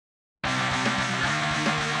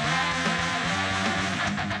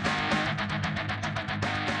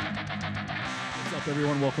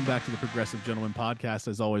everyone? Welcome back to the Progressive Gentleman Podcast.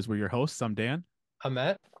 As always, we're your hosts. I'm Dan. I'm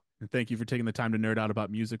Matt. And thank you for taking the time to nerd out about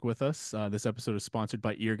music with us. This episode is sponsored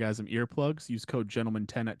by Eargasm Earplugs. Use code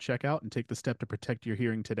Gentleman10 at checkout and take the step to protect your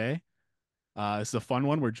hearing today. This is a fun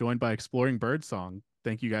one. We're joined by Exploring Birdsong.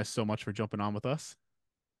 Thank you guys so much for jumping on with us.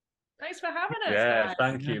 Thanks for having us. Yeah, guys.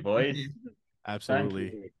 thank you, boys.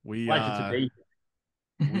 Absolutely. Pleasure to be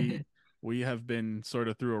we we have been sort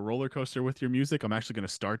of through a roller coaster with your music. I'm actually going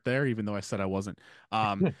to start there, even though I said I wasn't,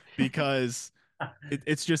 because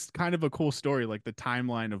it's just kind of a cool story, like the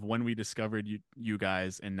timeline of when we discovered you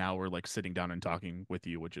guys, and now we're like sitting down and talking with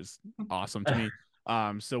you, which is awesome to me.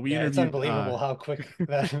 So we interviewed. It's unbelievable how quick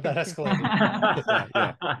that escalated.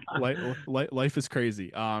 yeah. Life is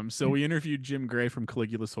crazy. So we interviewed Jim Gray from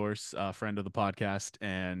Caligula's Horse, a friend of the podcast,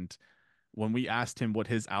 and when we asked him what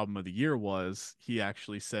his album of the year was, he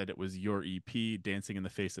actually said it was your EP, Dancing in the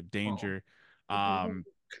Face of Danger. And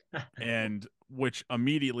which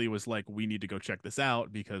immediately was like, we need to go check this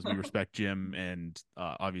out because we respect Jim, and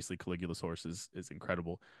obviously Caligula's Horse is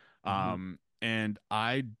incredible. And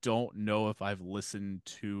I don't know if I've listened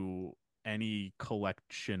to any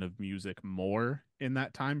collection of music more in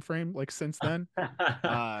that time frame, like since then.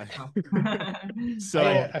 So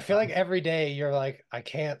I feel like every day you're like, I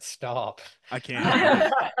can't stop. I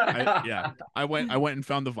can't. I went and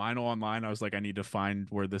found the vinyl online. I was like, I need to find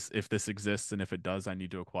if this exists, and if it does, I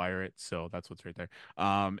need to acquire it. So that's what's right there.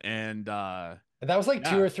 And that was like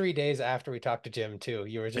 2 or 3 days after we talked to Jim too.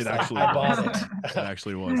 You were just like, I bought it. It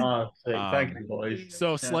actually was. Oh, thank you, boys.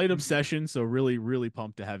 So slight obsession. So really, really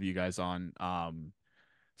pumped to have you guys on.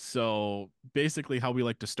 So basically how we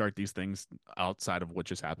like to start these things outside of what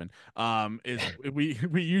just happened, is we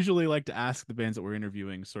usually like to ask the bands that we're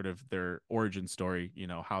interviewing sort of their origin story,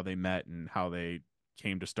 how they met and how they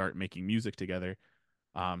came to start making music together.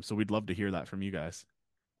 So we'd love to hear that from you guys.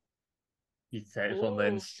 You'd say it's one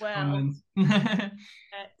then. Well,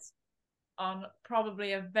 it's on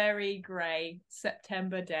probably a very grey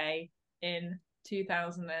September day in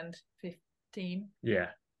 2015. Yeah.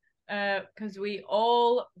 Because we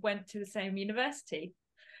all went to the same university.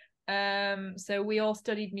 So we all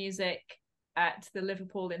studied music at the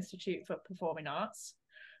Liverpool Institute for Performing Arts,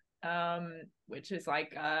 which is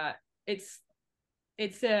like it's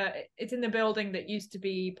in the building that used to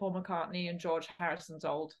be Paul McCartney and George Harrison's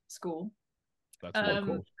old school. That's really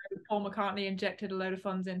cool. Paul McCartney injected a load of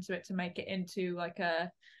funds into it to make it into like a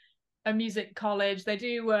music college. They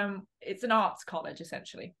do it's an arts college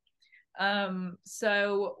essentially.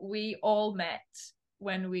 So we all met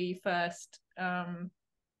when we first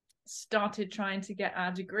started trying to get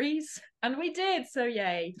our degrees, and we did, so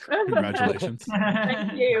yay. Congratulations.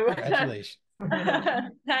 Thank you. Congratulations.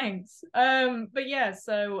 Thanks. But yeah,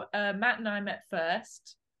 so Matt and I met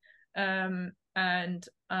first, and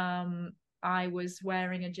I was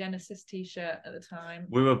wearing a Genesis t-shirt at the time.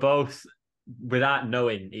 We were both, without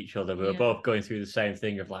knowing each other, we were both going through the same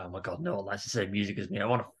thing of like, oh my god, no one likes the same music as me.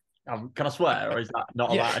 Can I swear, or is that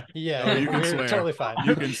not allowed? Yeah, you can swear. Totally fine.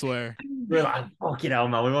 You can swear. We're like, fuck it out,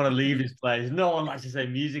 man. We want to leave this place. No one likes the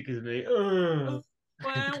same music as me.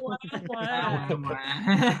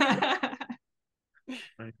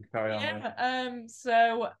 Carry on. Yeah.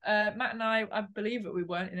 So Matt and I believe that we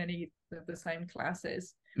weren't in any of the same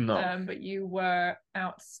classes. No. But you were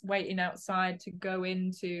waiting outside to go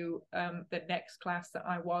into the next class that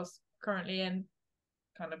I was currently in,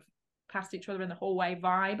 kind of past each other in the hallway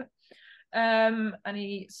vibe. And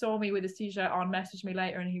he saw me with his t-shirt on, messaged me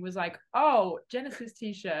later, and he was like, "Oh, Genesis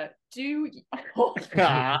t-shirt, do you full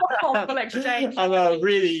exchange?" I know,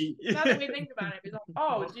 really. Now that we think about it, he's like,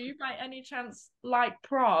 "Oh, do you by any chance like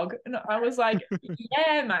prog?" And I was like,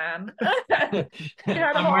 "Yeah, man."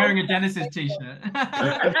 I'm wearing a Genesis t-shirt.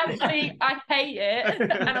 Actually, I hate it,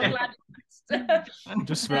 and I'm glad.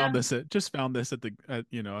 Just found this at the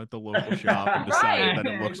local shop and decided that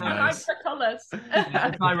it looks nice. I like the colours. Yeah,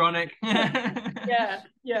 it's ironic.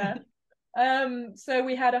 Yeah. So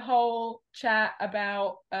we had a whole chat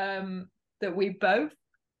about that we both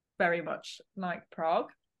very much like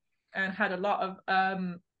prog and had a lot of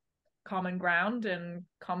common ground and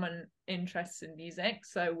common interests in music.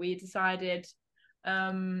 So we decided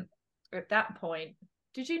at that point,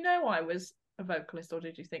 did you know I was a vocalist, or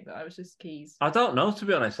did you think that I was just keys? I don't know, to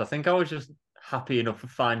be honest. I think I was just happy enough for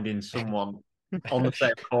finding someone on the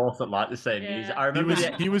same course that liked the same music. I remember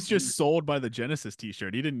he was just sold by the Genesis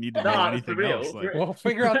t-shirt. He didn't need to know anything else. Like... We'll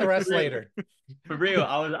figure out the rest later. For real,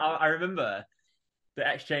 I remember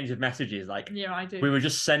the exchange of messages. Like, yeah, I do. We were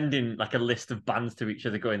just sending like a list of bands to each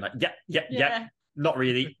other, going like, yeah. Not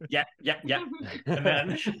really. Yeah. And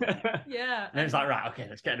then yeah. And it's like, right, okay,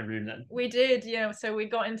 let's get in a room then. We did, yeah. So we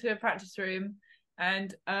got into a practice room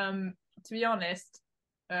And to be honest,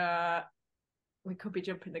 we could be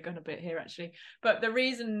jumping the gun a bit here actually, but the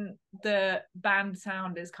reason the band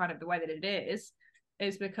sound is kind of the way that it is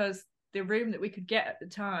because the room that we could get at the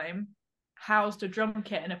time housed a drum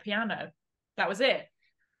kit and a piano. That was it.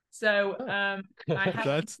 So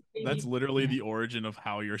that's literally the origin of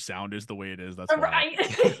how your sound is the way it is. That's right.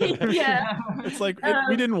 Yeah. It's like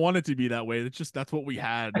we didn't want it to be that way. It's just that's what we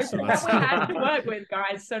had. So that's what we had to work with,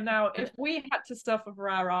 guys. So now if we had to suffer for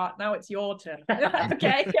our art, now it's your turn.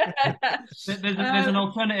 Okay. There's an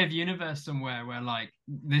alternative universe somewhere where like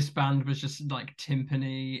this band was just like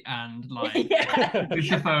timpani and like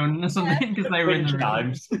sousaphone or something because they were in the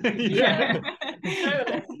times.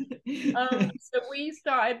 So we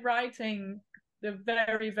started writing the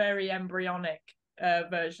very, very embryonic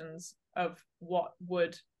versions of what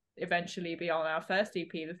would eventually be on our first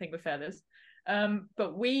EP, The Thing with Feathers.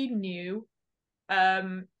 But we knew,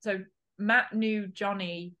 so Matt knew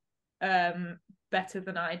Johnny better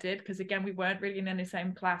than I did, because again, we weren't really in any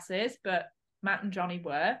same classes, but Matt and Johnny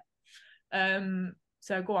were.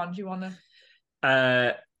 So go on, do you want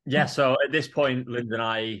to? Yeah, so at this point, Linda and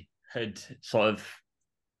I had sort of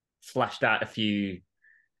flashed out a few,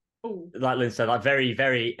 like Lynn said, like very,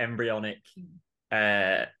 very embryonic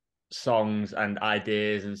songs and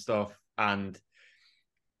ideas and stuff. And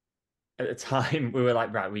at the time, we were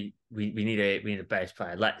like, right, we need a bass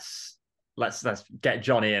player. Let's get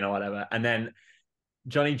Johnny in or whatever. And then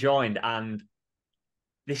Johnny joined, and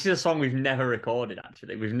this is a song we've never recorded.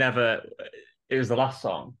 Actually, it was the last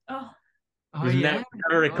song. We've never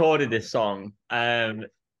recorded this song. And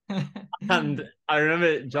I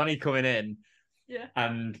remember Johnny coming in,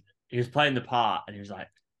 and he was playing the part, and he was like,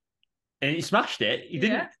 and he smashed it. He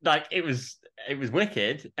didn't like it was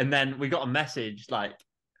wicked. And then we got a message like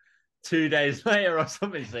 2 days later or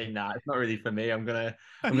something saying, "Nah, it's not really for me. I'm gonna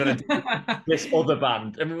do this other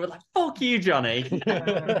band." And we were like, "Fuck you, Johnny."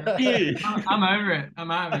 I'm over it.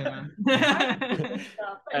 I'm out of it, man.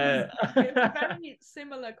 It's a very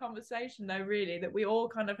similar conversation though, really, that we all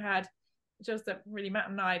kind of had, just that really Matt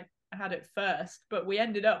and I had it first, but we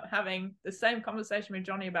ended up having the same conversation with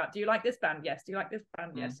Johnny about, do you like this band? Yes. Do you like this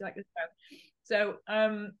band? Yes. Do you like this band? So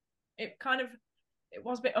it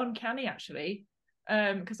was a bit uncanny actually,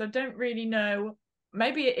 because I don't really know,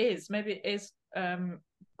 maybe it is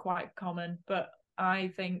quite common, but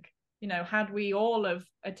I think, had we all have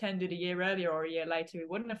attended a year earlier or a year later, we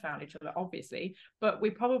wouldn't have found each other, obviously, but we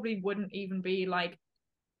probably wouldn't even be like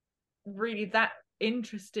really that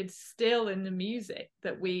interested still in the music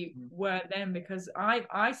that we were then, because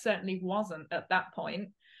I certainly wasn't at that point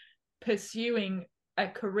pursuing a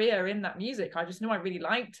career in that music. I just knew I really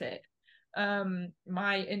liked it.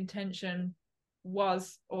 My intention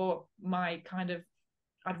was, or my kind of,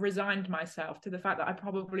 I'd resigned myself to the fact that I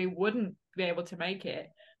probably wouldn't be able to make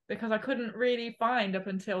it, because I couldn't really find, up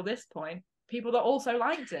until this point, people that also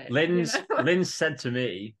liked it. Lynn's said to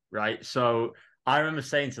me, right, so I remember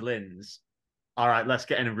saying to Lynn's, all right, let's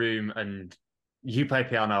get in a room and you play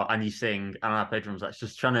piano and you sing and I play drums. Let's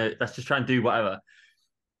just try and do whatever.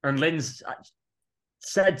 And Lynn's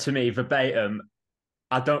said to me verbatim,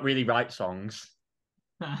 I don't really write songs.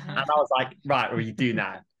 And I was like, right, well, you do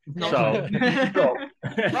now. So you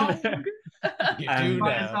do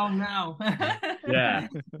now. Yeah.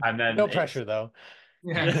 And then no pressure though.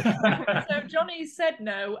 Yeah. So Johnny said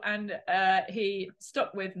no, and he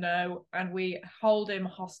stuck with no, and we hold him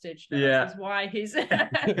hostage. This is why he's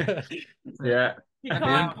yeah. He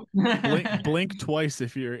can't... blink twice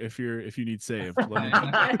if you need saved.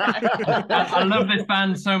 I love this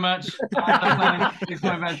band so much. It's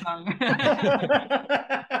my best song.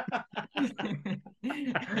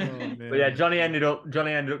 But yeah, Johnny ended up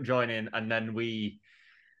joining, and then we,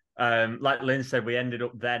 like Lynn said, we ended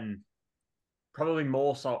up then, probably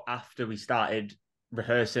more so after we started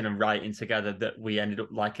rehearsing and writing together, that we ended up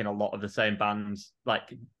liking a lot of the same bands.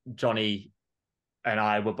 Like Johnny and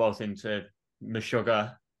I were both into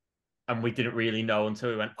Meshuggah, and we didn't really know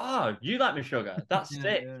until we went, "Oh, you like Meshuggah? That's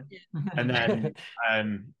sick." Yeah. And then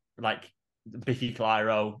like Vicky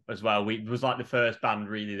Clyro as well. We was like the first band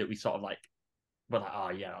really that we sort of like were like, "Oh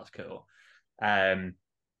yeah, that's cool." And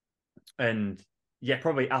yeah,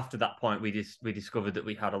 probably after that point, we discovered that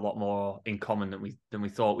we had a lot more in common than we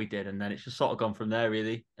thought we did, and then it's just sort of gone from there.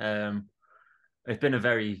 Really, it's been a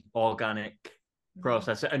very organic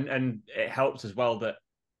process, and it helps as well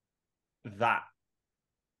that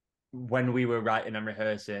when we were writing and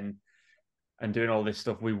rehearsing and doing all this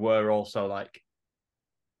stuff, we were also like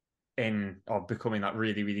becoming like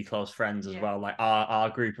really, really close friends as well. Like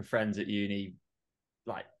our group of friends at uni,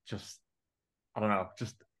 like just, I don't know,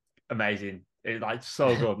 just amazing. It's like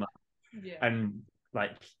so good, man. And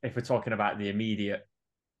like if we're talking about the immediate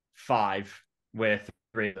 5, we're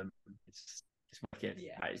 3 of them. It's wicked.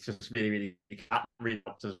 Yeah. It's just really really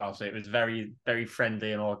helped as well. So it was very, very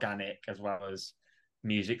friendly and organic, as well as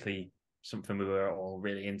musically something we were all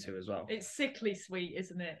really into as well. It's sickly sweet,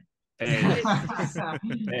 isn't it? It is.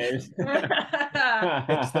 It is.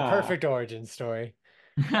 It's the perfect origin story.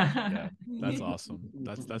 Yeah, that's awesome.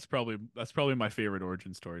 That's probably my favorite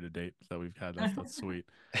origin story to date that we've had. That's sweet.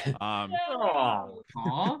 Thanks.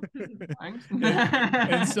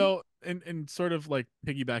 And so and sort of like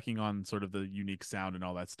piggybacking on sort of the unique sound and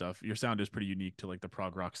all that stuff, your sound is pretty unique to like the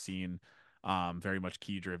prog rock scene, very much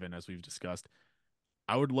key driven, as we've discussed.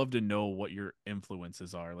 I would love to know what your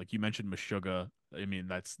influences are. Like you mentioned Meshuggah. I mean,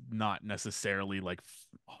 that's not necessarily like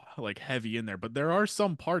heavy in there, but there are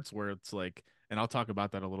some parts where it's like, and I'll talk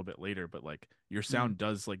about that a little bit later, but like your sound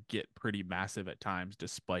does like get pretty massive at times,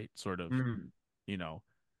 despite sort of, you know,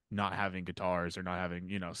 not having guitars or not having,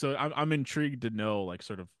 you know. So I'm intrigued to know like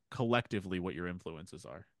sort of collectively what your influences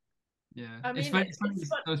are. Yeah, I mean, it's fun.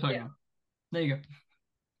 Yeah. There you go.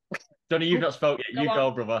 Johnny, you've not spoke yet. Go Go,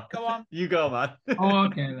 on. brother. Go on. You go, man. Oh,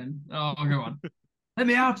 okay then. Oh, go on. Let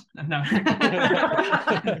me out. No.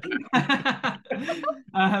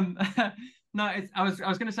 No, I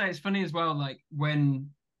was gonna say it's funny as well, like when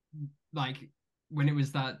it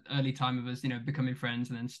was that early time of us, you know, becoming friends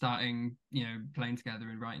and then starting, you know, playing together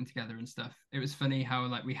and writing together and stuff. It was funny how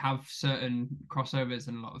like we have certain crossovers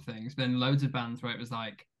and a lot of things, but then loads of bands where it was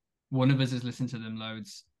like one of us has listened to them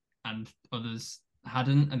loads and others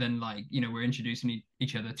hadn't, and then like, you know, we're introducing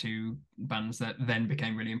each other to bands that then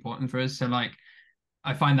became really important for us. So like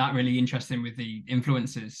I find that really interesting with the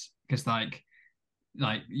influences, because like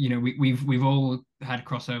you know, we've all had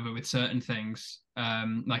crossover with certain things.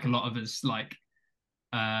 Like a lot of us like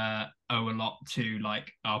owe a lot to like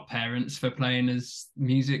our parents for playing us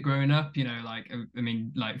music growing up, you know, like I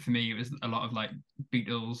mean, like for me it was a lot of like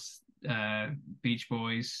Beatles, Beach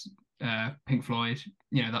Boys, Pink Floyd,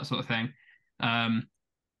 you know, that sort of thing. And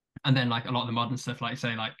then like a lot of the modern stuff, like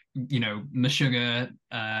say like, you know, Meshuggah,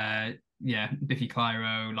 yeah, Biffy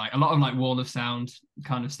Clyro, like a lot of like Wall of Sound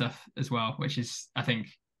kind of stuff as well, which is, I think,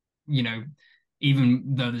 you know, even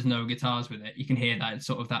though there's no guitars with it, you can hear that it's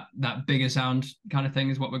sort of that bigger sound kind of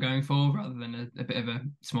thing is what we're going for, rather than a bit of a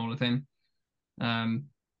smaller thing.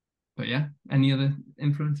 But yeah, any other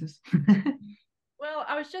influences? Well,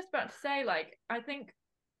 I was just about to say, like, I think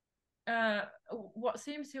what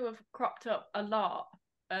seems to have cropped up a lot,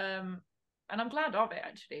 and I'm glad of it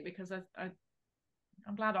actually, because I'm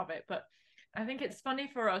glad of it, but I think it's funny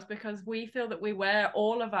for us because we feel that we wear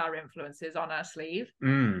all of our influences on our sleeve.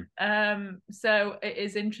 So it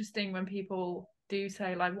is interesting when people do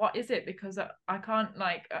say like, what is it? Because I can't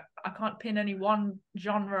pin any one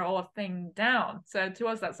genre or thing down. So to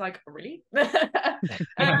us that's like, really?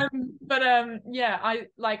 Yeah, I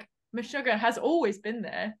like Meshuggah has always been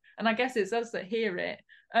there, and I guess it's us that hear it.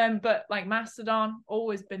 But like Mastodon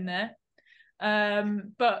always been there.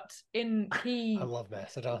 But in key, I love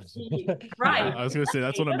Mastodon. Right. Yeah, I was gonna say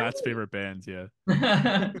that's one of Matt's favorite bands. Yeah.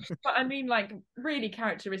 But I mean, like, really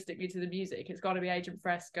characteristically to the music, it's got to be Agent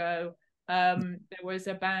Fresco. There was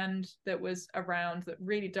a band that was around that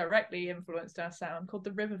really directly influenced our sound called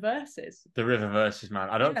the River Verses. The River Verses, man.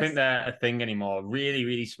 I don't think they're a thing anymore. Really,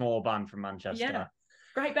 really small band from Manchester. Yeah,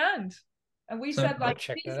 great band. And we said like,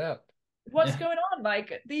 check that out. What's going on?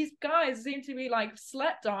 Like, these guys seem to be like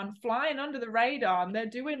slept on, flying under the radar, and they're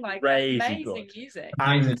doing like amazing music.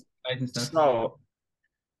 And so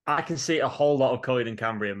I can see a whole lot of Coed and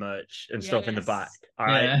Cambria merch and stuff in the back. All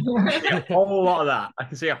right. Yeah. A whole lot of that. I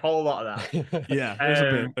can see a whole lot of that. Yeah,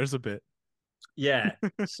 there's a bit. Yeah.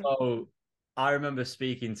 So I remember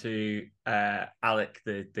speaking to Alec,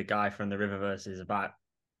 the guy from the River Verses, about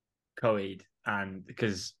Coed, and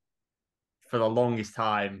because for the longest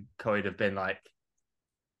time, Coed have been like,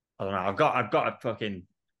 I don't know, I've got a fucking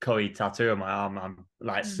Coed tattoo on my arm. I'm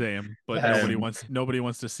like, same, but nobody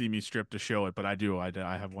wants to see me strip to show it, but I do. I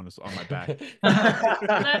have one on my back.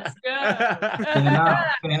 Let's go.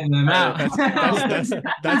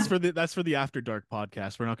 That's for the After Dark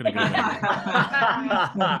podcast. We're not going to go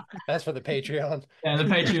there. That's for the Patreon. Yeah, the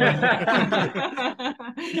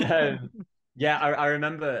Patreon. Yeah, I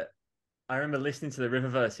remember listening to the River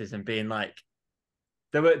Verses and being like,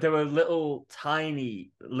 there were little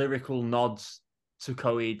tiny lyrical nods to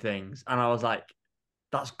Coed things, and I was like,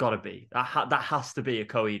 that's got to be that has to be a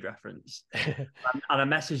Coed reference. and I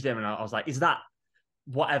messaged him and I was like, is that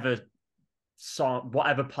whatever song,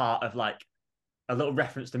 whatever part of like a little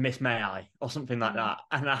reference to Miss May I or something like that?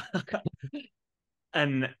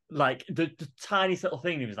 And like the tiniest little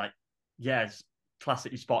thing, he was like, yes,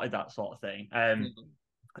 classically spotted that sort of thing. And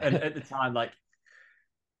at the time, like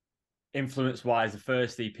influence wise, the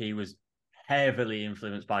first EP was heavily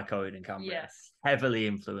influenced by Coheed and Cambria. Yes. Heavily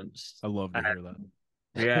influenced. I love to hear that.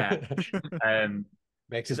 Yeah.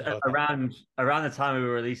 Makes it around the time we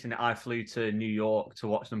were releasing it, I flew to New York to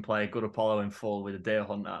watch them play Good Apollo in full with a Deer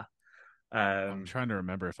Hunter. I'm trying to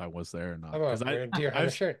remember if I was there or not. Because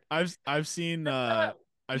I've seen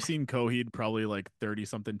Coheed probably like 30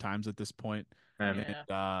 something times at this point. And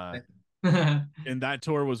that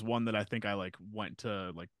tour was one that I think I like went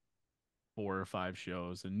to like 4 or 5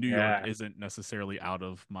 shows, and New York isn't necessarily out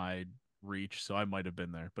of my reach, so I might have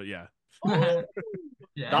been there. But yeah.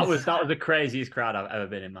 That was the craziest crowd I've ever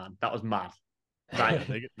been in, man. That was mad. Right.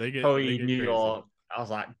 they get Coheed, New crazy. York. I was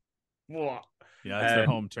like, what? Yeah, it's their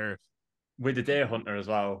home turf. With the Deer Hunter as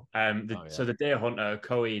well. So the Deer Hunter,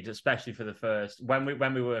 Coheed, especially for the first, when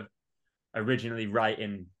we were originally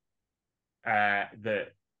writing the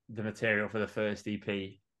material for the first EP,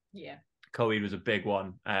 Coheed was a big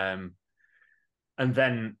one. And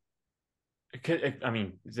then, I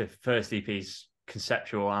mean, the first EP's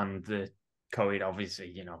conceptual, and the Coheed, obviously,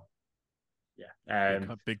 you know,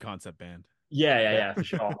 big concept band. Yeah, for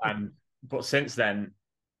sure. But since then,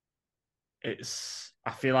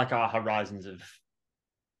 I feel like our horizons have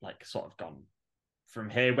like sort of gone from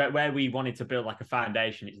here where we wanted to build like a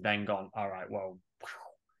foundation. It's then gone, all right, well,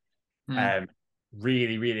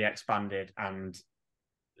 really, really expanded. And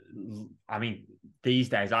I mean, these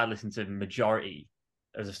days I listen to the majority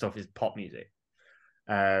of the stuff is pop music.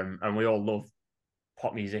 And we all love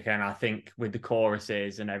pop music. And I think with the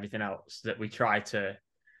choruses and everything else that we try to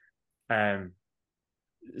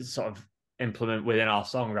sort of implement within our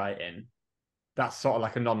songwriting, that's sort of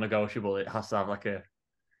like a non-negotiable. It has to have like a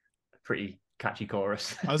pretty catchy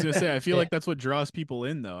chorus. I was gonna say, I feel like that's what draws people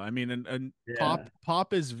in, though. I mean, and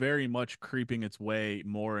pop is very much creeping its way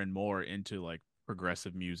more and more into like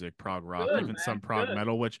progressive music, prog rock, even some prog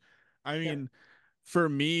metal. Which, I mean, for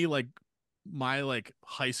me, like my like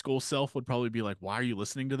high school self would probably be like, "Why are you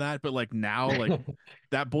listening to that?" But like now, like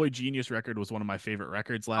that Boy Genius record was one of my favorite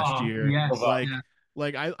records last year. Yes.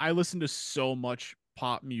 Like I listen to so much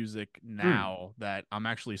pop music now that I'm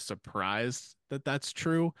actually surprised that that's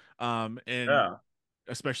true. And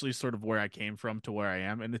especially sort of where I came from to where I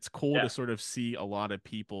am, and it's cool to sort of see a lot of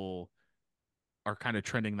people are kind of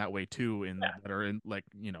trending that way too, that are in like,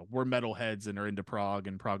 you know, we're metalheads and are into prog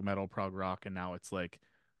and prog metal, prog rock, and now it's like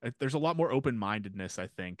there's a lot more open-mindedness, I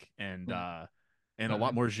think, and a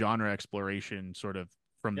lot more genre exploration sort of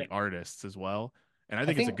from the artists as well, and I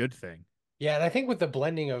think it's a good thing. Yeah, and I think with the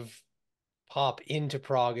blending of pop into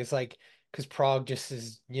prog is like, because prog just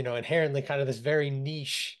is, you know, inherently kind of this very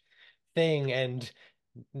niche thing, and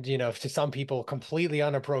you know, to some people completely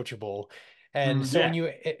unapproachable. And so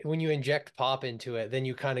when you inject pop into it, then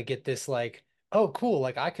you kind of get this like, oh cool,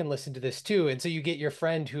 like I can listen to this too. And so you get your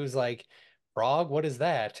friend who's like, prog, what is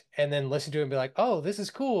that? And then listen to it and be like, oh, this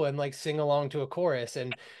is cool, and like sing along to a chorus,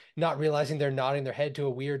 and not realizing they're nodding their head to a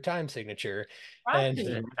weird time signature. And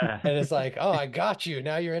it's like, oh, I got you.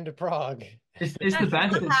 Now you're into prog. It's the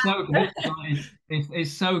best. It's so good.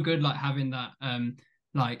 It's so good, like having that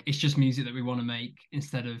like it's just music that we want to make,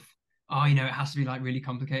 instead of, oh, you know, it has to be like really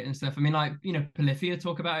complicated and stuff. I mean, like, you know, Polyphia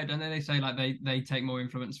talk about it, don't they? They say like they take more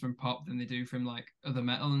influence from pop than they do from like other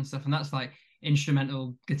metal and stuff. And that's like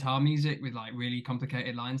instrumental guitar music with like really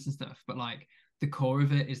complicated lines and stuff. But like the core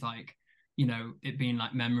of it is like, you know, it being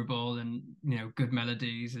like memorable and, you know, good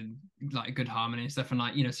melodies and like good harmony and stuff. And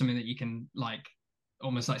like, you know, something that you can like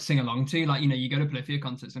almost like sing along to, like, you know, you go to Polyphia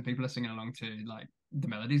concerts and people are singing along to like the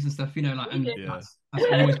melodies and stuff, you know, like, and that's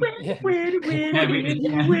always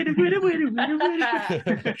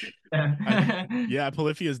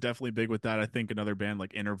Polyphia is definitely big with that. I think another band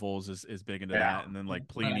like Intervals is big into that, and then like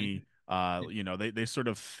Pliny, you know, they sort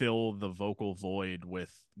of fill the vocal void with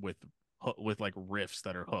like riffs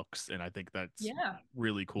that are hooks, and I think that's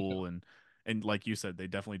really cool. And like you said, they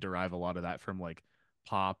definitely derive a lot of that from like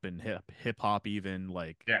pop and hip hop, even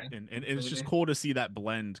like, and it's just cool to see that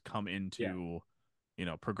blend come into you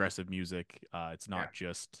know, progressive music. It's not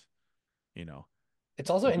just, you know, it's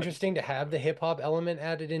also interesting to have the hip hop element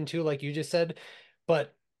added into, like you just said,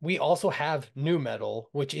 but we also have new metal,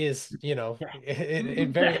 which is, you know,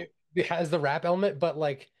 it has the rap element, but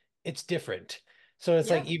like it's different. So it's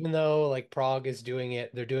like, even though like prog is doing it,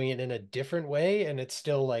 they're doing it in a different way, and it's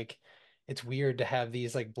still like, it's weird to have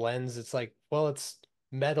these like blends. It's like, well, it's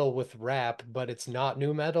metal with rap, but it's not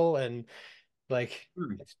new metal, and like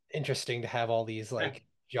it's interesting to have all these like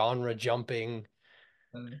genre jumping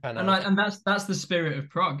kind of, and that's the spirit of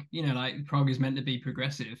prog, you know, like prog is meant to be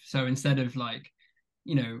progressive. So instead of like,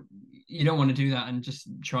 you know, you don't want to do that and just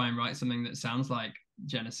try and write something that sounds like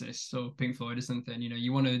Genesis or Pink Floyd or something. You know,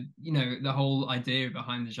 you want to, you know, the whole idea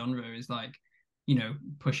behind the genre is like, you know,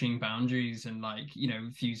 pushing boundaries and like, you know,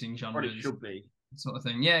 fusing What it genres should be. sort of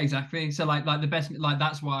thing. Yeah, exactly. So like the best, like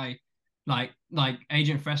that's why like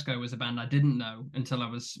Agent Fresco was a band I didn't know until I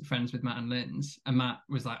was friends with Matt and Linz, and Matt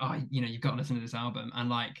was like, oh, you know, you've got to listen to this album, and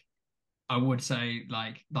like I would say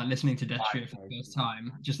like listening to Destria for the first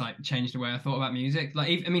time just like changed the way I thought about music.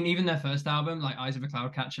 Like I mean even their first album, like Eyes of a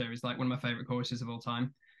Cloud Catcher, is like one of my favorite choruses of all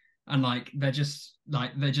time. And like they're just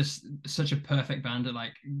such a perfect band at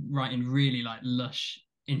like writing really like lush,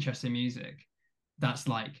 interesting music that's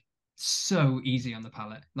like so easy on the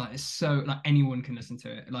palate. Like it's so like anyone can listen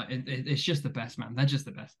to it. Like it's just the best, man. They're just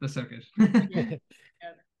the best. They're so good.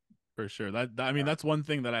 For sure. I mean, that's one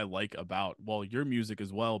thing that I like about, well, your music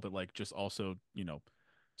as well, but like just also,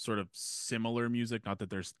 sort of similar music. Not that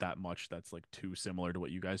there's that much that's like too similar to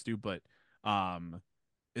what you guys do, but um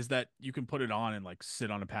is that you can put it on and like sit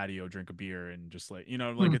on a patio, drink a beer, and just like,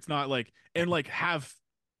 like it's not like, and like have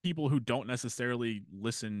people who don't necessarily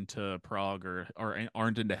listen to prog or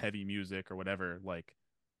aren't into heavy music or whatever, like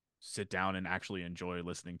sit down and actually enjoy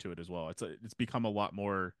listening to it as well. It's become a lot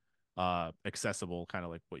more accessible, kind of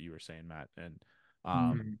like what you were saying, Matt. And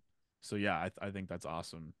Mhm. so yeah, I think that's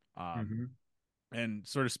awesome. Mhm. And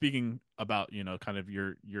sort of speaking about, kind of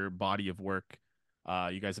your body of work,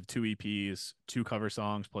 you guys have two EPs, two cover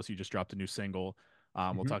songs, plus you just dropped a new single.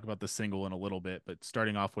 We'll Mhm. talk about the single in a little bit, but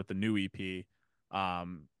starting off with the new EP,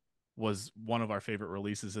 was one of our favorite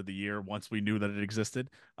releases of the year once we knew that it existed.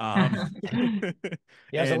 Yeah, it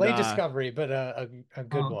was a and late discovery, but a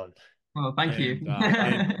good Oh, one. well, thank you.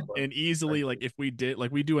 And easily, like if we did,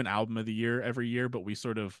 like we do an album of the year every year, but we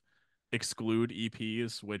sort of exclude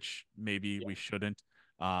EPs, which maybe we shouldn't,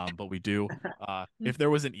 but we do. If there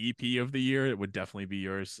was an EP of the year, it would definitely be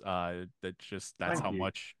yours. That's Thank how you.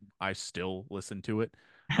 much I still listen to it.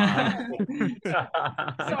 Thank you.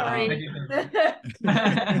 Sorry.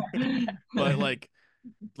 But like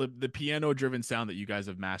the piano driven sound that you guys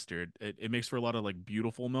have mastered, it makes for a lot of like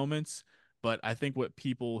beautiful moments. But I think what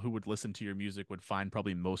people who would listen to your music would find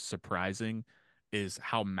probably most surprising is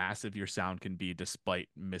how massive your sound can be despite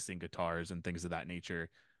missing guitars and things of that nature.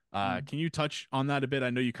 Can you touch on that a bit? I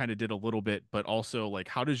know you kind of did a little bit, but also like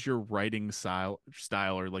how does your writing style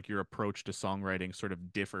or like your approach to songwriting sort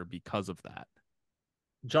of differ because of that?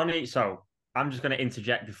 Johnny, so I'm just going to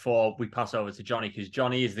interject before we pass over to Johnny because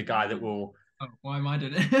Johnny is the guy that will Oh, why am I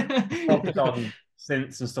doing focus it? on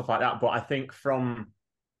synths and stuff like that. But I think from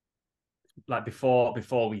like before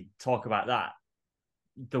we talk about that,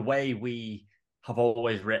 the way we have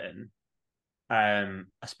always written,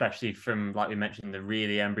 especially from like we mentioned the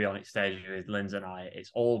really embryonic stage with Linz and I,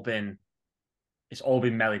 it's all been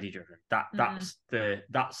melody driven. That's the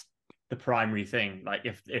primary thing. Like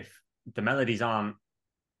if the melodies aren't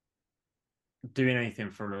doing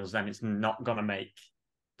anything for us, then it's not gonna make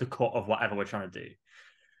the cut of whatever we're trying to do.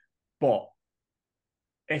 But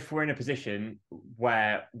if we're in a position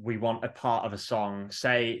where we want a part of a song,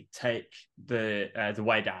 say take the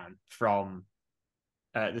way down from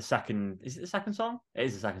the second, is it the second song? It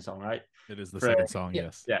is the second song, right? It is the For, second song, Yeah.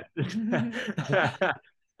 yes. yeah.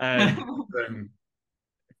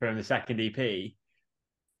 from the second EP,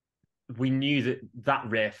 we knew that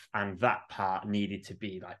riff and that part needed to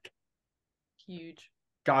be like Huge.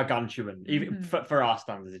 gargantuan, even for our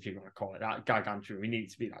standards, if you want to call it that, gargantuan. We need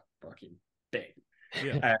it to be like fucking big.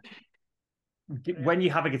 Yeah. When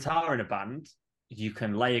you have a guitar in a band, you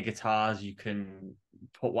can layer guitars, you can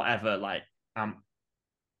put whatever like amp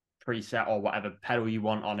preset or whatever pedal you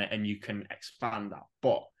want on it, and you can expand that.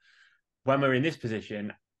 But when we're in this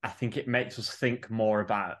position, I think it makes us think more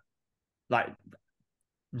about like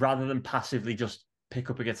rather than passively just pick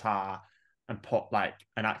up a guitar and put like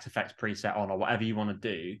an Act Effects preset on or whatever you want to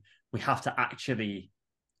do, we have to actually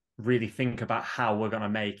really think about how we're going to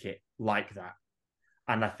make it like that.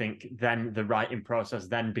 And I think then the writing process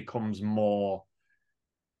then becomes more,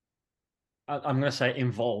 I'm going to say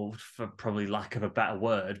involved for probably lack of a better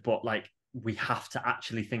word, but like we have to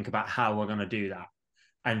actually think about how we're going to do that.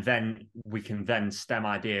 And then we can then stem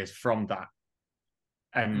ideas from that.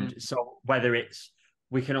 And so whether it's,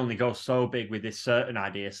 we can only go so big with this certain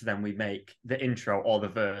idea, so then we make the intro or the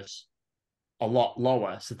verse a lot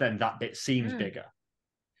lower, so then that bit seems bigger.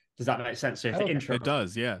 Does that make sense? So if the intro, It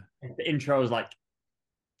does, yeah. if the intro is like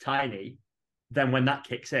tiny, then when that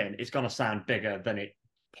kicks in, it's going to sound bigger than it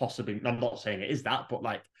possibly. I'm not saying it is that, but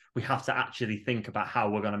like we have to actually think about how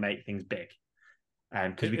we're going to make things big.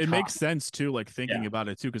 because we It can't. makes sense too, like thinking Yeah. about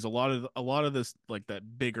it too, because a lot of this, like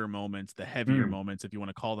that bigger moments, the heavier moments, if you want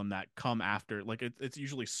to call them that, come after. Like it's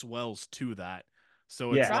usually swells to that.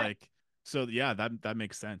 So it's Yeah. Right. like, so yeah, that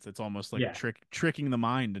makes sense. It's almost like Yeah. tricking the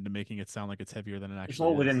mind into making it sound like it's heavier than it It's actually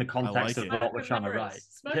all within is. the I context like of it. what we're Smoke trying and to write. mirrors.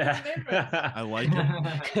 Smoke and mirrors. I like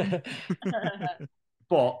it.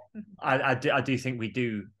 But I do think we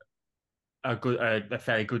do a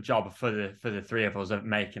fairly good job for the three of us of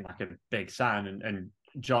making like a big sound, and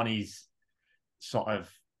Johnny's sort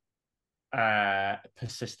of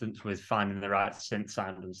persistence with finding the right synth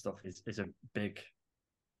sound and stuff is a big,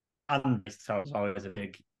 and so it's always a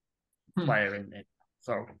big player in it.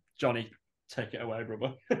 So Johnny, take it away,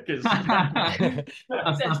 brother. That's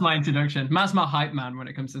my introduction. Matt's my hype man when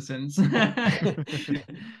it comes to synths.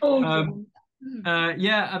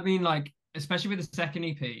 Yeah, I mean, like, especially with the second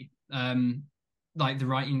EP, like the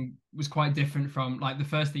writing was quite different from like the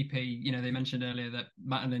first EP. You know, they mentioned earlier that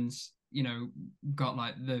Madeline's, you know, got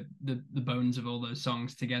like the bones of all those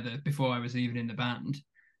songs together before I was even in the band,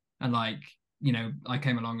 and like, you know, I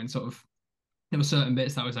came along and sort of there were certain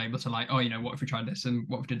bits that I was able to like, oh, you know, what if we tried this and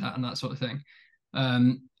what if we did that and that sort of thing.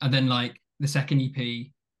 And then like the second EP,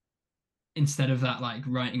 instead of that like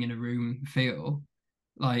writing in a room feel,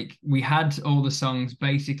 like we had all the songs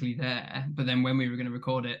basically there, but then when we were going to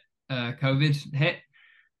record it, COVID hit.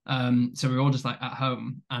 So we were all just like at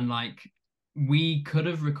home, and like we could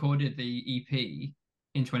have recorded the EP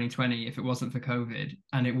in 2020 if it wasn't for COVID,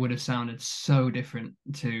 and it would have sounded so different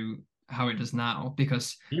to how it does now,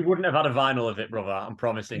 because you wouldn't have had a vinyl of it, brother. I'm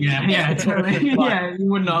promising. yeah, totally. Like, Yeah,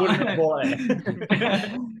 you would not. wouldn't have bought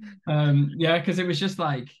it. Yeah, because it was just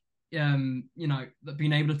like you know,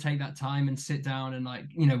 being able to take that time and sit down and like,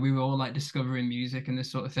 you know, we were all like discovering music and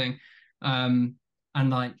this sort of thing. And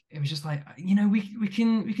like it was just like, you know, we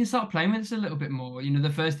can start playing with this a little bit more. You know,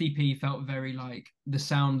 the first EP felt very like the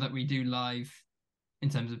sound that we do live in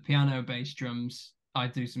terms of piano, bass, drums. I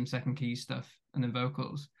do some second key stuff and then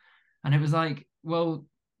vocals. And it was like, well,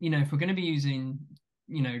 you know, if we're going to be using,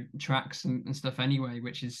 you know, tracks and stuff anyway,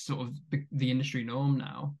 which is sort of the industry norm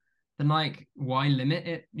now, then like, why limit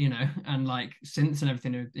it, you know? And like synths and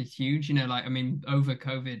everything are huge, you know, like, I mean, over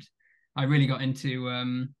COVID, I really got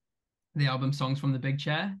into the album Songs from the Big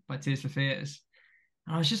Chair by Tears for Fears.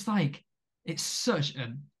 And I was just like, it's such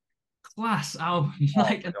a class album.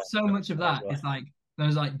 Like, and so much of that is like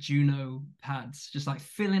those like Juno pads, just like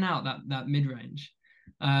filling out that mid range.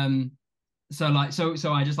 So like so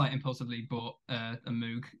I just like impulsively bought a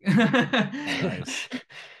Moog. Nice.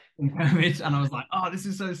 In COVID, and I was like, oh, this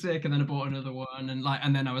is so sick. And then I bought another one, and like,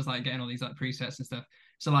 and then I was like getting all these like presets and stuff.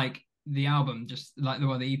 So like the album just like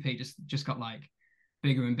the EP just got like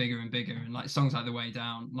bigger and bigger and bigger, and like songs like The Way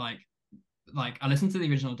Down, like I listened to the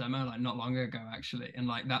original demo like not long ago actually, and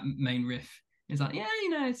like that main riff is like, yeah, you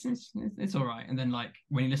know, it's all right. And then like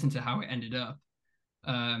when you listen to how it ended up,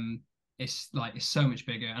 it's like it's so much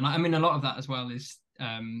bigger. And I mean a lot of that as well is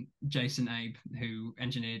Jason Abe, who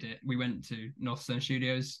engineered it. We went to Northstone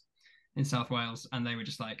Studios in South Wales, and they were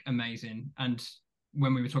just like amazing. And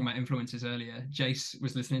when we were talking about influences earlier, Jace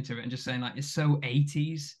was listening to it and just saying like it's so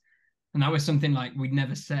 80s, and that was something like we'd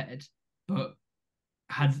never said, but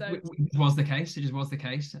it was the case. It just was the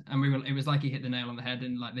case, and it was like he hit the nail on the head,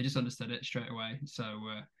 and like they just understood it straight away. So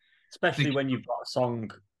especially when you've got a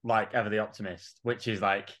song like Ever the Optimist, which is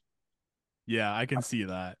like, yeah, I can see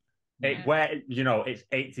that. Where, you know, it's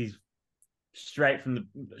 80s straight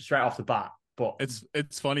off the bat. But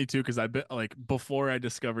it's funny too, because I bet like before I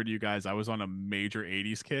discovered you guys, I was on a major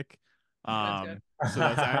 80s kick. So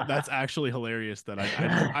that's actually hilarious that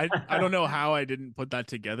I don't know how I didn't put that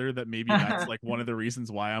together, that maybe that's like one of the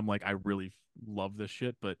reasons why I'm like I really love this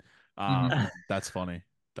shit, but that's funny.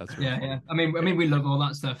 That's really funny. Yeah. I mean, we love all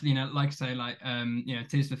that stuff. You know, like I say, like you know,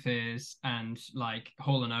 Tears for Fears and like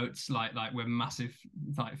Hall and Oates, like we're massive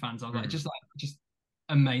like fans of. Like just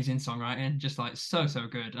amazing songwriting, just like so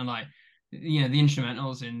good, and like you know the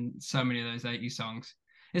instrumentals in so many of those 80s songs.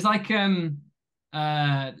 It's like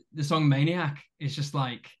the song Maniac is just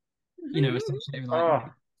like, you know, associated with like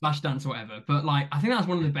Flashdance or whatever. But like I think that's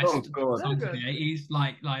one of the best songs of the 80s.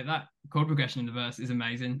 Like that chord progression in the verse is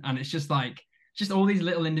amazing, and it's just like just all these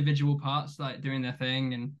little individual parts like doing their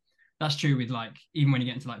thing. And that's true with like even when you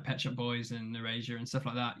get into like Pet Shop Boys and Erasure and stuff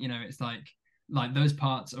like that, you know, it's like those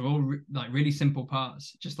parts are all like really simple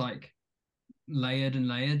parts, just like layered,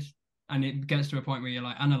 and it gets to a point where you're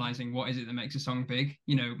like analyzing what is it that makes a song big.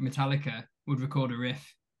 You know, Metallica would record a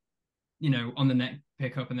riff, you know, on the neck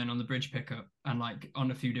pickup and then on the bridge pickup and like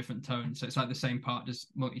on a few different tones, so it's like the same part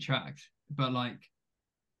just multi-tracked. But like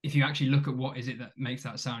if you actually look at what is it that makes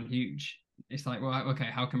that sound huge, it's like, well, okay,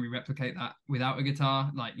 how can we replicate that without a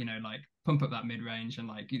guitar? Like, like pump up that mid range and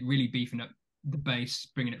like really beefing up the bass,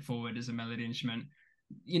 bringing it forward as a melody instrument.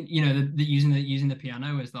 Using the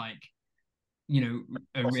piano as like,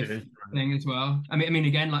 a riff thing as well. I mean,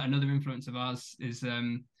 again, like another influence of ours is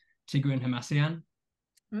Tigran Hamasyan,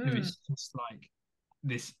 who is just like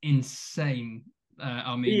this insane He is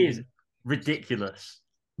Armenian, ridiculous.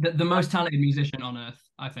 the most talented musician on earth,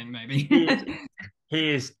 I think, maybe. He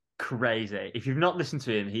is crazy. If you've not listened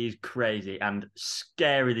to him, he's crazy and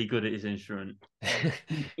scarily good at his instrument. But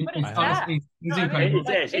it's jazz. He's incredible.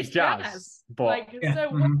 It's jazz. But like, so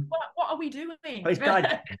what are we doing? it's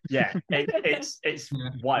yeah, it's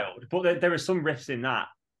wild. But there are some riffs in that.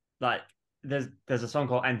 Like there's a song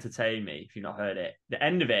called "Entertain Me." If you've not heard it, the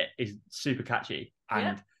end of it is super catchy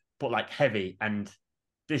and but like heavy. And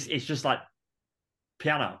this it's just like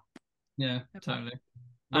piano. Yeah, totally.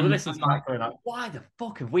 We listen to that going like, why the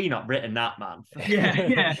fuck have we not written that, man?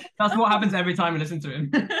 Yeah. That's what happens every time we listen to him.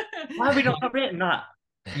 Why have we not written that?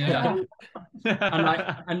 Yeah.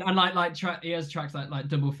 He has tracks like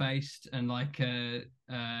Double Faced and like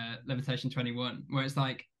Levitation 21, where it's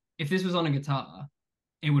like if this was on a guitar,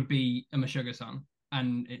 it would be a Meshuggah song.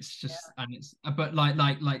 And it's just but like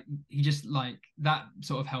he just like that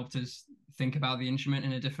sort of helped us think about the instrument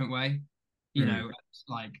in a different way.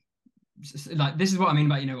 Like this is what I mean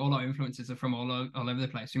about all our influences are from all over the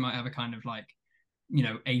place. We might have a kind of like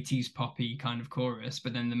 80s poppy kind of chorus,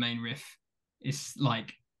 but then the main riff is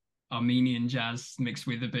like Armenian jazz mixed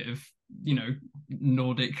with a bit of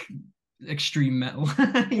Nordic extreme metal.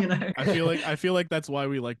 I feel like that's why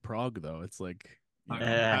we like prog though. It's like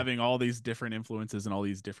having all these different influences and all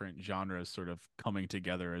these different genres sort of coming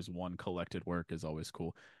together as one collected work is always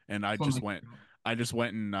cool. And I just went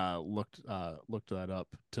and looked that up.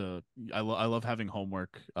 I love having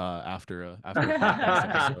homework after a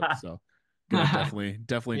podcast episode. So definitely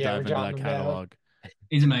dive into that catalog.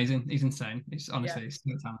 He's amazing. He's insane. He's honestly he's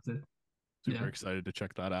so talented. Super excited to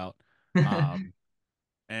check that out.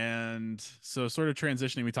 And so sort of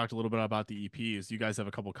transitioning, we talked a little bit about the EPs. You guys have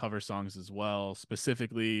a couple cover songs as well.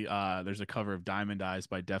 Specifically, there's a cover of Diamond Eyes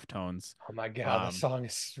by Deftones. Oh my God, that song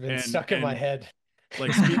has been stuck in my head.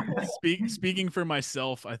 Like speaking for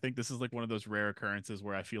myself, I think this is like one of those rare occurrences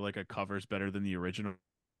where I feel like a cover's better than the original.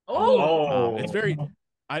 It's very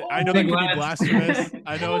I know that could be blasphemous.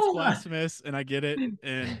 I know it's blasphemous, and I get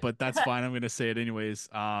it, but that's fine. I'm going to say it anyways.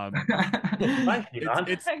 Thank you, man.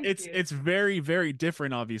 It's very, very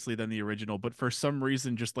different, obviously, than the original. But for some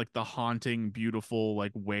reason, just like the haunting, beautiful,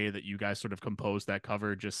 like way that you guys sort of composed that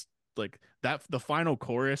cover, just like that, the final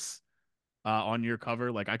chorus on your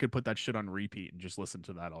cover, like I could put that shit on repeat and just listen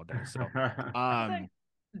to that all day.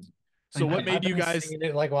 So what made you guys singing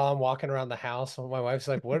it like while I'm walking around the house? And my wife's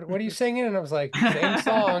like, "What are you singing?" And I was like, "Same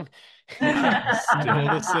song." Still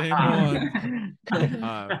the same one.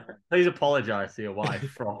 Please apologize to your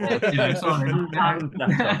wife. Sorry.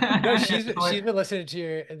 No, she's been listening to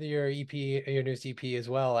your EP, your newest EP as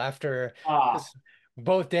well. After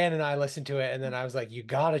both Dan and I listened to it, and then I was like, "You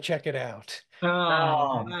gotta check it out."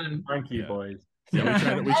 Oh, thank you, boys.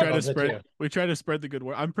 Yeah, we try to spread the good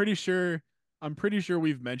word. I'm pretty sure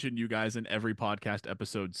we've mentioned you guys in every podcast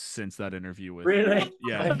episode since that interview with. Really?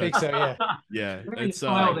 Yeah, I think so. Yeah. Yeah, it's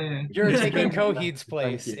you're taking Coheed's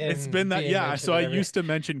place. It's been that. Yeah, so I used to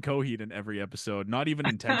mention Coheed in every episode, not even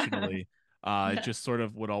intentionally. It just sort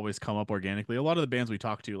of would always come up organically. A lot of the bands we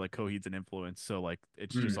talk to, like Coheed's an influence, so like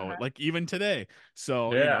it's just always like even today.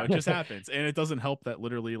 So it just happens, and it doesn't help that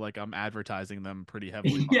literally like I'm advertising them pretty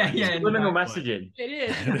heavily. Subliminal messaging.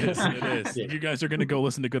 It is. You guys are gonna go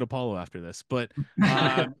listen to Good Apollo after this, but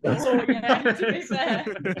to be fair.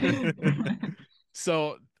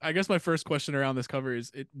 So I guess my first question around this cover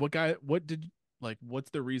is what's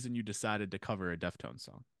the reason you decided to cover a Deftones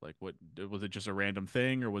song? Like, what was it? Just a random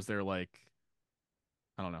thing, or was there like,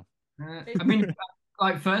 I don't know. I mean,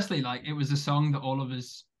 like, firstly, like it was a song that all of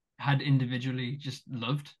us had individually just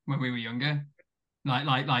loved when we were younger.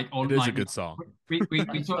 It is a good song. We I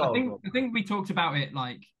think we talked about it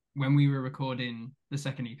like when we were recording the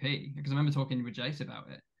second EP, because I remember talking with Jace about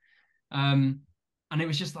it. And it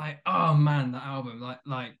was just like, oh man, that album.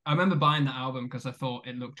 Like I remember buying that album because I thought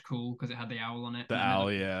it looked cool because it had the owl on it. The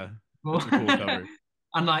owl, yeah. It's a cool cover.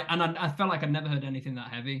 And I felt like I'd never heard anything that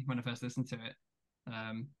heavy when I first listened to it.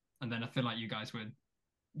 And then I feel like you guys were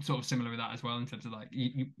sort of similar with that as well, in terms of like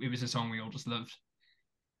it was a song we all just loved.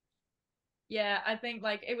 Yeah, I think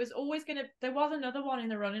like it was always there was another one in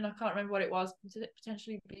the running. I can't remember what it was. Was it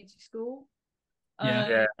potentially Beauty School?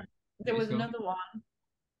 Yeah. There was another one.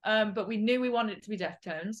 But we knew we wanted it to be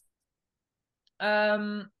Deftones.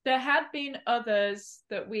 There had been others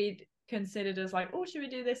that we'd considered as like, oh, should we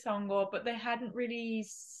do this song? But they hadn't really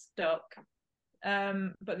stuck.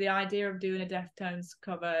 But the idea of doing a Deftones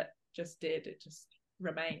cover it just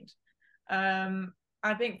remained.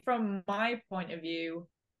 I think from my point of view,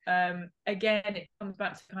 again, it comes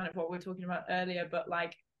back to kind of what we were talking about earlier, but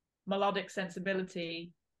like melodic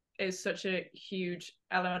sensibility is such a huge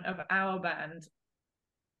element of our band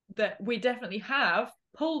that we definitely have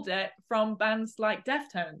pulled it from bands like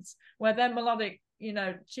Deftones, where their melodic,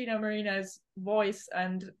 Chino Marino's voice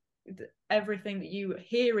and everything that you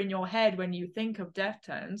hear in your head when you think of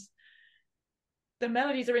Deftones, the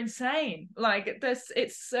melodies are insane. Like this,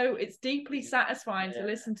 it's deeply satisfying to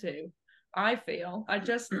listen to. I feel I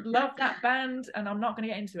just love that band, and I'm not going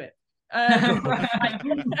to get into it. I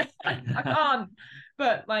can't.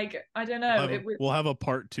 But like, I don't know. We'll have a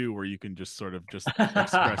part 2 where you can just sort of just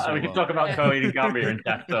express your we can love. talk about Coheed and Cambria and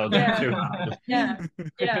Deftones. Yeah.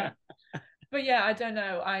 But yeah, I don't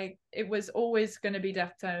know. It was always going to be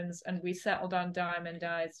Deftones, and we settled on Diamond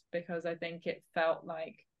Eyes because I think it felt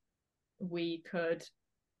like we could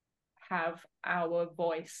have our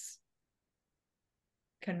voice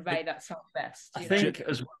convey that song best. I think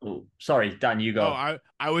as well. Sorry, Dan, you go. Oh,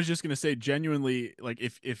 I was just gonna say, genuinely, like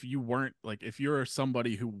if you weren't like, if you're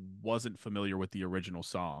somebody who wasn't familiar with the original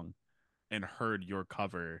song and heard your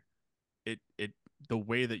cover, it the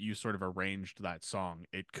way that you sort of arranged that song,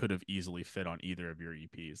 it could have easily fit on either of your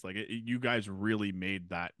EPs. Like you guys really made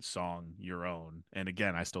that song your own. And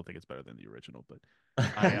again, I still think it's better than the original, but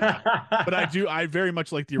I very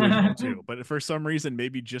much like the original too. But for some reason,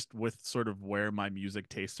 maybe just with sort of where my music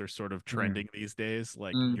tastes are sort of trending these days,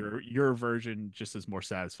 like your version just is more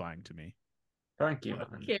satisfying to me. Thank you.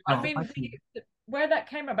 I mean, where that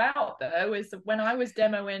came about though is when I was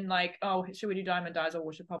demoing, like, oh, should we do Diamond Eyes, or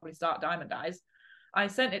we should probably start Diamond Eyes. I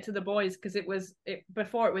sent it to the boys because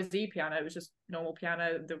before it was E-piano, it was just normal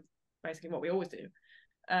piano, basically what we always do.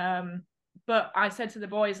 But I said to the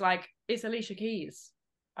boys, like, it's Alicia Keys.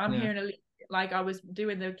 I'm hearing like I was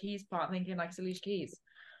doing the keys part, thinking like it's Alicia Keys.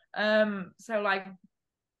 So like,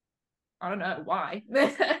 I don't know why,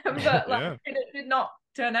 but like it did not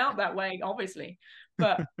turn out that way, obviously.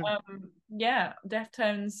 But yeah,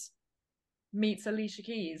 Deftones meets Alicia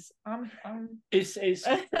Keys. It's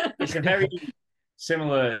a very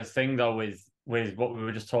similar thing though with what we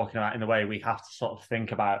were just talking about, in the way we have to sort of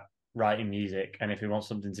think about writing music and if we want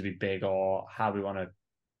something to be big or how we want to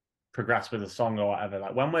progress with a song or whatever.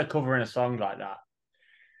 Like when we're covering a song like that,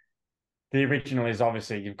 the original is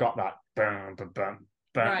obviously you've got that boom, boom, boom,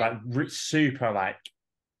 boom, right, like super like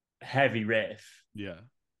heavy riff. Yeah.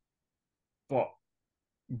 But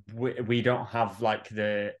we don't have like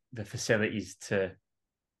the facilities to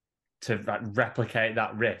like replicate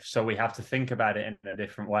that riff, so we have to think about it in a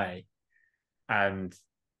different way. And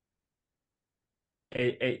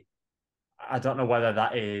it I don't know whether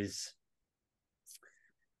that is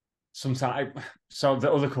sometimes. So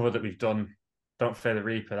the other cover that we've done, Don't Fear the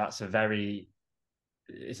Reaper, that's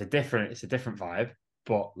it's a different vibe,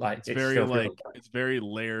 but like it's very like it's very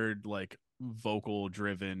layered, like vocal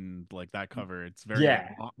driven, like that cover. It's very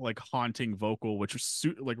like haunting vocal, which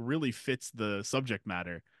like really fits the subject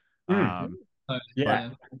matter. That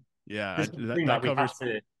covers.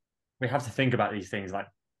 We have to think about these things like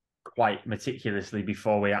quite meticulously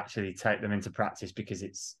before we actually take them into practice, because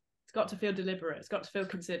it's got to feel deliberate. It's got to feel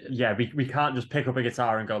considered. Yeah, we can't just pick up a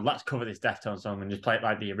guitar and go, let's cover this Deftones song and just play it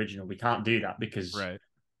like the original. We can't do that because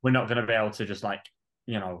we're not going to be able to just like,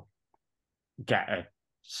 get a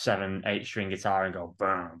 7-8 string guitar and go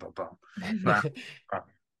boom, boom, boom.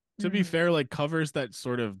 To be fair, like covers that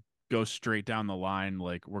sort of go straight down the line,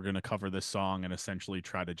 like we're going to cover this song and essentially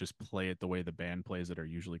try to just play it the way the band plays it, are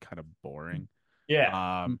usually kind of boring.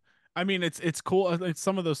 Yeah. I mean, it's cool. It's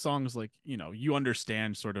some of those songs, like, you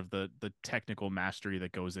understand sort of the technical mastery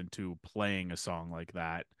that goes into playing a song like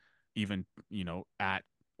that, even, at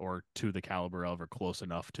or to the caliber of or close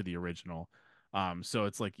enough to the original. So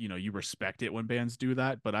it's like, you respect it when bands do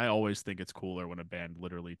that, but I always think it's cooler when a band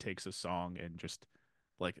literally takes a song and just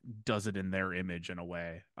like does it in their image in a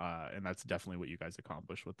way. And that's definitely what you guys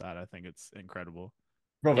accomplished with that. I think it's incredible.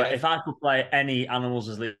 Brother, if I could play any Animals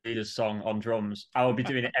as Leaders song on drums, I would be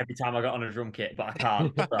doing it every time I got on a drum kit, but I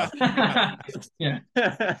can't. So. Yeah,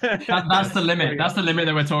 that's the limit. That's the limit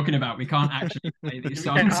that we're talking about. We can't actually play these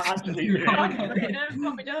songs.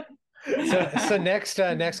 So next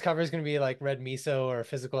cover is going to be like Red Miso or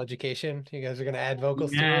Physical Education. You guys are going to add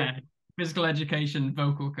vocals to it. Physical Education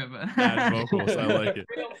vocal cover. Add vocals. I like it.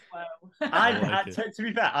 To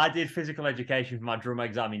be fair, I did Physical Education for my drum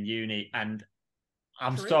exam in uni, and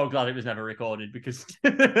I'm True. so glad it was never recorded because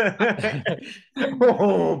oh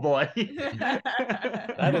boy.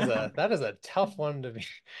 That is a tough one to be.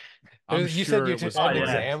 I'm You said sure you it was had an yeah.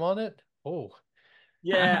 fun. exam on it? Oh.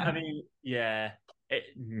 Yeah, I mean, yeah, it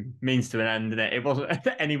means to an end, and it wasn't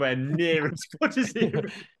anywhere near as good as the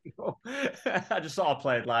original. I just sort of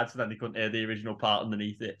played live, so then they couldn't hear the original part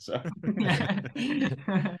underneath it. So,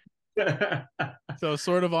 So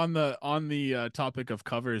sort of on the topic of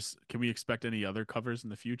covers, can we expect any other covers in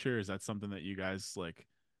the future? Is that something that you guys like?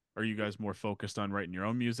 Are you guys more focused on writing your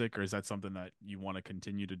own music, or is that something that you want to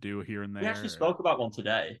continue to do here and we there? actually spoke about one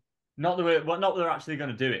today. Not that we're actually going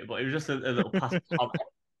to do it, but it was just a little pass on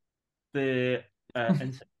the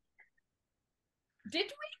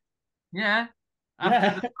Did Yeah.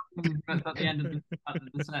 yeah. At the end of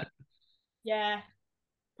the set. Yeah,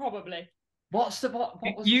 probably. What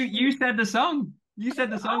was You said the song. You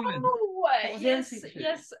said the song then. Oh, was the yes, answer?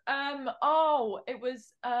 yes. Oh, it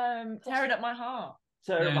was tearing up my heart.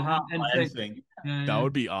 Tear my heart and by so- anything. That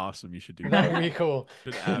would be awesome. You should do That that. would be cool.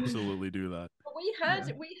 Should absolutely do that. But we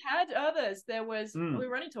had others. There was we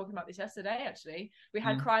were only talking about this yesterday. Actually, we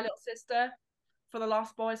had "Cry Little Sister" for the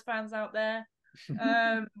Lost Boys fans out there.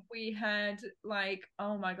 We had like,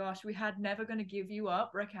 oh my gosh, we had "Never Gonna Give You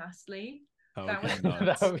Up," Rick Astley. That would be That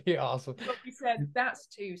nuts. would be awesome. But we said that's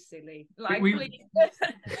too silly. Like, We-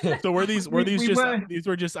 please. So were these We just were- these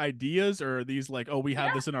were just ideas, or are these like, oh, we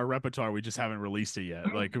have this in our repertoire, we just haven't released it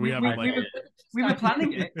yet? Like we haven't like we were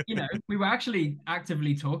planning it, you know. We were actually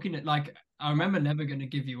actively talking it. Like I remember "Never Gonna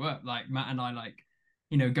Give You Up." Like Matt and I, like,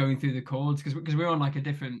 you know, going through the chords because we were on like a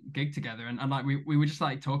different gig together, and like we were just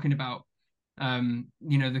like talking about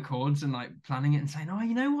you know, the chords and like planning it and saying, oh,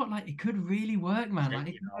 you know what, like it could really work, man. Like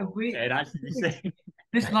It actually be sick.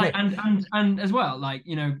 this like and as well, like,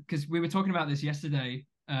 you know, because we were talking about this yesterday.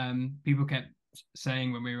 People kept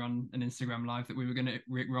saying when we were on an Instagram live that we were going to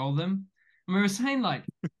rickroll them, and we were saying like,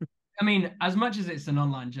 I mean, as much as it's an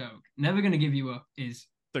online joke, "Never Gonna Give You Up" is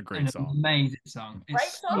a great song. amazing song. Great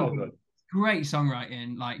It's song. so good. Great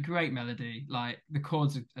songwriting, like great melody, like the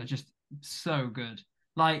chords are just so good.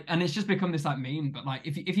 Like, and it's just become this like meme. But like,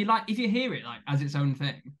 if you hear it like as its own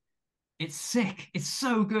thing, it's sick. It's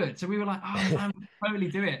so good. So we were like, oh man, we'll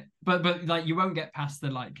totally do it. But like, you won't get past the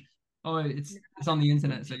like, oh, it's on the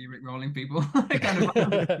internet, so you're rickrolling people. kind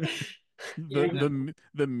of.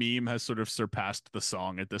 The meme has sort of surpassed the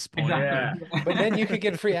song at this point. Exactly. Yeah. But then you could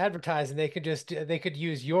get free advertising. They could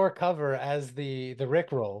use your cover as the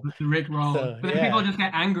Rickroll. The rickroll. So, but then yeah. people just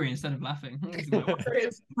get angry instead of laughing.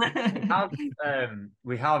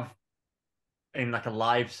 We have in like a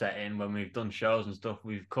live setting when we've done shows and stuff,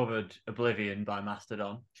 we've covered "Oblivion" by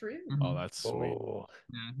Mastodon. True. Oh, that's sweet. Oh,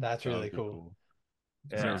 Yeah. that's That would really be cool.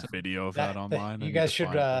 Is there a video of that online? I You need guys to should.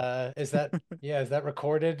 find that. Is that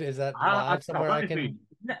recorded? Is that I live somewhere? I don't know if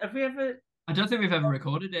can. have we ever? I don't think we've ever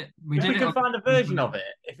recorded it. We If did we it can on- find a version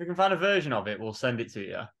of it, we'll send it to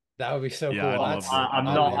you. That would be so Yeah, cool. I'd love That's, to. I'm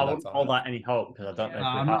Oh, not. yeah, I that's wouldn't hold that any hope because I don't know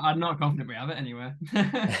if we have. I'm not confident we have it anywhere.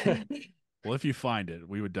 Well, if you find it,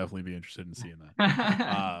 we would definitely be interested in seeing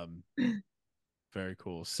that. Very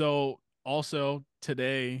cool. So also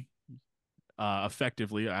today,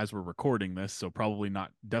 effectively as we're recording this, so definitely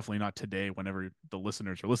not today whenever the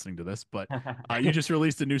listeners are listening to this, but you just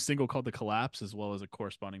released a new single called "The Collapse" as well as a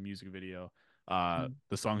corresponding music video. The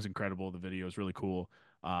song's incredible. The video is really cool.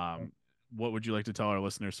 What would you like to tell our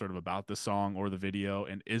listeners sort of about the song or the video?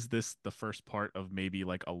 And is this the first part of maybe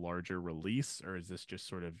like a larger release, or is this just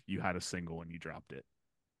sort of you had a single and you dropped it?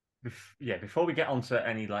 Yeah, before we get onto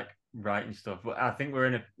any like writing stuff, but I think we're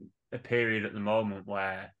in a period at the moment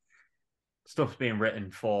where stuff's being written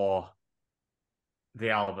for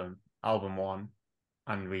the album one,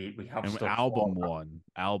 and we have And stuff album for one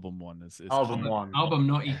is album one. Album,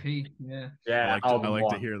 not EP. Yeah. Yeah, I album like to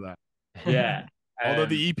one. hear that. Yeah. Although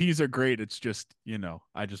the EPs are great, it's just, you know,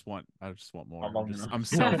 I just want more. Not long enough. I'm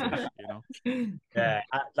selfish, you know. Yeah,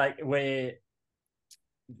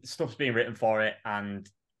 stuff's being written for it, and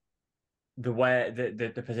the way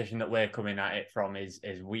the position that we're coming at it from is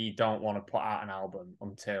we don't want to put out an album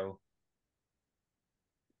until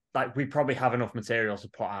like we probably have enough material to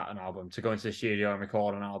put out an album, to go into the studio and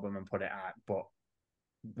record an album and put it out, but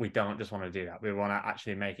we don't just want to do that. We want to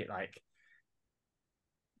actually make it like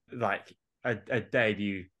a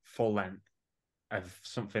debut full length of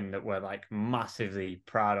something that we're like massively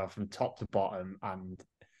proud of from top to bottom, and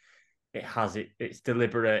it's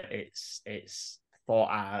deliberate, it's thought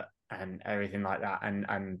out and everything like that,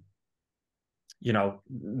 and you know,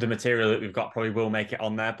 the material that we've got probably will make it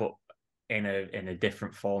on there, but in a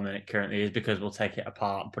different form than it currently is, because we'll take it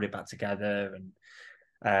apart and put it back together,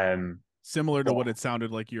 and Similar to But what it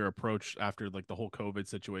sounded like your approach after like the whole COVID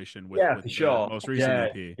situation with yeah, with for the sure. most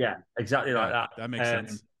recent Yeah, EP. yeah, exactly like Yeah, that. that makes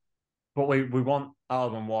sense. But we want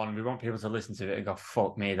album one. We want people to listen to it and go,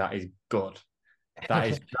 "Fuck me, that is good. That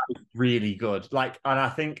is really good." Like, and I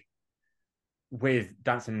think with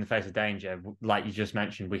Dancing in the Face of Danger, like you just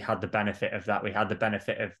mentioned, we had the benefit of that. We had the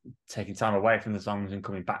benefit of taking time away from the songs and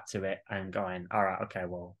coming back to it and going, "All right, okay,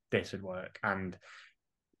 well, this would work." And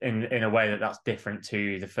in a way that's different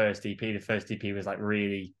to the first EP. The first EP was like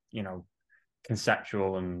really,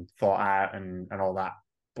 conceptual and thought out and all that.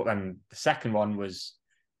 But then the second one was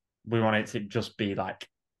we wanted to just be like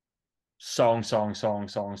song, song, song,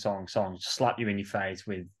 song, song, song, slap you in your face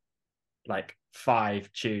with like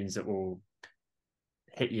 5 tunes that will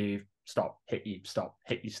hit you, stop, hit you, stop,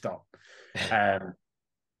 hit you, stop. Um,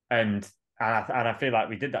 and I feel like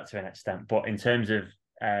we did that to an extent. But in terms of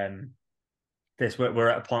this, we're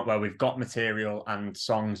at a point where we've got material and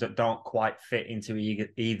songs that don't quite fit into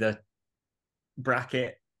either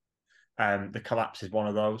bracket. The Collapse is one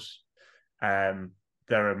of those.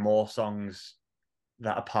 There are more songs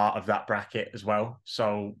that are part of that bracket as well.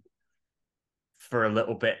 So for a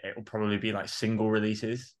little bit, it'll probably be like single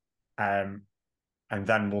releases. And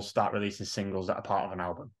then we'll start releasing singles that are part of an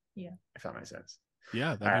album. Yeah. If that makes sense.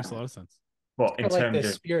 Yeah, that makes a lot of sense. But in Or like terms the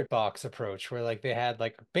of Spirit Box approach, where like they had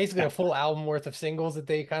like basically a full album worth of singles that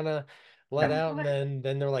they kind of let out, and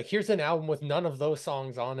then they're like, here's an album with none of those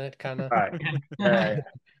songs on it, kind of. right, well,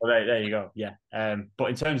 there you go. Yeah. But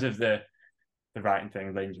in terms of the writing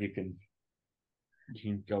thing, Lynn, you can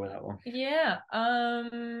go with that one. Yeah.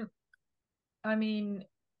 I mean,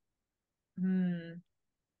 the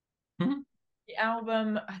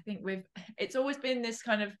album, I think it's always been this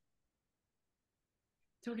kind of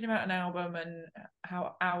talking about an album and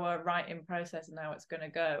how our writing process and how it's going to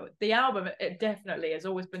go. The album, it definitely has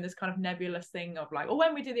always been this kind of nebulous thing of like, oh,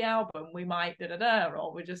 when we do the album, we might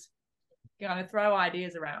or we just kind of throw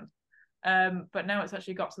ideas around. But now it's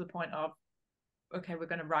actually got to the point of, okay, we're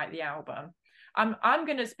going to write the album. I'm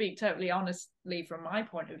going to speak totally honestly from my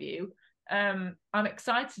point of view. I'm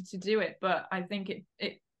excited to do it, but I think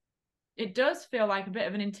it does feel like a bit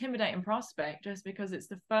of an intimidating prospect just because it's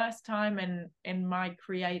the first time in my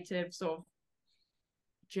creative sort of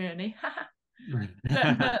journey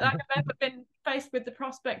that I've ever been faced with the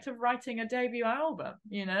prospect of writing a debut album,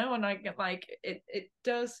 and I get like it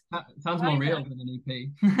does. That sounds more real than an EP.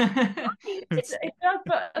 It does,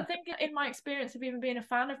 but I think in my experience of even being a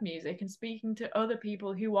fan of music and speaking to other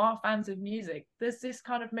people who are fans of music, there's this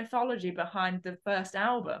kind of mythology behind the first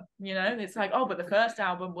album. It's like, oh, but the first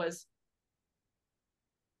album was,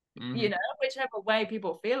 whichever way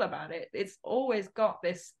people feel about it, it's always got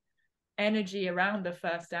this energy around the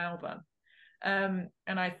first album. And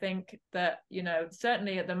I think that,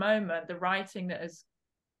 certainly at the moment, the writing that has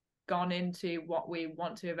gone into what we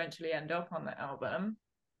want to eventually end up on the album,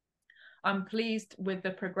 I'm pleased with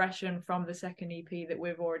the progression from the second EP that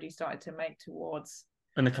we've already started to make towards.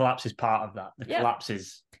 And the Collapse is part of that. The Collapse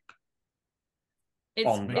is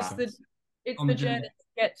it's the journey to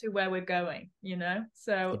get to where we're going,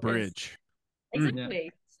 so the bridge.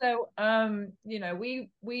 Exactly. So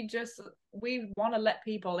we want to let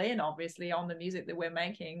people in, obviously, on the music that we're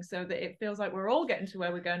making, so that it feels like we're all getting to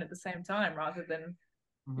where we're going at the same time, rather than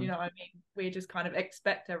we just kind of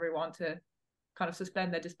expect everyone to kind of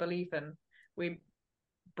suspend their disbelief and we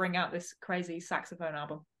bring out this crazy saxophone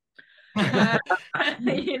album. I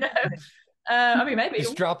mean, maybe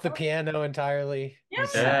just drop the piano entirely.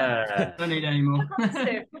 Yeah. Don't need any more.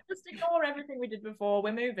 Just ignore everything we did before.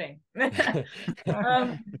 We're moving.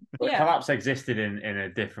 Collapse existed in a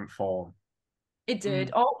different form. It did.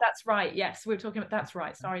 Oh, that's right. Yes, we were talking about. That's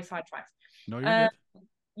right. Sorry, sidetracked. No, you're good.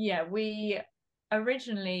 Yeah, we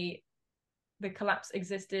originally, the Collapse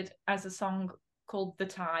existed as a song called "The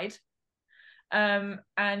Tide,"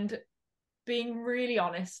 and being really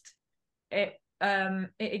honest, it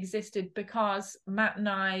existed because Matt and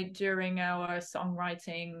I, during our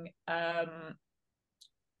songwriting kind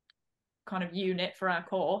of unit for our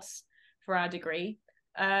course, for our degree,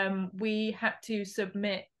 we had to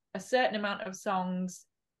submit a certain amount of songs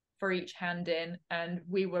for each hand in, and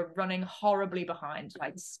we were running horribly behind,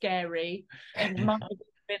 like scary. It might have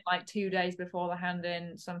been like 2 days before the hand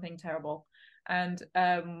in, something terrible. And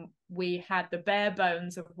we had the bare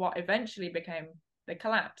bones of what eventually became the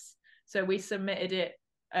Collapse. So we submitted it,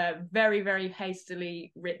 a very, very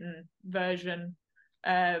hastily written version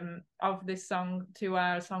of this song to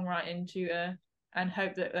our songwriting tutor, and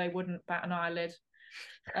hoped that they wouldn't bat an eyelid.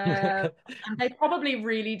 And they probably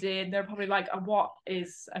really did. They're probably like, what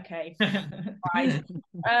is okay, right?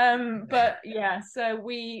 But yeah, so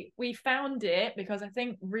we found it because I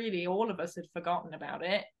think really all of us had forgotten about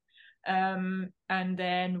it. And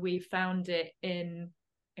then we found it in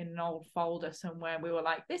an old folder somewhere. We were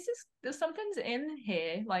like, there's something's in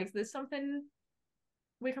here. Like there's something,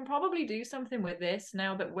 we can probably do something with this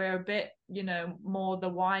now that we're a bit, more the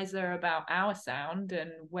wiser about our sound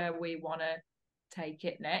and where we want to take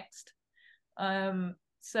it next.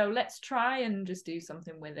 So let's try and just do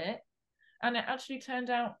something with it. And it actually turned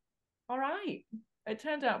out all right. It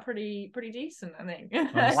turned out pretty decent, I think.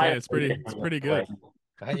 I'd say it's pretty good.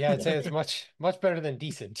 Yeah, I'd say it's much better than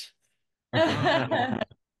decent. Thank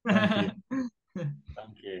you.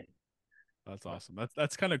 Thank you. That's awesome.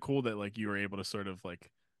 That's kind of cool that like you were able to sort of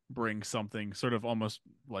like bring something, sort of almost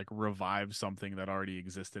like revive something that already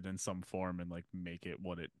existed in some form and like make it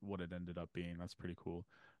what it ended up being. That's pretty cool.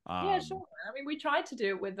 Yeah, sure. I mean, we tried to do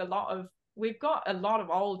it with we've got a lot of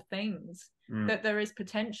old things that there is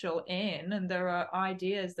potential in, and there are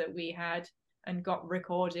ideas that we had and got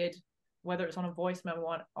recorded, whether it's on a voice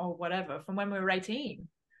memo or whatever, from when we were 18.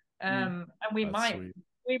 And we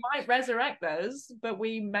might resurrect those, but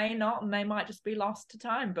we may not, and they might just be lost to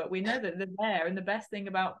time. But we know that they're there, and the best thing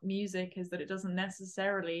about music is that it doesn't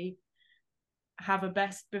necessarily have a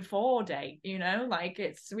best before date, like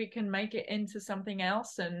we can make it into something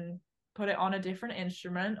else and put it on a different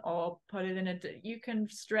instrument, or put it in you can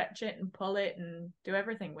stretch it and pull it and do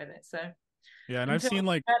everything with it. So yeah, and I've seen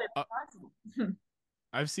like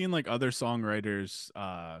other songwriters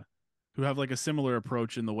who have like a similar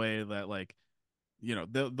approach in the way that like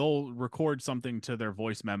they'll record something to their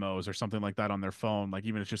voice memos or something like that on their phone, like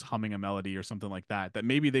even if it's just humming a melody or something like that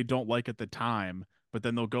maybe they don't like at the time, but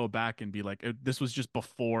then they'll go back and be like, this was just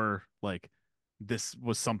before, like this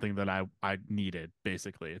was something that I needed.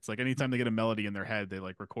 Basically, it's like anytime they get a melody in their head, they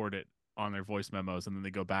like record it on their voice memos, and then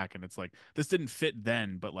they go back and it's like, this didn't fit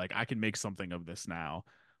then, but like I can make something of this now.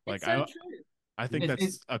 Like it's so true. I think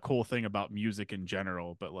that's a cool thing about music in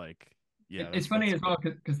general, but like it's funny as well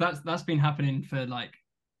because that's been happening for like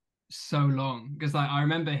so long, because like I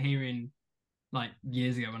remember hearing like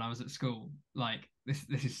years ago when I was at school, like this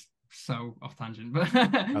is so off tangent,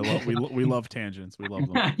 but we love tangents. We love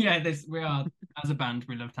them. Yeah, we are, as a band,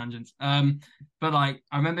 we love tangents. But like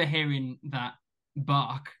I remember hearing that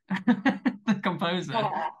Bach, the composer,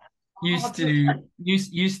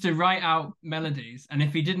 used to write out melodies, and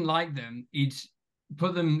if he didn't like them, he'd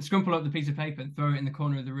scrumple up the piece of paper and throw it in the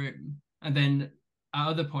corner of the room. And then at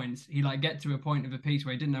other points, he like get to a point of a piece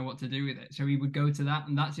where he didn't know what to do with it, so he would go to that,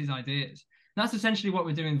 and that's his ideas. That's essentially what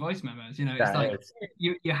we're doing voice memos. It's like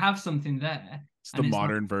you have something there. It's the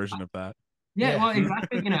modern version of that. Yeah, well,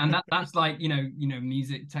 exactly. And that's like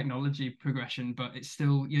music technology progression, but it's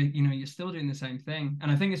still you're still doing the same thing.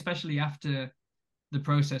 And I think especially after the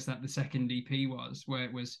process that the second EP was, where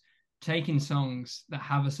it was taking songs that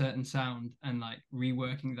have a certain sound and like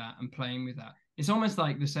reworking that and playing with that. It's almost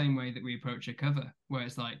like the same way that we approach a cover, where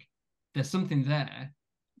it's like there's something there.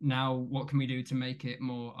 Now, what can we do to make it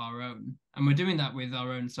more our own? And we're doing that with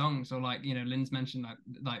our own songs. Or like, Lynn's mentioned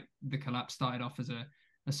like the collapse started off as a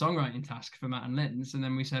songwriting task for Matt and Lynn's. And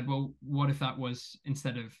then we said, well, what if that was,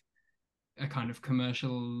 instead of a kind of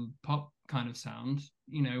commercial pop kind of sound,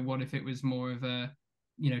 what if it was more of a,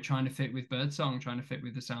 trying to fit with Birdsong, trying to fit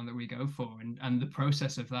with the sound that we go for. And the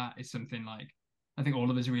process of that is something like, I think all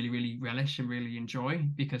of us really, really relish and really enjoy,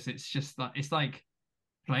 because it's just like, it's like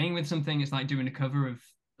playing with something. It's like doing a cover of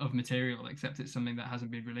material, except it's something that hasn't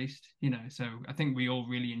been released, so I think we all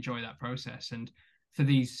really enjoy that process. And for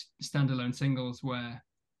these standalone singles where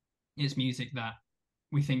it's music that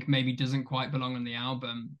we think maybe doesn't quite belong on the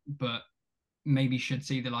album but maybe should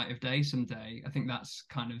see the light of day someday, I think that's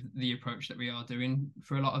kind of the approach that we are doing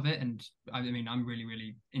for a lot of it. And I mean, I'm really,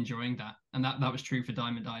 really enjoying that, and that was true for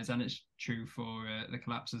Diamond Eyes, and it's true for the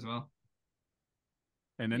collapse as well.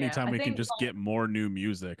 And anytime we can just get more new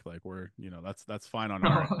music, like we're, that's fine on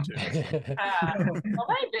our end too. Well,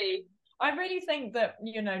 maybe. I really think that,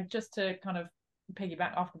 just to kind of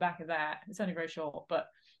piggyback off the back of that, it's only very short, but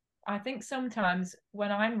I think sometimes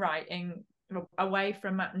when I'm writing away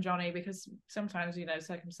from Matt and Johnny, because sometimes,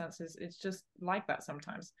 circumstances, it's just like that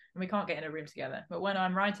sometimes, and we can't get in a room together. But when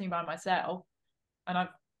I'm writing by myself and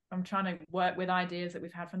I'm trying to work with ideas that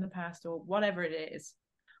we've had from the past or whatever it is,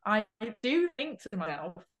 I do think to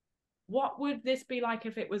myself, what would this be like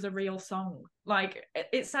if it was a real song? Like,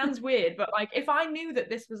 it sounds weird, but like, if I knew that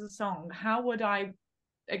this was a song, how would I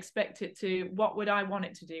expect it to, what would I want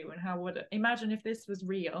it to do? And how would, imagine if this was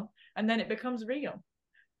real and then it becomes real.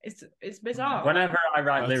 It's bizarre. Whenever I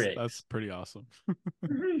write lyrics, That's pretty awesome.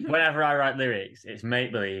 whenever I write lyrics, it's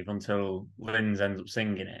make believe until Linz ends up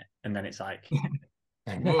singing it, and then it's like,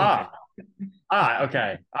 Whoa. all right,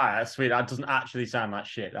 okay, all right, that's sweet. That doesn't actually sound like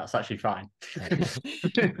shit. That's actually fine.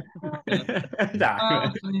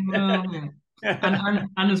 And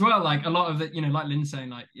as well, like a lot of it, like Lynn saying,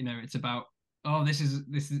 like it's about, oh, this is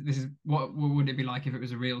what would it be like if it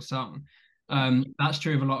was a real song. That's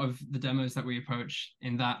true of a lot of the demos that we approach.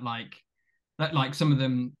 In that, like some of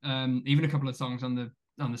them, even a couple of songs on the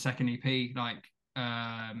second EP, like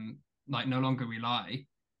No Longer We Lie,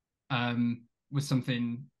 was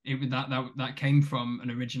something that came from an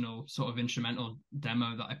original sort of instrumental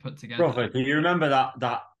demo that I put together. Brother, do you remember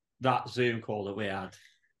that Zoom call that we had?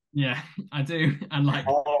 Yeah, I do. And like,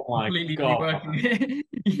 oh my completely God. reworking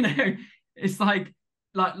it. It's like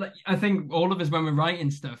I think all of us, when we're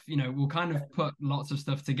writing stuff, we'll kind of put lots of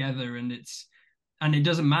stuff together, and it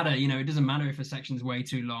doesn't matter, it doesn't matter if a section's way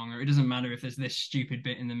too long, or it doesn't matter if there's this stupid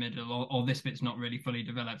bit in the middle, or this bit's not really fully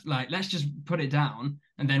developed. Like, let's just put it down,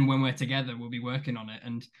 and then when we're together, we'll be working on it.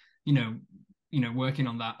 And working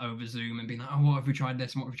on that over Zoom and being like, oh, what if we tried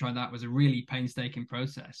this and what if we tried that, was a really painstaking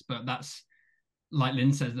process. But that's, like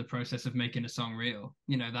Lynn says, the process of making a song real.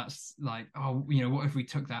 That's like, oh, what if we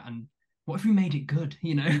took that and what if we made it good?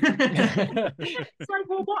 It's like,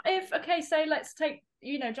 well, what if? Okay, say let's take.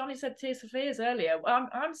 Johnny said Tears for Fears earlier.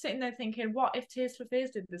 I'm sitting there thinking, what if Tears for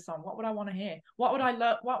Fears did this song? What would I want to hear? What would I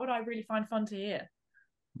love? What would I really find fun to hear?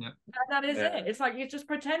 Yeah, that is it. It's like you just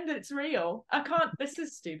pretend it's real. I can't. This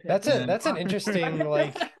is stupid. That's an interesting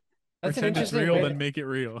like. That's pretend an interesting it's real, way. then make it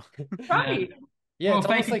real. Right. Yeah, well, it's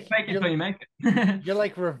almost like fake it till you make it. You're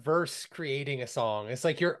like reverse creating a song. It's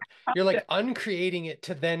like you're like uncreating it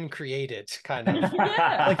to then create it, kind of.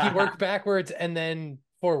 Yeah. Like you work backwards and then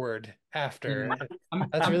forward after.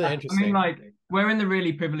 That's really interesting. I mean, like, we're in the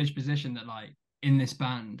really privileged position that, like, in this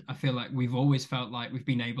band, I feel like we've always felt like we've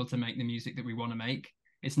been able to make the music that we want to make.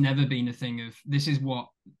 It's never been a thing of, this is what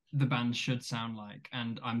the band should sound like,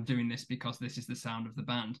 and I'm doing this because this is the sound of the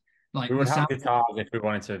band. Like, we would have guitars if we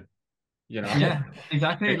wanted to. Yeah,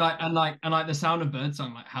 exactly. Like the sound of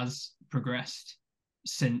Birdsong has progressed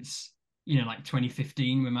since like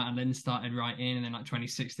 2015 when Matt and Lynn started writing, and then like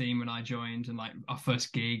 2016 when I joined, and like our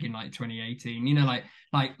first gig in like 2018.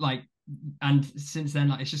 And since then,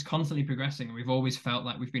 like, it's just constantly progressing, and we've always felt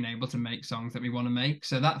like we've been able to make songs that we want to make.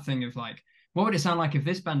 So that thing of like, what would it sound like if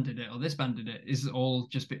this band did it or this band did it, is all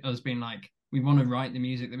just us being like, we want to write the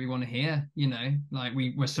music that we want to hear. Like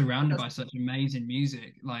we're surrounded by such amazing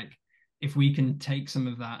music. Like, if we can take some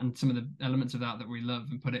of that and some of the elements of that we love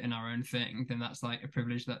and put it in our own thing, then that's like a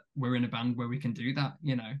privilege that we're in a band where we can do that,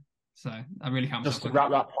 So I really can't. Just to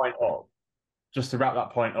wrap that point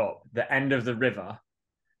up, the end of the river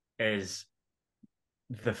is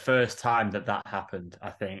the first time that happened,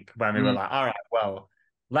 I think, when we were like, all right, well,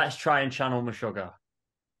 let's try and channel Meshuggah.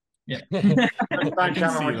 Yeah. I can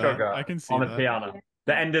see that. I can see on that. the piano.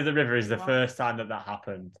 The end of the river is the first time that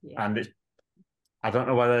happened. Yeah. And I don't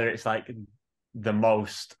know whether it's like the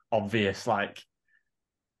most obvious, like,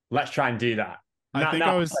 let's try and do that. I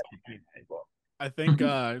think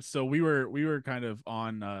so we were kind of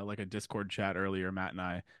on like a Discord chat earlier, Matt and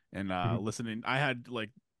I, and listening. I had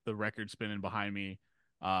like the record spinning behind me,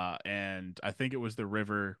 and I think it was The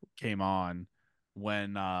River came on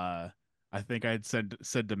when I think I had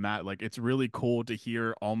said to Matt, like, it's really cool to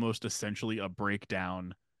hear almost essentially a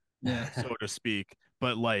breakdown, so to speak,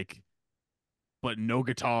 but no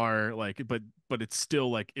guitar, like, but it's still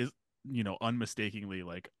like, is unmistakingly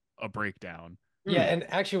like a breakdown. Yeah, and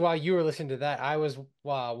actually, while you were listening to that, I was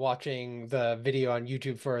watching the video on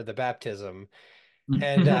YouTube for the baptism,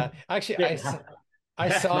 and actually, I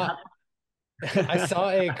saw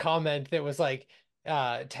a comment that was like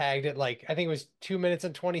tagged at like, I think it was 2 minutes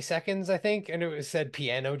and 20 seconds, I think, and it said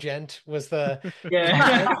 "Piano Gent" was the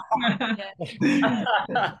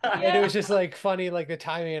and it was just like funny, like the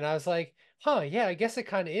timing, and I was like, huh, yeah, I guess it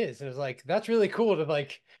kind of is. And it was like, that's really cool to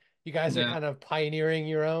like, you guys are kind of pioneering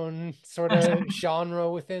your own sort of genre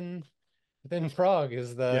within prog.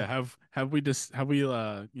 Is the have we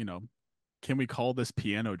can we call this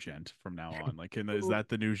Piano Gent from now on? Like, is that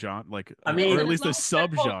the new genre? Like, I mean, or at least a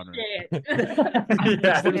subgenre.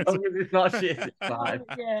 Yeah, it's not shit. It's fine.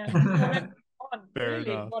 Yeah. Fair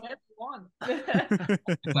really, enough. whatever you want.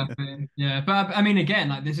 Exactly. Yeah, but I mean, again,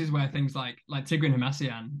 like, this is where things like Tigran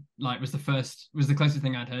Hamasyan like was the closest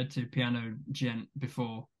thing I'd heard to Piano Gent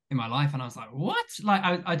before in my life, and I was like, what?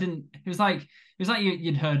 Like, I didn't. It was like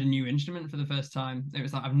you'd heard a new instrument for the first time. It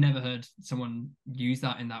was like, I've never heard someone use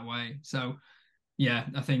that in that way. So yeah,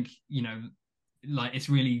 I think like it's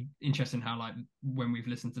really interesting how like when we've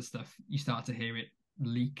listened to stuff, you start to hear it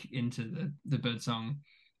leak into the Birdsong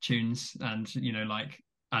tunes, and like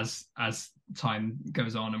as time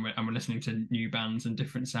goes on and we're listening to new bands and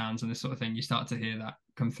different sounds and this sort of thing, you start to hear that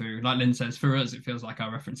come through. Like Lynn says, for us, it feels like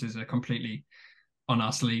our references are completely on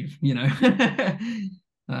our sleeve, So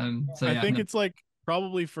I yeah, think no. it's like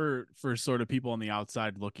probably for sort of people on the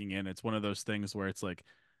outside looking in, it's one of those things where it's like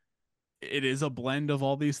it is a blend of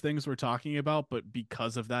all these things we're talking about, but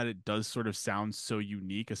because of that, it does sort of sound so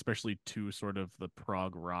unique, especially to sort of the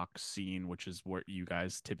prog rock scene, which is where you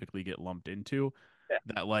guys typically get lumped into, Yeah.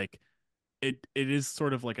 that like it is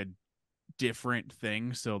sort of like a different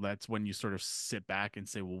thing. So that's when you sort of sit back and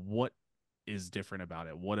say, well, what is different about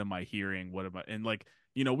it? What am I hearing? What am I, and like,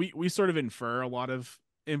 we sort of infer a lot of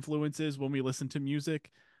influences when we listen to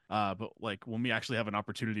music. But like when we actually have an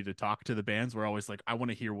opportunity to talk to the bands, we're always like, I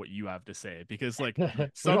want to hear what you have to say, because like We want to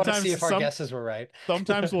see sometimes if our guesses were right.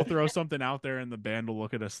 sometimes we'll throw something out there and the band will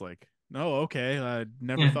look at us like, no, okay, I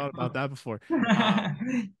never Yeah. thought about that before.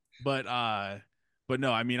 But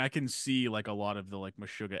no, I mean, I can see like a lot of the like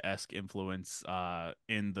Meshuggah-esque influence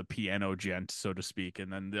in the piano gent, so to speak.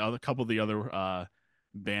 And then the other couple of the other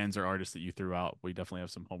bands or artists that you threw out, we definitely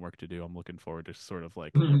have some homework to do. I'm looking forward to sort of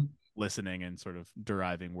like listening and sort of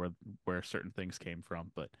deriving where certain things came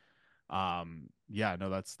from. But yeah, no,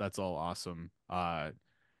 that's all awesome.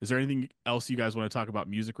 Is there anything else you guys want to talk about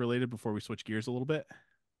music related before we switch gears a little bit?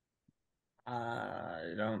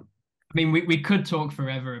 Don't. I mean, we could talk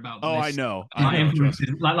forever about Oh, I this, know, like trust influences,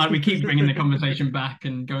 me. like we keep bringing the conversation back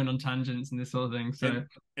and going on tangents and this sort of thing. So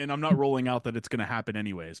And I'm not rolling out that it's going to happen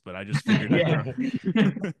anyways, but I just figured Yeah.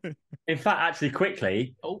 I'd throw. In fact, actually,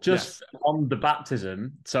 quickly, just on the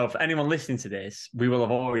baptism. So, for anyone listening to this, we will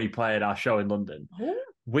have already played our show in London.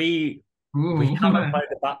 We Ooh. haven't played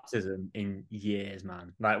the baptism in years,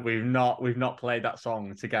 man. Like we've not played that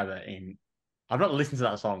song together in. I've not listened to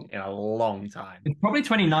that song in a long time. It's probably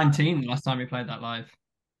 2019 the last time we played that live.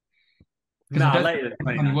 Because I Nah, don't later than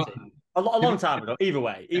think 2019. A long time ago. Either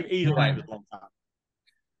way, either way, it was a long time.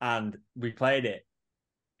 And we played it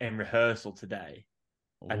in rehearsal today,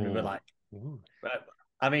 and we were like,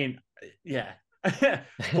 I mean, yeah.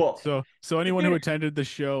 But So anyone who attended the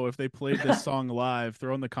show, if they played this song live,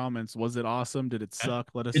 throw in the comments. Was it awesome? Did it suck?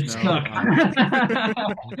 Let us it's know.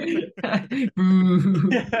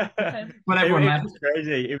 What everyone it was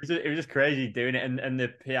crazy. It was just crazy doing it, and the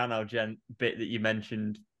piano gent bit that you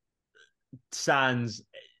mentioned sounds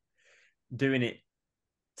doing it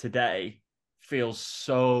today feels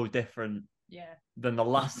so different than the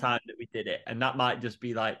last time that we did it, and that might just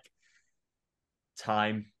be like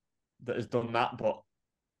time that has done that, but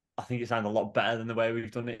I think it sounds a lot better than the way we've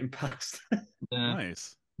done it in past.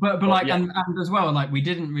 Nice. But like yeah. and as well, like we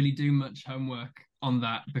didn't really do much homework on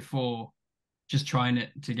that before just trying it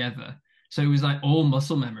together. So it was like all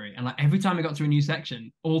muscle memory. And like every time we got to a new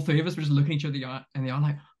section, all three of us were just looking each other in the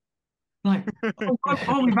eye like,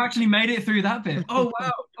 oh, we've actually made it through that bit. Oh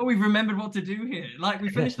wow. Oh, we've remembered what to do here. Like we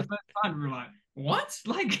finished the first time, we were like, what?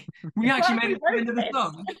 Like we actually made it through into the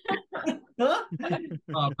song. Oh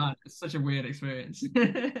man, it's such a weird experience.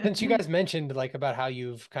 Since you guys mentioned like about how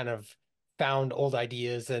you've kind of found old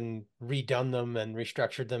ideas and redone them and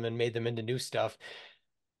restructured them and made them into new stuff,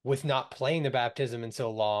 with not playing the baptism in so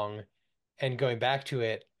long and going back to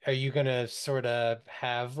it, are you gonna sort of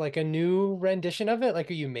have like a new rendition of it? Like,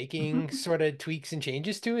 are you making sort of tweaks and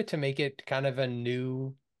changes to it to make it kind of a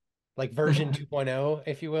new, like version 2.0,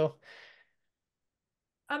 if you will?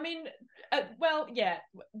 I mean, well, yeah,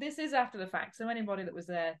 this is after the fact, so anybody that was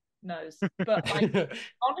there knows. But like,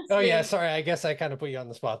 honestly, oh yeah, sorry, I guess I kind of put you on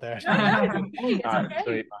the spot there. No, it's okay. It's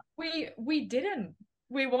okay. We didn't.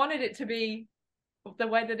 We wanted it to be the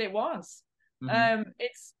way that it was.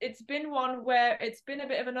 It's been one where it's been a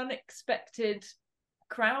bit of an unexpected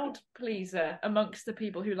crowd pleaser amongst the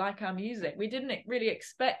people who like our music. We didn't really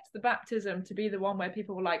expect the baptism to be the one where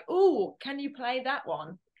people were like, "Oh, can you play that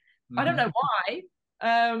one?" I don't know why.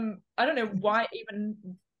 I don't know why even,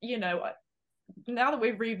 now that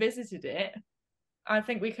we've revisited it, I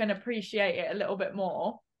think we can appreciate it a little bit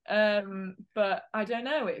more. But I don't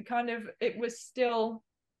know, it was still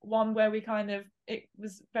one where it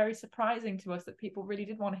was very surprising to us that people really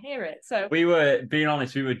did want to hear it. So we were, being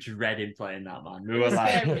honest, we were dreading playing that, man. We were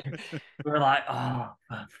like, oh,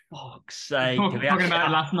 for fuck's sake. Talking about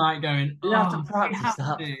it last night going, we have to practice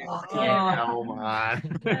that. Fucking hell,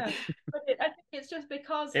 man. Yeah. But I think it's just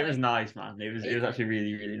because it was nice, man. It was actually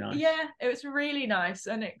really, really nice. Yeah, it was really nice,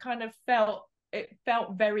 and it kind of felt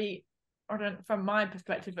very, I don't, from my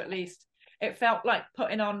perspective at least, it felt like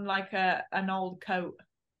putting on like an old coat.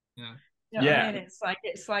 Yeah. You know what I mean? It's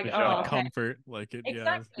like For oh, sure. Like okay. comfort, like it,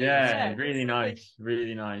 Exactly. Yeah, Yeah. really nice,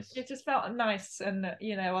 really nice. It just felt nice, and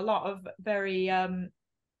you know, a lot of very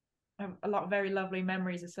lovely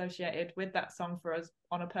memories associated with that song for us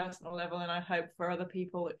on a personal level, and I hope for other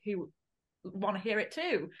people who want to hear it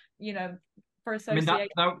too, you know, for I mean,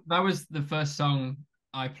 association. that was the first song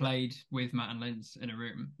I played with Matt and Linz in a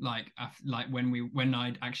room. Like when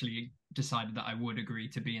I'd actually decided that I would agree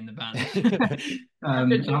to be in the band.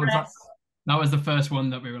 That was the first one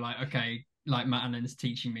that we were like, okay, like Matt and Linz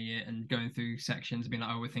teaching me it and going through sections, being like,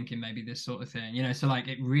 oh, we're thinking maybe this sort of thing, you know. So like,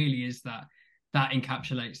 it really is that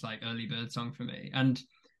encapsulates like early Birdsong for me. And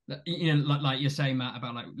you know, like you're saying, Matt,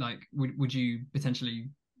 about like would you potentially,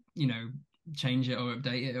 you know, change it or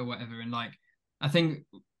update it or whatever? And like, I think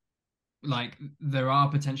like there are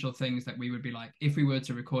potential things that we would be like, if we were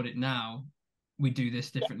to record it now, we do this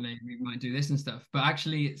differently, we might do this and stuff. But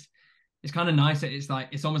actually it's kind of nice that it's like,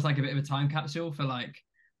 it's almost like a bit of a time capsule for like,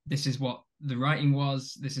 this is what the writing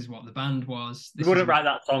was, this is what the band was. You wouldn't write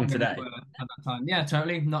that song today At that time. Yeah,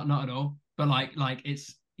 totally. Not at all. But like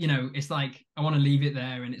it's, you know, it's like I want to leave it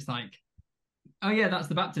there, and it's like, oh yeah, that's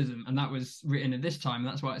the baptism, and that was written at this time, and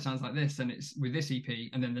that's why it sounds like this, and it's with this EP,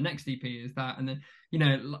 and then the next EP is that, and then, you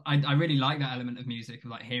know, I really like that element of music, of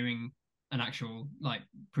like hearing an actual like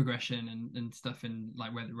progression and stuff, and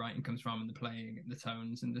like where the writing comes from and the playing and the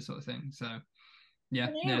tones and this sort of thing. So yeah,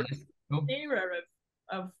 cool. Era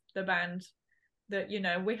of the band that, you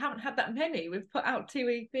know, we haven't had that many. We've put out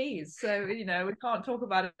 2 EPs, so you know, we can't talk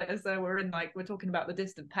about it as though we're talking about the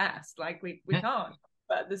distant past. Like we can't.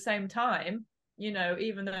 But at the same time, you know,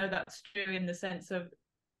 even though that's true in the sense of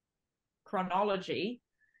chronology,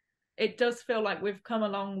 it does feel like we've come a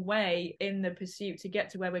long way in the pursuit to get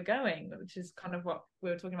to where we're going, which is kind of what we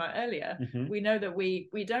were talking about earlier. Mm-hmm. We know that we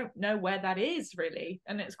don't know where that is really,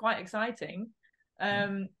 and it's quite exciting.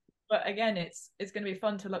 But again, it's going to be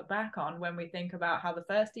fun to look back on when we think about how the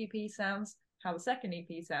first EP sounds, how the second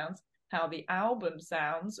EP sounds, how the album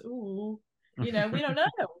sounds. Ooh, you know, we don't know.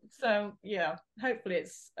 So yeah, hopefully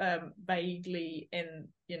it's vaguely in,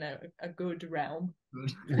 you know, a good realm.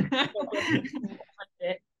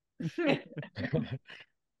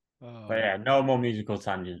 But yeah, no more musical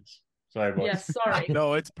tangents. Sorry, boys. Yes, sorry.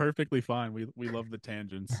 No, it's perfectly fine. We love the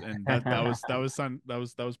tangents, and that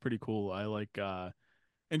was pretty cool. I like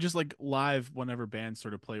and just like live, whenever bands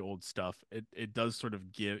sort of play old stuff, it does sort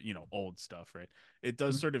of give, you know, old stuff, right? It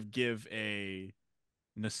does sort of give a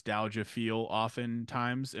nostalgia feel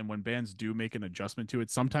oftentimes, and when bands do make an adjustment to it,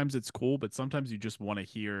 sometimes it's cool, but sometimes you just want to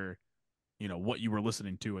hear, you know, what you were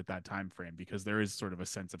listening to at that time frame, because there is sort of a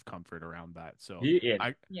sense of comfort around that. So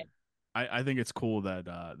Yeah. I think it's cool that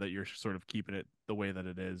that you're sort of keeping it the way that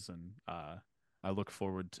it is, and I look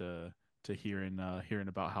forward to hearing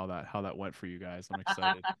about how that went for you guys. I'm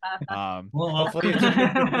excited. Well, hopefully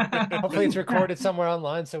it's recorded somewhere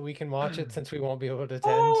online so we can watch it, since we won't be able to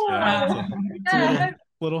attend. Yeah, it's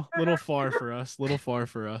a little far for us,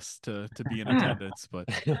 to be in attendance, but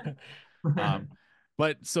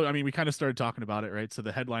so I mean, we kind of started talking about it, right? So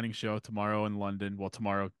the headlining show tomorrow in London. Well,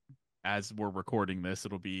 tomorrow, as we're recording this,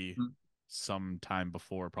 it'll be sometime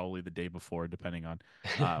before, probably the day before, depending on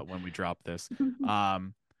when we drop this.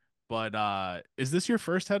 But is this your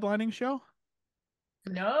first headlining show?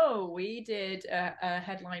 No, we did a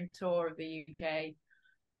headline tour of the UK.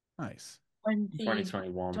 Nice.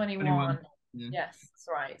 2021. 21. Yes, that's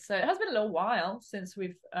right. So it has been a little while since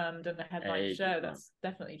we've done a headline show. That's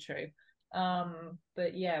definitely true.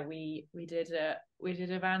 But yeah, we did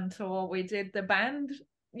a van tour. We did the band,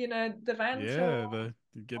 you know, the van tour. The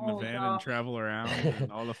get in the van and travel around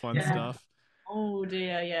and all the fun stuff. Oh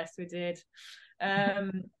dear, yes, we did.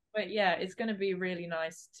 But yeah, it's going to be really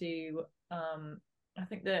nice to. I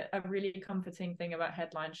think that a really comforting thing about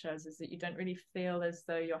headline shows is that you don't really feel as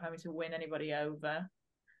though you're having to win anybody over.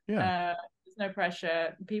 Yeah. There's no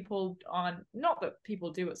pressure. People aren't, not that people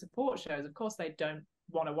do at support shows. Of course, they don't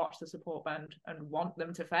want to watch the support band and want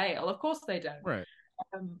them to fail. Of course, they don't. Right.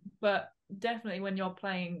 But definitely when you're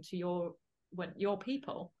playing to your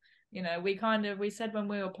people, you know, we said when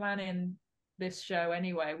we were planning this show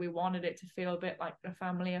anyway, we wanted it to feel a bit like a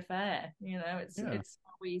family affair. You know, it's how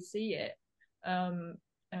we see it.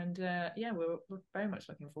 Yeah, we're very much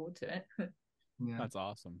looking forward to it. Yeah. That's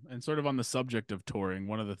awesome. And sort of on the subject of touring,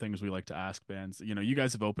 one of the things we like to ask bands, you know, you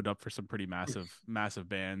guys have opened up for some pretty massive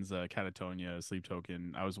bands, Catatonia, Sleep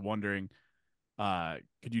Token. I was wondering,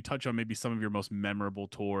 could you touch on maybe some of your most memorable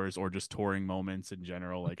tours, or just touring moments in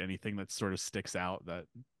general, like anything that sort of sticks out, that,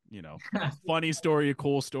 you know, funny story, a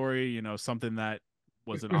cool story, you know, something that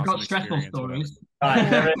was an awesome experience. Stories. Right,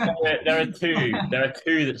 there are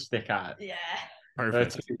two that stick out. Yeah.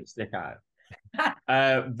 Perfect. Two that stick out.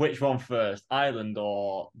 Which one first, Ireland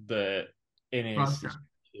or the in-ears Glasgow.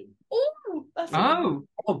 situation? Oh, that's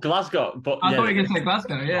Oh, Glasgow. But I yeah, thought you were going to say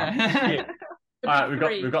Glasgow. Yeah. shit. All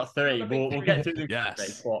right, we've got three. The big We'll three. get through them Yes.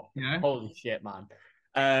 quickly, but Yeah. holy shit, man.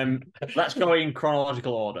 Let's go in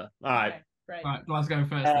chronological order. All right. Okay, great. Right, Glasgow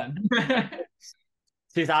first then.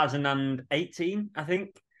 2018, I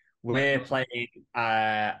think. We're Right. playing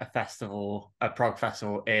a festival, a prog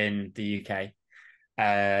festival in the UK.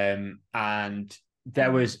 And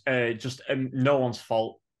there was just no one's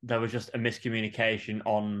fault. There was just a miscommunication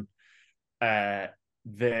on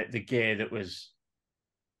the gear that was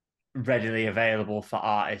readily available for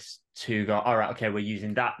artists to go, all right, okay, we're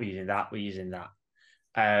using that, we're using that.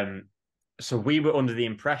 So we were under the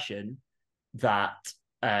impression that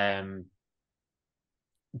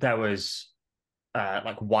there was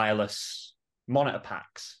like wireless monitor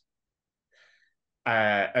packs.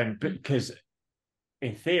 And because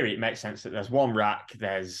in theory, it makes sense that there's one rack,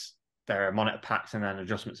 there are monitor packs, and then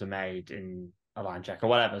adjustments are made in a line check or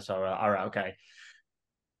whatever. So, all right, okay.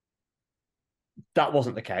 That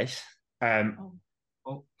wasn't the case. Oh.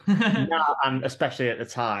 Now, and especially at the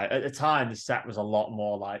time. At the time, the set was a lot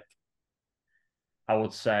more like, I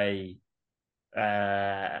would say,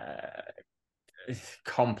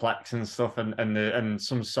 complex and stuff, and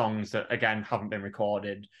some songs that again haven't been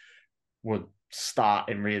recorded would start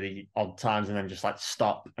in really odd times and then just like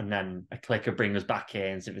stop, and then a click would bring us back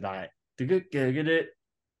in. So it'd be like,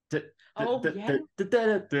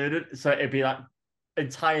 so it'd be like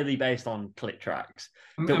entirely based on click tracks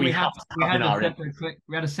that And we had in our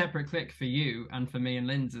we had a separate click for you and for me and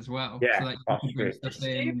Lynn's as well. Yeah, so that you could bring stuff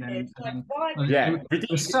in yeah, it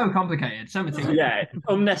was so complicated. So many yeah,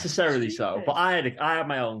 unnecessarily so. But I had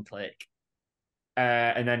my own click.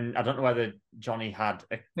 And then I don't know whether Johnny had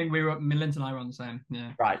I think Lynn's and I were on the same.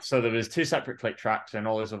 Yeah. Right. So there was two separate click tracks and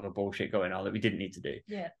all this other bullshit going on that we didn't need to do.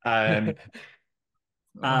 Yeah. And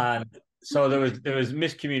so there was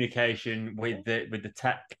miscommunication with the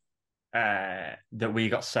tech that we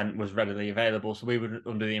got sent was readily available. So we were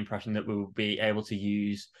under the impression that we would be able to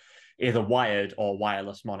use either wired or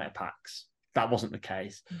wireless monitor packs. That wasn't the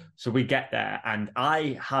case. So we get there, and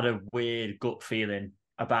I had a weird gut feeling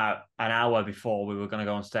about an hour before we were going to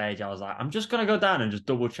go on stage. I was like, I'm just going to go down and just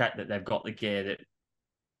double check that they've got the gear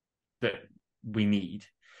that we need.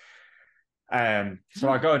 So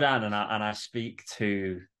I go down and I speak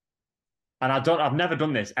to, and I've never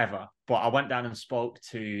done this ever, but I went down and spoke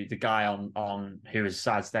to the guy on who was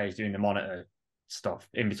side stage doing the monitor stuff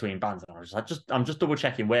in between bands, and I was like, I'm just double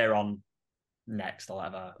checking we're on next or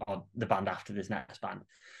whatever, or the band after this next band.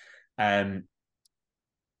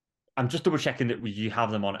 I'm just double checking that you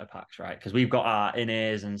have the monitor packs, right? Because we've got our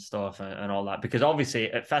in-ears and stuff and all that. Because obviously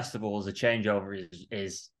at festivals, the changeover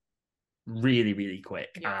is really, really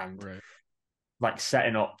quick. Yeah, and right. like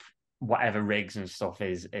setting up whatever rigs and stuff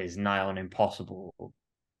is nigh on impossible.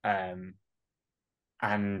 Yeah,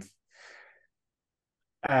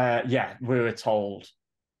 we were told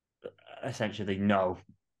essentially, no,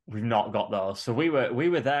 we've not got those. So we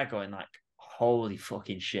were there going like, holy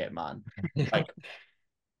fucking shit, man. Like,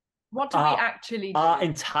 what do we actually do? Our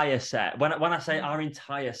entire set, when I say our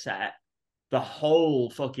entire set, the whole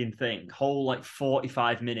fucking thing, whole like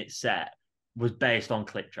 45-minute set was based on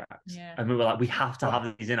click tracks. Yeah. And we were like, we have to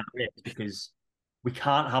have these in our rigs because we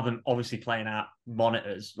can't have them obviously playing out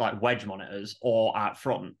monitors, like wedge monitors, or out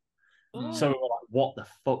front. So we were like, what the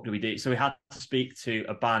fuck do we do? So we had to speak to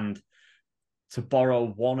a band to borrow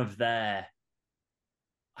one of their,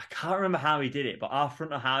 I can't remember how he did it, but our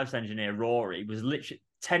front of house engineer, Rory, was literally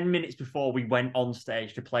 10 minutes before we went on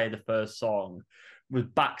stage to play the first song, was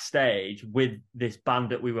backstage with this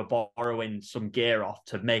band that we were borrowing some gear off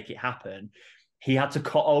to make it happen. He had to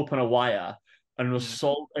cut open a wire and it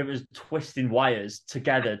was twisting wires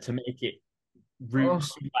together to make it route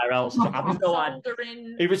somewhere else. So I don't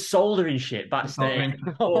know, he was soldering shit backstage.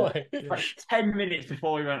 Like 10 minutes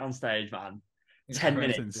before we went on stage, man. 10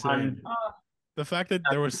 minutes. Insane. The fact that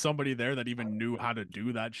there was somebody there that even knew how to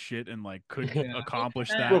do that shit and like could accomplish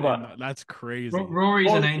that, that's crazy. Rory's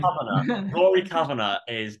an angel. Rory Kavanagh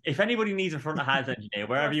is, if anybody needs a front of house engineer,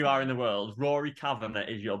 wherever you are in the world, Rory Kavanagh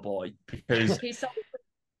is your boy, because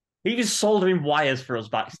he was soldering wires for us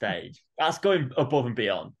backstage. That's going above and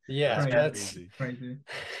beyond. Yeah, that's crazy.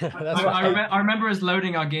 I remember us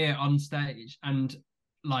loading our gear on stage and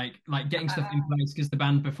like getting stuff in place because the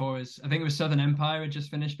band before us, I think it was Southern Empire, had just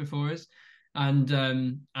finished before us.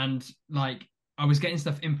 And like I was getting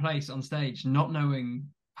stuff in place on stage, not knowing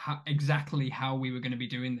exactly how we were going to be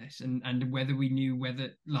doing this, and whether we knew whether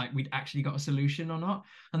like we'd actually got a solution or not.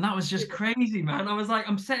 And that was just crazy, man. I was like,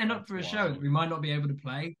 I'm setting up for a show that we might not be able to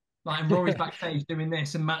play. Like, and Rory's backstage doing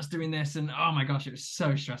this, and Matt's doing this, and oh my gosh, it was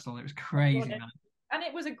so stressful. It was crazy, man. And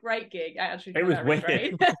it was a great gig. Actually, it was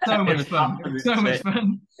wicked. So much fun. So much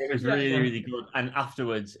fun. It was really, really good. And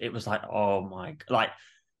afterwards, it was like, oh my, like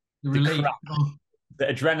the relief, the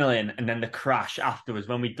adrenaline, and then the crash afterwards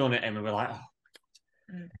when we'd done it, and we were like, oh.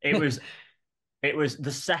 It was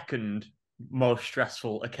the second most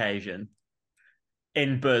stressful occasion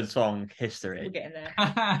in Birdsong history. We're getting there.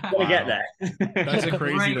 We'll get there. That's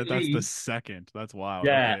crazy that's the second. That's wild.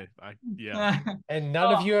 Yeah. Okay. Yeah. And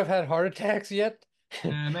none of you have had heart attacks yet?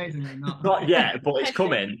 Amazingly not. Not yet, but it's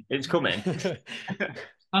coming. It's coming. That's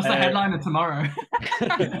the headliner tomorrow.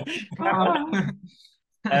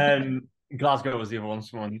 Glasgow was the other one.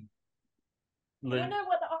 Someone. I don't know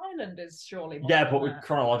what the island is, surely. Yeah, but we're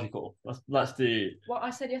chronological. Let's do what I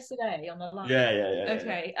said yesterday on the line. Yeah.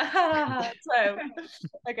 Okay. So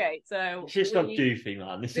It's just so goofy,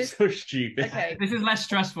 man. This is so stupid. Okay. This is less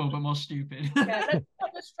stressful but more stupid. Yeah, let's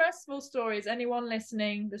put the stressful stories. Anyone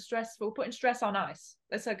listening, putting stress on ice.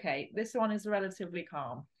 That's okay. This one is relatively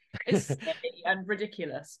calm. It's silly and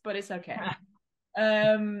ridiculous, but it's okay.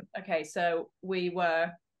 Okay, so we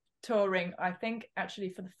were touring, I think, actually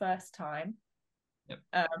for the first time. Yep.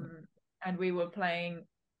 And we were playing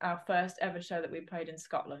our first ever show that we played in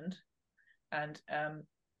Scotland, and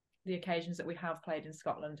the occasions that we have played in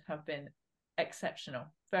Scotland have been exceptional,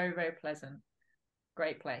 very, very pleasant,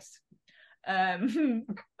 great place. But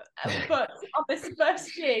on this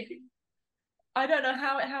first gig, I don't know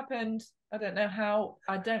how it happened. I don't know how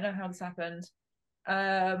this happened.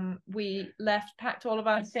 We packed all of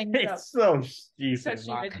our things up. It's so stupid.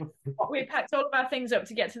 We packed all of our things up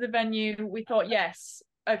to get to the venue. We thought, yes,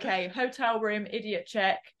 okay, hotel room, idiot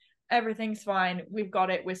check, everything's fine. We've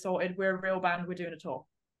got it. We're sorted. We're a real band. We're doing a tour.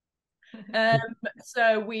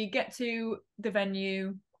 So we get to the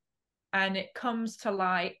venue, and it comes to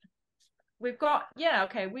light. We've got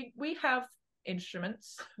we have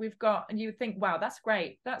instruments. We've got, and you would think, wow, that's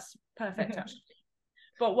great. That's perfect, actually.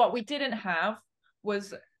 But what we didn't have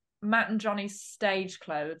was Matt and Johnny's stage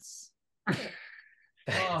clothes.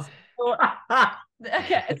 Oh.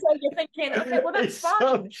 Okay, so you're thinking, okay, well, that's fine.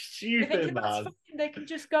 So stupid, man. They can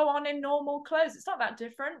just go on in normal clothes. It's not that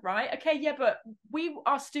different, right? Okay, yeah, but we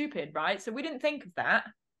are stupid, right? So we didn't think of that.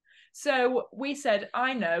 So we said,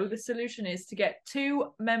 I know the solution is to get two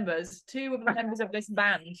of the members of this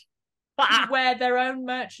band to wear their own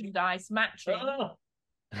merchandise matching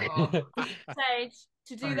stage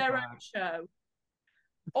to do their own show.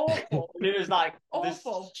 Awful. It was like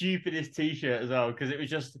awful. The stupidest t-shirt as well, because it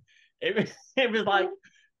was like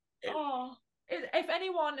if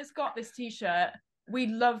anyone has got this t-shirt, we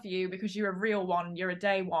love you because you're a real one, you're a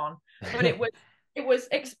day one. But it was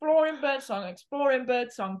exploring Birdsong,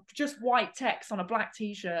 just white text on a black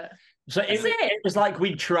t-shirt. So it was like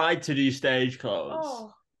we tried to do stage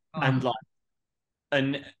clothes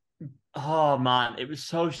and oh man, it was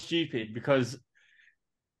so stupid because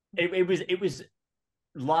it was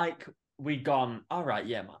like we'd gone, all right,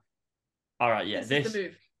 yeah, man. All right, yeah. This is the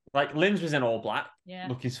move. Like Lynn's was in all black,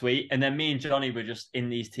 looking sweet, and then me and Johnny were just in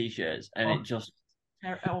these t-shirts, and it just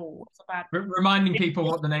what's so bad? Reminding people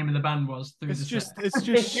what the name of the band was. It's just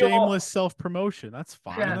shameless self-promotion. That's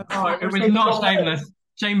fine. Yeah. It was not shameless.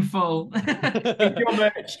 Shameful.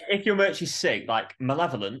 if your merch is sick, like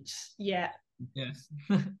Malevolence. Yeah. Yes.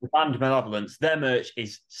 The band Malevolence, their merch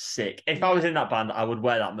is sick. If I was in that band, I would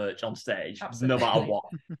wear that merch on stage, no matter what.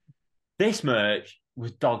 This merch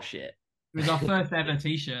was dog shit. It was our first ever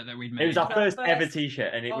t-shirt that we'd made. It was our first ever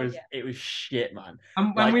t-shirt, and it was shit, man.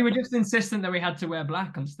 And we were just insistent that we had to wear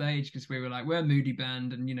black on stage because we were like, we're a moody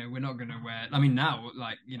band, and we're not going to wear. I mean, now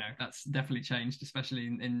that's definitely changed, especially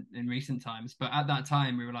in recent times. But at that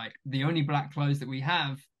time, we were like, the only black clothes that we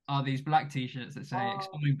have are these black t-shirts that say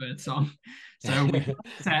 "Exploring Birdsong." So we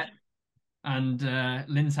set, and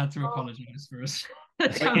Lynn's had to apologise for us. I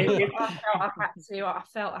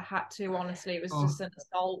felt I had to. Honestly, it was just an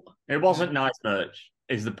assault. It wasn't nice merch,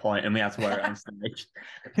 is the point, and we had to wear it on stage.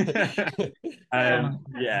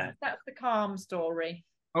 Yeah, that's the calm story.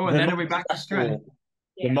 Oh, and then are we back to stress?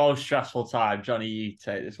 The most stressful time, Johnny. You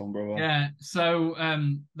take this one, brother. Yeah. So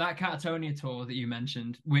that Catatonia tour that you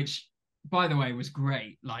mentioned, which, by the way, was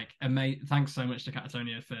great. Like, thanks so much to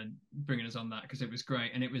Catatonia for bringing us on that, because it was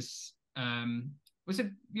great, and it was. Was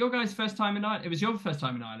it your guys' first time in Ireland? It was your first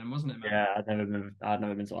time in Ireland, wasn't it, man? Yeah, I'd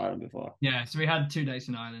never been to Ireland before. Yeah, so we had 2 days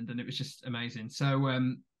in Ireland, and it was just amazing. So,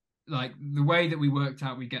 like, the way that we worked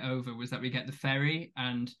out we'd get over was that we get the ferry,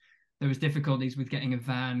 and there was difficulties with getting a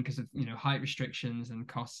van because of height restrictions and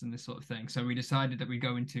costs and this sort of thing. So we decided that we'd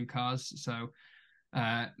go in 2 cars. So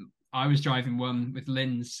I was driving one with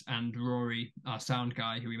Linz and Rory, our sound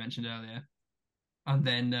guy, who we mentioned earlier. And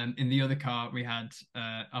then in the other car, we had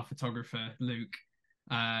our photographer, Luke,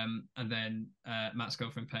 and then Matt's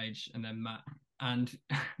girlfriend, Paige, and then Matt. And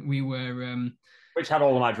we were... which had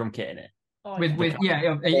all of my drum kit in it. Oh, we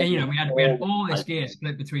had all this gear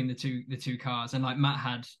split between the two cars, and like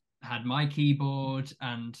Matt had my keyboard,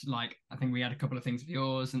 and like I think we had a couple of things of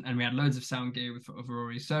yours, and we had loads of sound gear of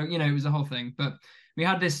Rory. So it was a whole thing. But we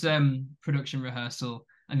had this production rehearsal,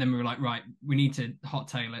 and then we were like, right, we need to hot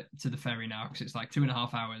tail it to the ferry now because it's like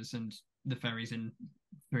 2.5 hours, and the ferry's in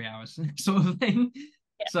 3 hours, sort of thing.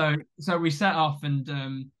 Yeah. So we set off,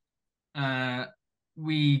 and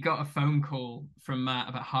we got a phone call from Matt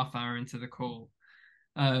about half hour into the call,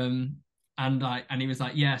 and he was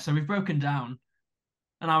like, yeah, so we've broken down.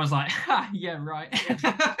 And I was like, ha, yeah, right.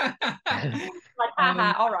 Like,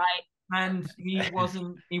 haha, all right. And he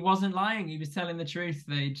wasn't lying. He was telling the truth.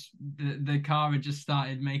 The car had just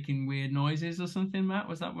started making weird noises or something. Matt,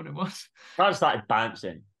 was that what it was? I started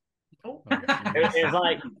bouncing. Oh. It was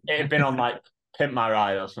like it had been on like Pimp My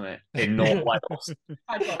Ride or something in North Wales.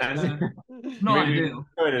 Not ideal.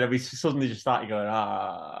 And we suddenly just started going,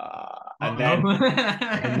 and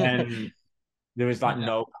then there was like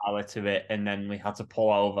no power to it, and then we had to pull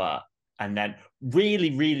over, and then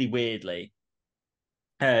really, really weirdly,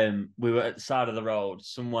 we were at the side of the road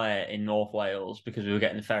somewhere in North Wales because we were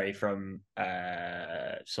getting the ferry from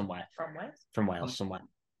somewhere. From Wales, somewhere.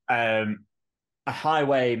 A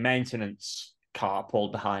highway maintenance car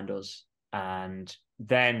pulled behind us, and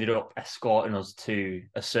they ended up escorting us to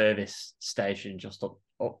a service station just up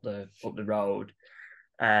the road.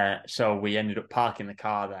 So we ended up parking the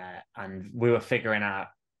car there, and we were figuring out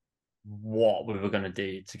what we were going to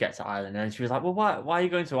do to get to Ireland. And she was like, well, why are you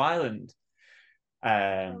going to Ireland?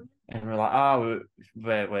 And we're like, oh,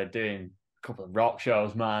 we're doing a couple of rock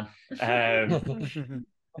shows, man. And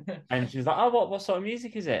she was like, oh, what sort of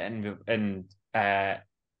music is it? And I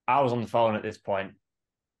was on the phone at this point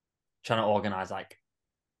trying to organise like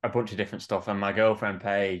a bunch of different stuff. And my girlfriend,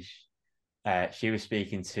 Paige, she was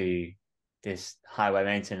speaking to this highway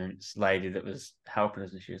maintenance lady that was helping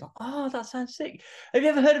us, and she was like, oh, that sounds sick. Have you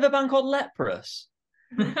ever heard of a band called Leprous?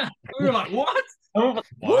 We were like, what? What?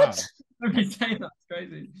 Wow. Okay, say that's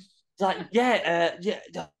crazy. It's like, yeah,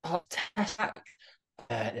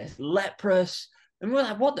 there's Leprous. And we're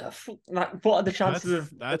like, what the fuck? Like, what are the chances of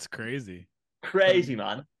that's crazy. Crazy,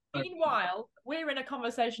 man. Meanwhile, we're in a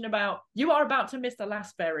conversation about you are about to miss the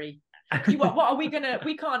last ferry. What are we gonna?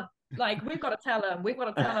 We can't. Like, we've got to tell them. We've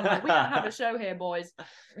got to tell them. Like, we don't have a show here, boys.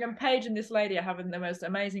 And Paige and this lady are having the most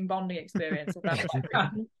amazing bonding experience about like,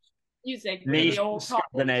 music. Niche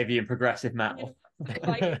Scandinavian progressive metal.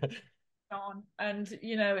 Like, on, and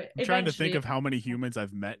I'm trying to think of how many humans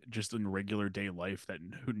I've met just in regular day life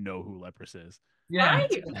who know who Leprous is. Yeah,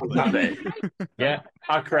 right? Yeah.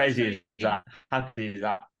 How crazy is that? How crazy is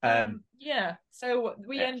that? Yeah. So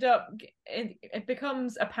we end up. It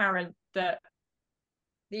becomes apparent that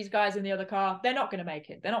these guys in the other car, they're not going to make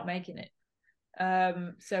it. They're not making it.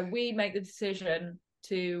 So we make the decision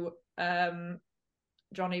to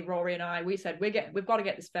Johnny, Rory, and I. We said we've got to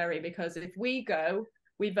get this ferry, because if we go,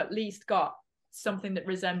 we've at least got something that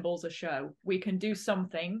resembles a show. We can do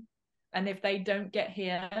something, and if they don't get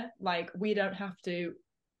here, like, we don't have to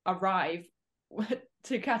arrive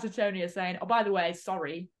to Catatonia saying, "Oh, by the way,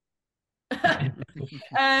 sorry." It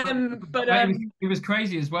was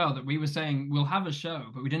crazy as well that we were saying we'll have a show,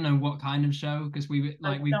 but we didn't know what kind of show, because we've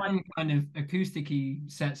done kind of acousticy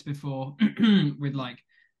sets before with like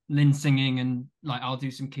Lynn singing, and like I'll do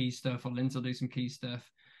some key stuff, or Lynn's will do some key stuff.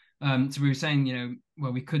 So we were saying,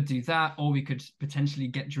 well, we could do that, or we could potentially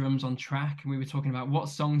get drums on track. And we were talking about what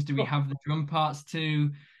songs do we have the drum parts to,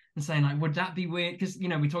 and saying like, would that be weird? Because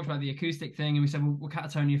we talked about the acoustic thing, and we said, well,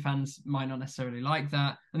 Catatonia fans might not necessarily like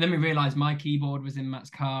that. And then we realized my keyboard was in Matt's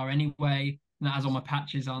car anyway, and that has all my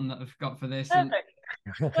patches on that I've got for this. Perfect.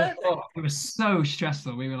 And it was so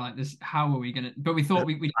stressful. We were like, "This, how are we gonna?" But we thought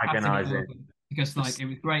we'd have to get over, because like it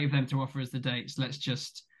was great of them to offer us the dates. Let's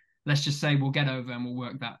just say we'll get over, and we'll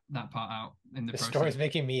work that part out in the process. Story's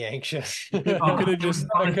making me anxious. You could have just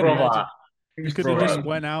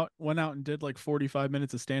went out and did like 45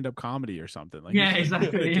 minutes of stand-up comedy or something. Like, yeah,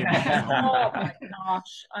 exactly. Yeah. Oh my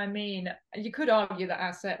gosh! I mean, you could argue that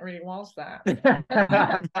our set really was that.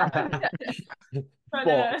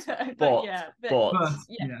 but yeah.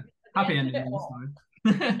 Happy ending.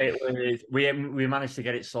 It was. We managed to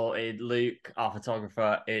get it sorted. Luke, our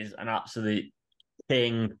photographer, is an absolute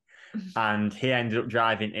king. and he ended up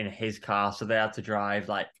driving in his car, so they had to drive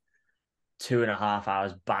like 2.5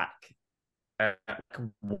 hours back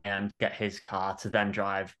and get his car to then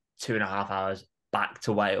drive 2.5 hours back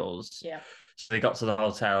to Wales. Yeah. So they got to the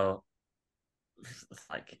hotel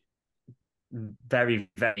like very,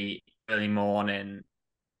 very early morning,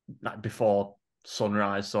 like before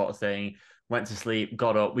sunrise sort of thing. Went to sleep,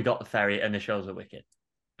 got up, we got the ferry, and the shows were wicked.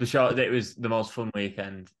 It was the most fun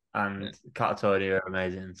weekend, and Catatonia are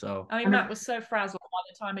amazing. So I mean, Matt was so frazzled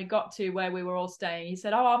by the time he got to where we were all staying. He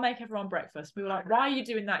said, "Oh, I'll make everyone breakfast." We were like, "Why are you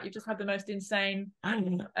doing that? You've just had the most insane."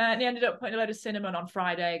 And he ended up putting a load of cinnamon on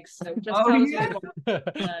fried eggs. So just tell us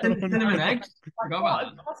cinnamon eggs. What's going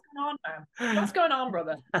on, man? What's going on,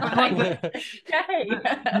 brother? Like, okay.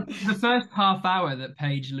 The first half hour that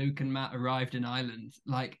Paige, Luke, and Matt arrived in Ireland,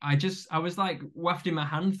 like I was like wafting my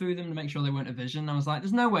hand through them to make sure they weren't a vision. I was like,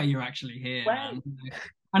 "There's no way you're actually here." Man.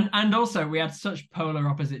 And also we had such polar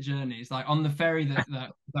opposite journeys. Like on the ferry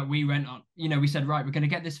that we went on, we said, right, we're going to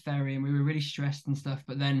get this ferry, and we were really stressed and stuff.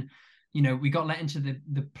 But then, we got let into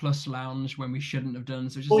the plus lounge when we shouldn't have done.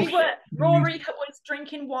 So Rory was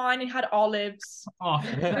drinking wine and had olives. Oh,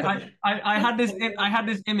 I had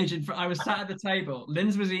this image in front. I was sat at the table.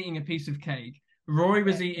 Linz was eating a piece of cake. Rory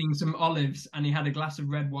was eating some olives, and he had a glass of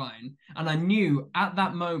red wine. And I knew at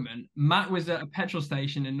that moment Matt was at a petrol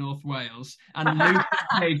station in North Wales, and Luke and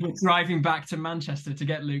Paige were driving back to Manchester to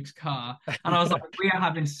get Luke's car. And I was like,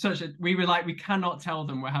 we were like, we cannot tell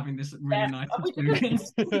them we're having this really nice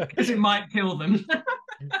experience because it might kill them.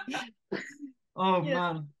 Oh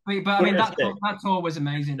man! But I mean that tour was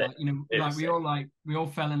amazing. Like, we all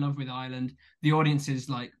fell in love with Ireland. The audiences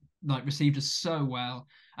like received us so well.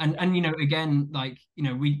 And again,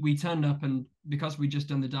 we turned up, and because we just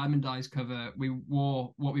done the Diamond Eyes cover, we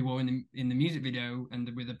wore what we wore in the music video and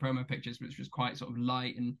with the promo pictures, which was quite sort of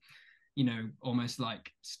light and almost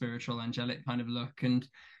like spiritual, angelic kind of look. And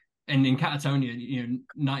in Catatonia,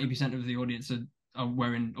 90% of the audience are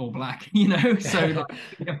wearing all black, so like,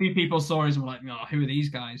 a few people saw us and were like, "Oh, who are these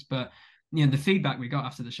guys?" But the feedback we got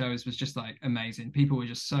after the shows was just like amazing. People were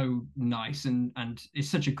just so nice, and it's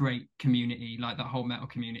such a great community, like that whole metal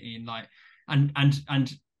community, and like and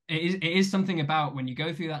it is something about when you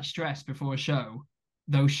go through that stress before a show.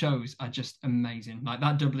 Those shows are just amazing. Like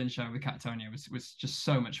that Dublin show with Catatonia was just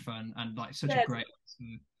so much fun, and like such a great.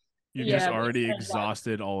 You just already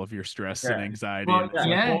exhausted all of your stress and anxiety. Well,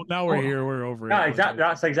 now we're here. We're over it. Exactly.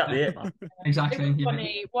 That's exactly it, man. Exactly. It was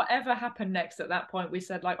funny. Whatever happened next at that point, we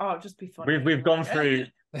said like, "Oh, just be funny." We've gone through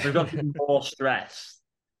more stress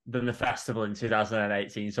than the festival in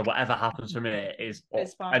 2018. So whatever happens from here is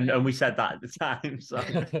it's fine. And we said that at the time. So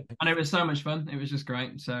and it was so much fun. It was just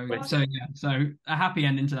great. So a happy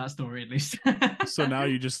ending to that story at least. So now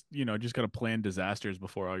you just got to plan disasters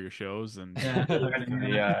before all your shows, and I've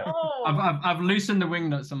loosened the wing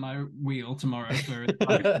nuts on my wheel tomorrow for good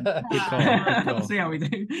call. See how we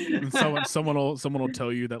do. And someone will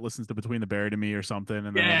tell you that listens to Between the Buried and Me or something,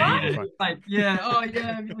 and then you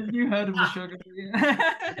heard of the sugar.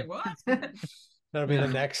 What? That'll be the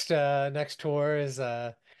next tour is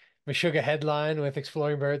Meshuggah headline with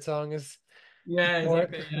Exploring Birdsong is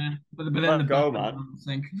exactly, yeah. But then the go, man.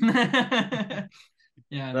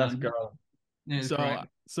 Yeah, let's go.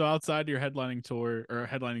 So outside your headlining tour or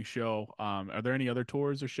headlining show, are there any other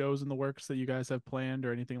tours or shows in the works that you guys have planned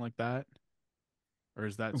or anything like that? Or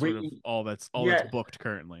is that sort of all that's booked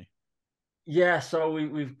currently? Yeah, so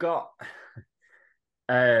we've got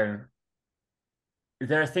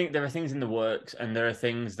there are things in the works, and there are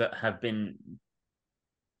things that have been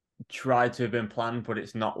tried to have been planned, but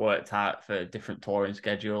it's not worked out for different touring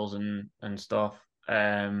schedules and stuff.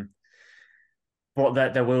 But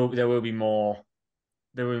there will be more.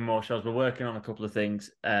 There will be more shows. We're working on a couple of things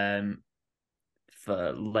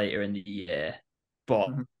for later in the year, but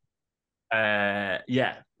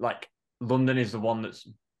like London is the one that's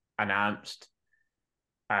announced.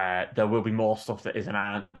 There will be more stuff that is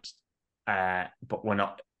announced. But we're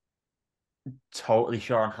not totally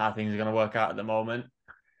sure on how things are going to work out at the moment.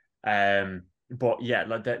 But yeah,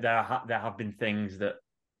 like there have been things that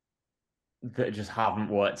just haven't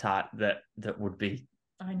worked out that would be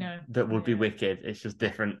be wicked. It's just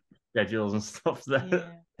different schedules and stuff.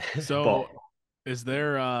 So is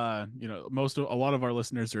there a lot of our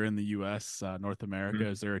listeners are in the US, North America.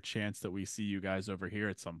 Is there a chance that we see you guys over here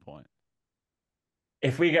at some point?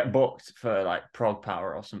 If we get booked for like Prog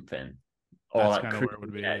Power or something, or that's like where it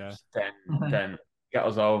would be, then get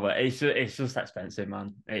us over. It's just expensive,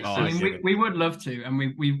 man. We would love to, and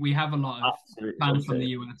we have a lot of fans from the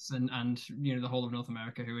US and the whole of North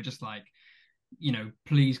America who are just like,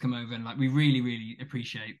 please come over, and like we really, really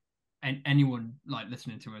appreciate anyone like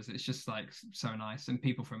listening to us. It's just like so nice, and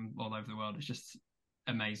people from all over the world. It's just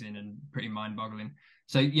amazing and pretty mind-boggling.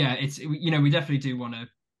 So yeah, it's we definitely do want to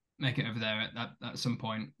make it over there at some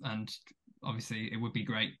point, and obviously it would be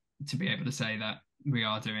great to be able to say that we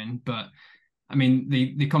are doing. But I mean,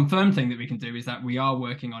 the confirmed thing that we can do is that we are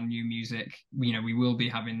working on new music. We will be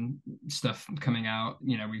having stuff coming out.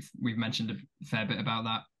 We've mentioned a fair bit about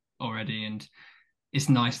that already, and it's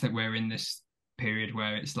nice that we're in this period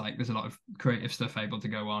where it's like there's a lot of creative stuff able to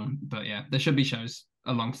go on. But yeah, there should be shows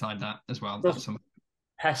alongside that as well.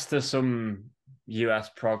 Pester some US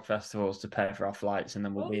prog festivals to pay for our flights, and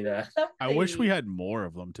then we'll be there. I wish we had more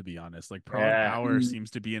of them, to be honest. Like Prog Power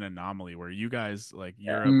seems to be an anomaly where you guys, like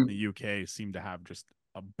Europe and the UK, seem to have just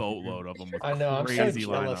a boatload of them with I know, crazy I'm so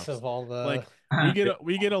jealous lineups. of all the like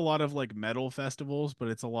we get a lot of like metal festivals, but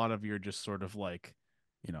it's a lot of your just sort of like,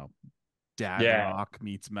 dad rock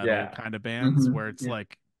meets metal kind of bands where it's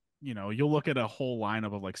like, you'll look at a whole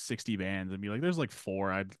lineup of like 60 bands and be like, there's like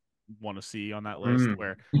 4 I'd want to see on that list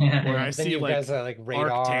where I see you like guys are like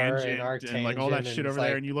Radar and and like all that shit over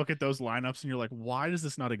there, like... and you look at those lineups and you're like, why does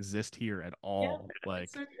this not exist here at all?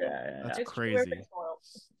 That's crazy.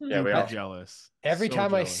 Yeah, we are are jealous. Every so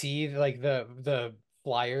time jealous. I see like the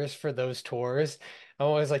flyers for those tours, I'm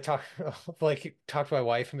always like talk to my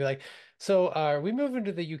wife and be like, so are we moving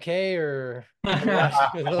to the UK or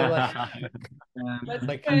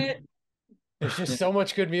like there's just so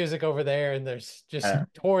much good music over there, and there's just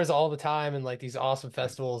tours all the time and like these awesome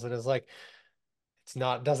festivals, and it's like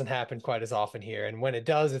doesn't happen quite as often here. And when it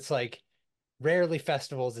does, it's like rarely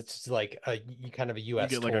festivals. It's just like a kind of a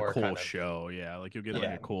US you get like tour a cool kind of show. Yeah, like you'll get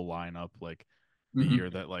like a cool lineup, like the year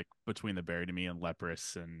that like between the Buried to Me and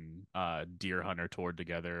Leprous and Deer Hunter toured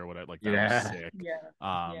together or whatever, like that was sick.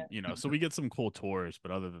 So we get some cool tours,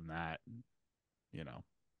 but other than that,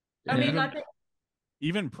 I mean, I think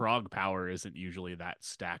even Prog Power isn't usually that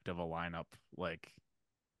stacked of a lineup. Like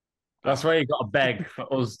that's why you got to beg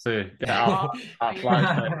for us to get our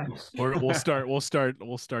flights. We'll start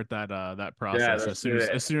that process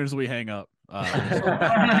as soon as we hang up.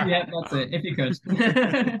 Yeah, that's it. If you could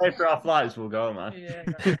pay for our flights, we'll go, man.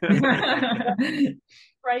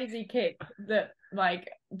 Crazy kick that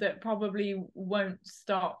probably won't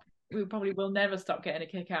stop. We probably will never stop getting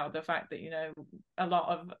a kick out of the fact that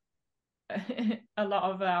a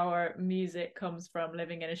lot of our music comes from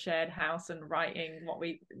living in a shared house and writing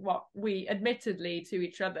what we admittedly to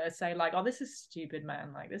each other say like, oh, this is stupid,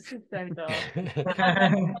 man, like this is so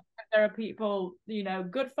dumb. There are people,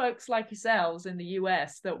 good folks like yourselves in the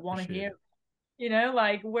US that want to hear,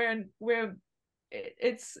 like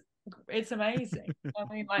it's amazing. I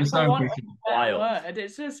mean, like, for one word,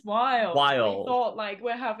 it's just wild. We thought like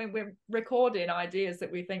we're recording ideas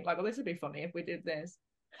that we think like, well, this would be funny if we did this.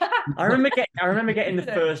 I remember getting the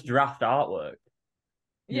first draft artwork.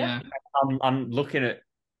 Yeah. I'm looking at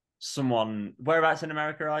someone. Whereabouts in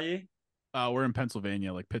America are you? We're in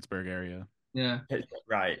Pennsylvania, like Pittsburgh area. Yeah.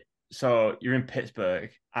 Right. So you're in Pittsburgh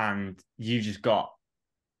and you just got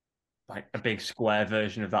like a big square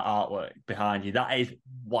version of that artwork behind you. That is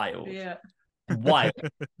wild. Yeah. Wild.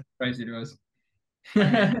 Crazy to us.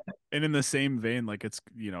 And in the same vein, like it's,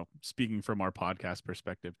 speaking from our podcast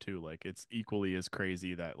perspective too, like it's equally as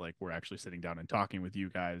crazy that like we're actually sitting down and talking with you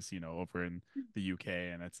guys, over in the UK.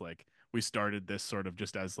 And it's like we started this sort of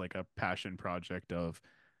just as like a passion project of,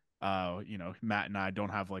 Matt and I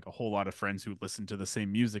don't have like a whole lot of friends who listen to the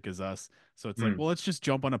same music as us. So it's like, well, let's just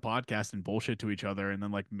jump on a podcast and bullshit to each other. And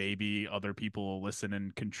then like maybe other people will listen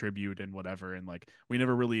and contribute and whatever. And like we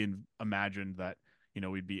never really imagined that,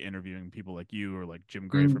 we'd be interviewing people like you or like Jim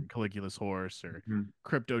Gray from Caligula's Horse or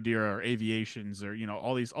Crypto Deer or Aviations or,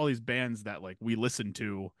 all these bands that like we listen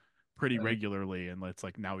to pretty regularly. And it's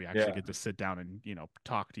like now we actually get to sit down and,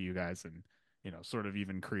 talk to you guys and, sort of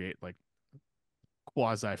even create like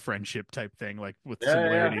quasi friendship type thing, like with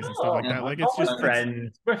similarities and stuff like that. Like it's just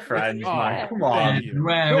friends. We're friends, oh, man. Come on.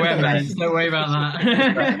 We're friends. Don't worry about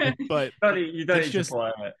that. But you don't need to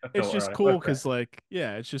play it. It's just cool because like,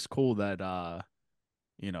 it's just cool that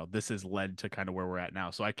this has led to kind of where we're at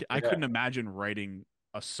now. So I couldn't imagine writing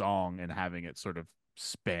a song and having it sort of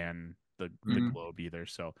span the globe either.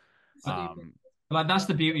 So like that's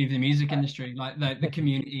the beauty of the music industry. Like the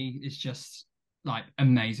community is just like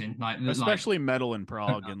amazing. Like especially metal and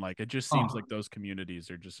prog, and like it just seems like those communities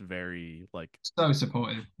are just very like so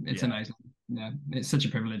supportive. It's amazing. Yeah, it's such a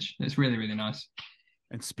privilege. It's really, really nice.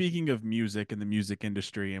 And speaking of music and the music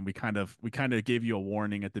industry, and we kind of gave you a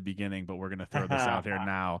warning at the beginning, but we're going to throw this out there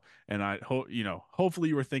now. And I hope, hopefully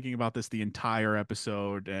you were thinking about this the entire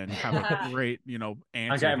episode and have a great, answer.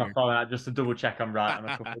 I'm getting my phone out just to double check I'm right on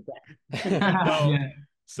a couple of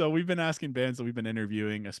So we've been asking bands that we've been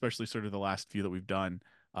interviewing, especially sort of the last few that we've done,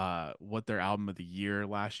 what their album of the year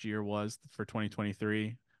last year was for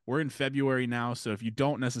 2023. We're in February now, so if you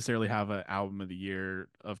don't necessarily have an album of the year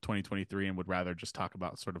of 2023 and would rather just talk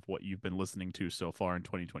about sort of what you've been listening to so far in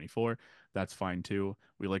 2024, that's fine too.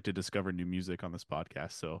 We like to discover new music on this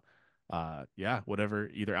podcast, so yeah, whatever,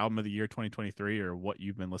 either album of the year 2023 or what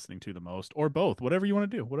you've been listening to the most, or both, whatever you want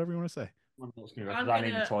to do, whatever you want to say. I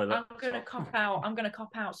need the toilet. I'm gonna cop out. I'm gonna cop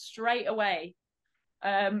out straight away,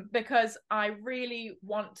 because I really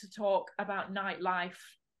want to talk about nightlife.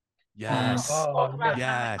 Yes. Talk about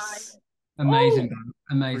Yes. nightlife. Amazing, Oh, band.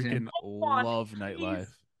 Amazing. Freaking love nightlife.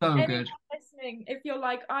 So anyone good. listening, if you're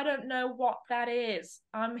like, I don't know what that is,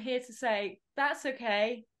 I'm here to say that's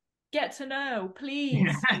okay. Get to know,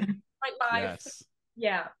 please. Nightlife. Yes.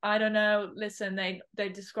 Yeah, I don't know. Listen, they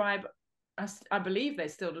describe, I believe they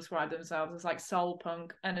still describe themselves as like soul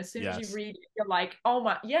punk, and as soon as you read it, you're like, oh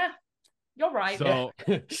my, yeah, you're right.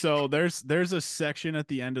 So there's a section at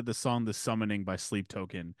the end of the song "The Summoning" by Sleep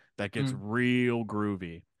Token that gets real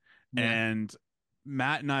groovy, and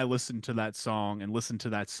Matt and I listened to that song and listened to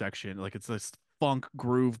that section, like it's this funk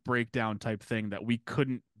groove breakdown type thing that we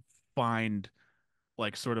couldn't find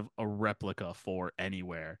like sort of a replica for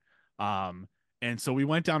anywhere. And so we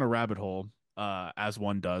went down a rabbit hole, as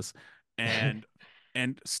one does, and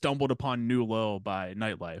stumbled upon New Low by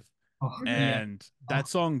Nightlife. Oh, And that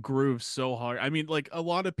song grooves so hard. I mean, like a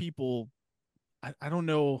lot of people, I don't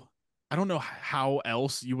know. I don't know how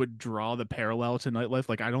else you would draw the parallel to Nightlife.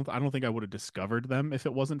 Like I don't think I would have discovered them if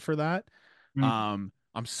it wasn't for that.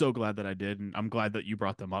 I'm so glad that I did, and I'm glad that you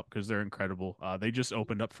brought them up because they're incredible. They just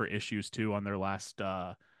opened up for Issues too on their last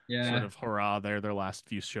sort of hurrah their last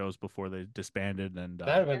few shows before they disbanded, and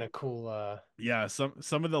that'd have been a cool yeah,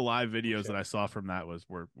 some of the live videos that I saw from that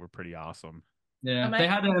were pretty awesome. Yeah, they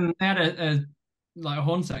had a like a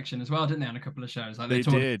horn section as well, didn't they, on a couple of shows? Like they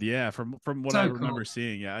did, yeah. From what I remember cool.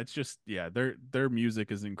 seeing, yeah, it's just their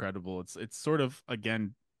music is incredible. It's sort of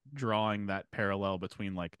again drawing that parallel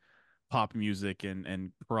between like pop music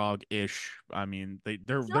and prog ish. I mean,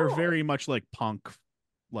 they're very much like punk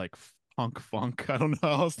funk. I don't know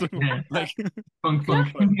how else to like funk.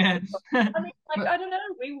 Yeah. I mean, like I don't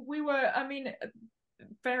know. We were. I mean,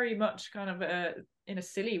 very much kind of in a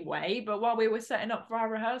silly way, but while we were setting up for our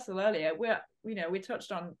rehearsal earlier, we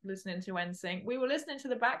touched on listening to NSYNC. We were listening to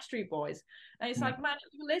the Backstreet Boys, and it's like, man,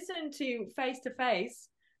 you listen to Face to Face,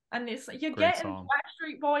 and it's you're Great getting song.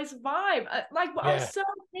 Backstreet Boys vibe. Like, I was so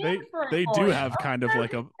here for it. They do have kind of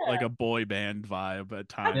like a boy band vibe at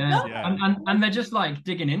times. Yeah. And they're just like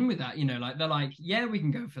digging in with that, like they're like, yeah, we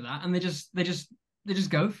can go for that, and they just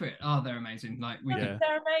go for it. Oh, they're amazing. Like they're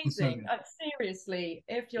amazing. Seriously,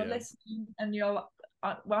 if you're listening and you're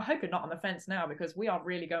well, I hope you're not on the fence now because we are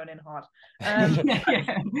really going in hard. But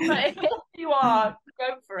if you are,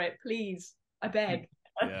 go for it, please. I beg.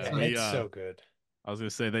 Yeah, it's so good. I was gonna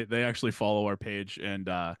say they actually follow our page, and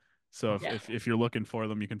so if you're looking for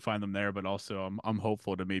them, you can find them there. But also, I'm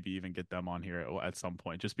hopeful to maybe even get them on here at some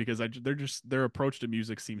point, just because their approach to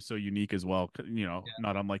music seems so unique as well.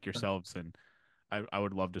 Not unlike yourselves, and I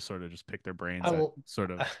would love to sort of just pick their brains at sort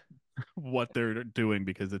of what they're doing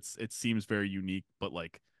because it seems very unique, but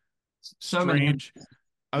like strange.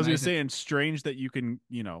 I was gonna say, and strange that you can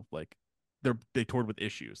like they toured with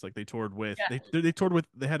Issues, like they toured with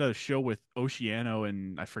they had a show with Oceano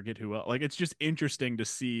and I forget who else. Like it's just interesting to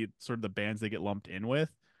see sort of the bands they get lumped in with.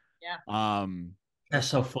 Yeah. They're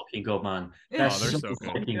so fucking good, man. They're so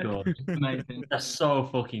fucking good. Amazing. They're so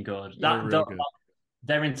fucking good.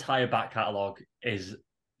 Their entire back catalogue is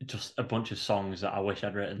just a bunch of songs that I wish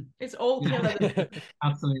I'd written. It's all killer.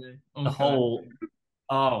 Absolutely. The whole,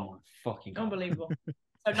 oh my fucking God. Unbelievable.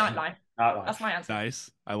 So Nightlife. That's my answer. Nice.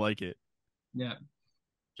 I like it. Yeah.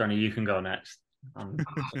 Johnny, you can go next.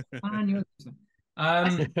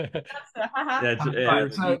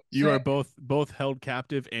 You are both held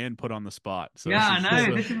captive and put on the spot. So yeah, I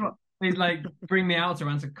know. This is what they like bring me out to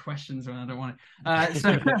answer questions when I don't want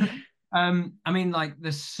it. I mean, like,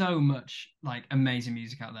 there's so much like amazing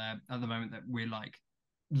music out there at the moment that we're like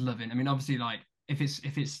loving. I mean, obviously, like if it's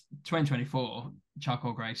 2024,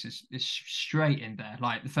 Charcoal Grace is straight in there.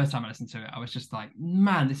 Like the first time I listened to it, I was just like,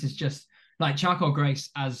 man, this is just like Charcoal Grace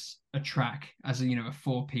as a track, as a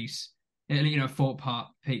 4-piece, 4-part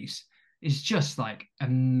piece is just like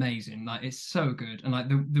amazing. Like it's so good, and like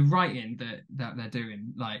the writing that they're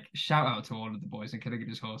doing. Like shout out to all of the boys in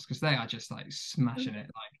Killigan's Horse because they are just like smashing it.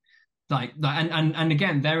 And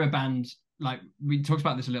again, they're a band. Like we talked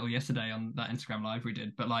about this a little yesterday on that Instagram live we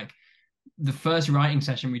did, but like the first writing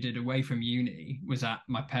session we did away from uni was at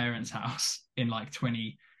my parents' house in like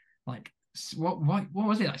what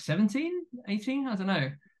was it, like 17, 18? I don't know.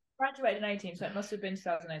 Graduated in 18, so it must have been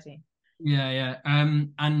 2018. Yeah.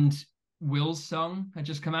 And Will's song had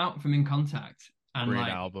just come out from In Contact, and Great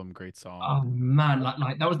like, album, great song. oh man,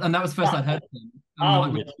 like that was the first I'd heard of them,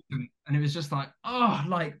 and like, and it was just like, oh,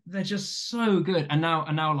 like they're just so good. And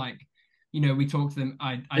now like, we talk to them.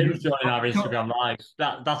 Jim's joining our Instagram lives.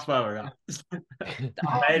 That's where we're at.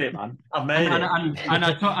 I've made it, man. I've made it. And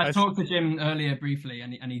I talked to Jim earlier briefly,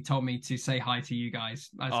 and he told me to say hi to you guys.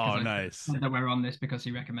 Oh, nice. That we're on this because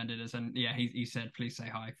he recommended us, and yeah, he said please say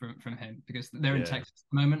hi from him because they're in Yeah. Texas at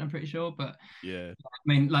the moment, I'm pretty sure. But Yeah. I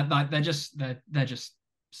mean, like they're just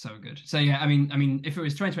so good. So yeah, I mean, if it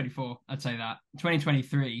was 2024, I'd say that.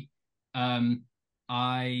 2023,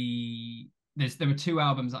 there were two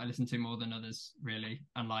albums that I listened to more than others, really,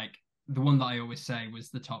 and like the one that I always say was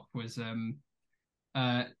the top was a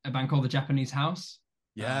band called the Japanese House.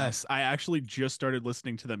 Yes, I actually just started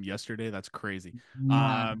listening to them yesterday. That's crazy.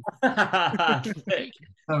 Man, so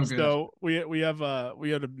good. So we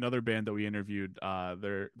had another band that we interviewed.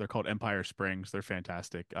 They're called Empire Springs. They're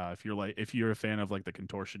fantastic. If you're a fan of like the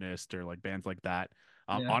Contortionist or like bands like that,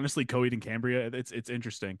 Yeah. honestly, Coheed and Cambria, it's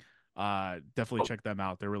interesting. Definitely check them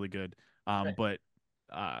out. They're really good. But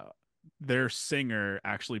their singer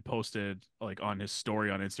actually posted like on his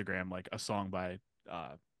story on Instagram like a song by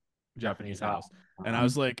Japanese House. And I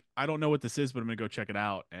was like, I don't know what this is, but I'm gonna go check it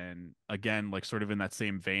out. And again, like sort of in that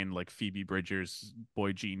same vein, like Phoebe Bridgers,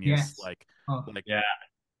 Boy Genius, Yes. Oh.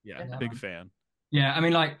 yeah, big fan. Yeah, I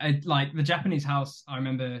mean, like the Japanese House. I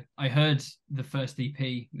remember I heard the first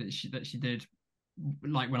EP that she did,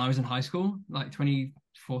 like when I was in high school, like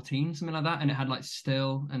 2014, something like that, and it had like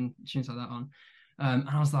Still and tunes like that on. And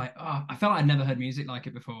I was like, oh, I felt like I'd never heard music like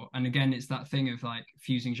it before. And again, it's that thing of like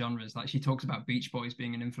fusing genres. Like she talks about Beach Boys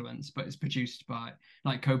being an influence, but it's produced by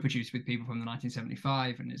like co-produced with people from the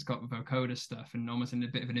 1975, and it's got vocoder stuff and almost in a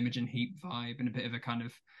bit of an Imogen Heap vibe and a bit of a kind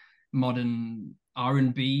of modern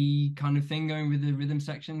R&B kind of thing going with the rhythm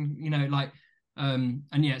section, and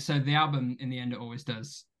yeah, so the album in the end, it always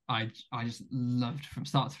does. I just loved from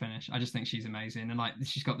start to finish. I just think she's amazing, and like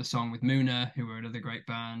she's got the song with Muna, who are another great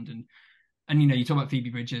band, and you talk about Phoebe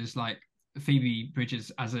Bridgers, like Phoebe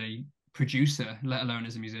Bridgers as a producer, let alone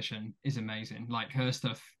as a musician, is amazing. Like her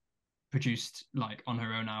stuff produced like on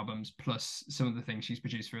her own albums, plus some of the things she's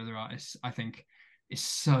produced for other artists, I think is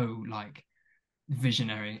so like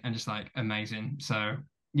visionary and just like amazing. So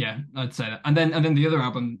yeah, I'd say that. And then the other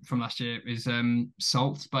album from last year is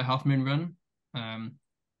Salt by Half Moon Run.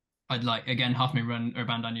 I'd like, again, Half Moon Run are a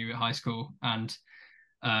band I knew at high school, and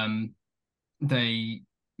they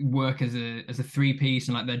work as a three-piece,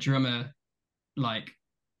 and like their drummer like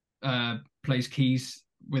plays keys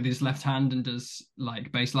with his left hand and does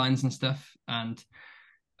like bass lines and stuff, and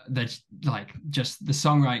they're like just the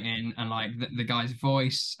songwriting and like the guy's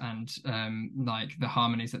voice and like the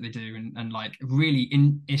harmonies that they do, and like really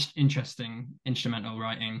interesting instrumental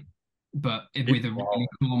writing, but with a really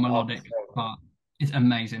cool melodic part. It's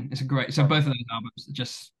amazing. It's a great. So both of those albums are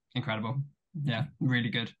just incredible. Yeah, really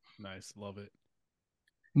good. Nice, love it.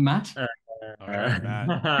 Matt? All right,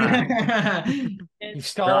 Matt. You've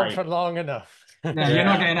stalled for long enough. Yeah, you're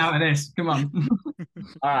not getting out of this. Come on.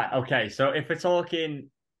 All right, okay. So if we're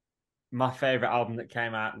talking my favorite album that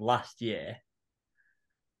came out last year,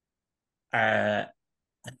 it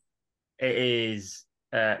is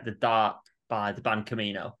The Dark by the band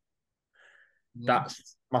Camino.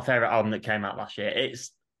 That's my favorite album that came out last year.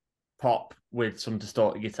 It's pop with some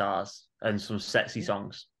distorted guitars and some sexy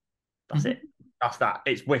songs. That's it. That's that.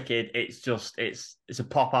 It's wicked. It's just it's a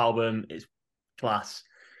pop album. It's class.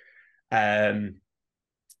 If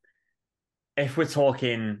we're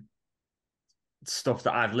talking stuff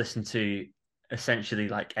that I've listened to essentially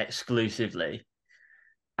like exclusively,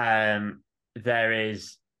 there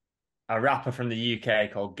is a rapper from the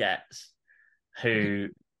UK called Gets, who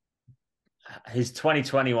his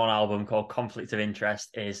 2021 album called Conflict of Interest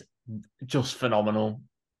is just phenomenal,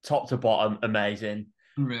 top to bottom, amazing.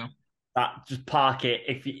 Unreal. That just park it.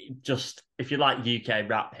 If you like UK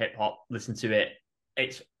rap, hip hop, listen to it.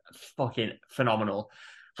 It's fucking phenomenal.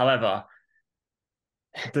 However,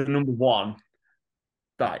 the number one,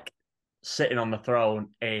 like sitting on the throne,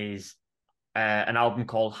 is an album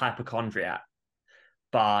called Hypochondriac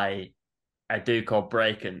by a dude called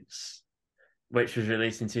Breakance, which was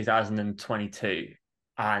released in 2022,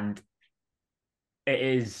 and it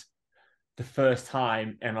is the first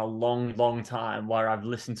time in a long time where I've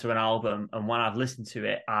listened to an album, and when I've listened to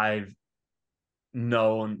it, I've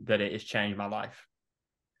known that it has changed my life.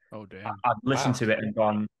 Oh damn! I've listened to it and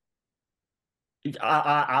gone,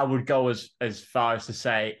 I would go as far as to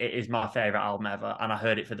say it is my favorite album ever, and I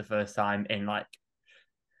heard it for the first time in like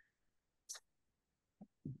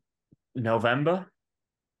November.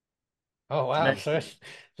 Oh wow! So it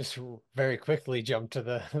just very quickly jumped to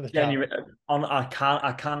the top. Genuine, on I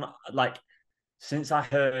can't like since I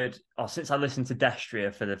heard or since I listened to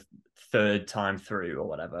Destria for the third time through or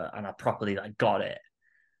whatever, and I properly like got it.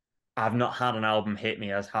 I've not had an album hit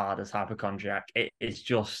me as hard as Hypochondriac. It's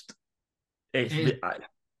just it's It is,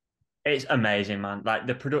 it's amazing, man. Like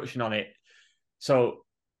the production on it. So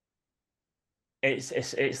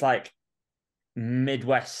it's like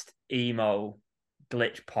Midwest emo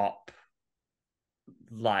glitch pop.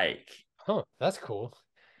 Like Oh, that's cool.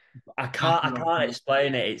 I can't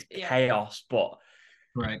explain it. It's Yeah. chaos, but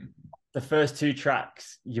right. the first two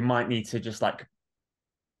tracks you might need to just like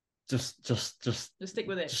just stick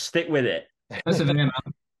with it. just stick with it. Persevere, man.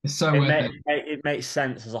 It's so It, worth it. it makes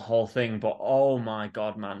sense as a whole thing, but oh my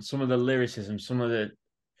god, man, some of the lyricism, some of the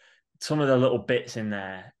little bits in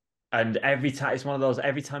there, and every time it's one of those.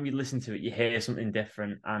 Every time you listen to it, you hear something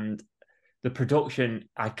different, and the production.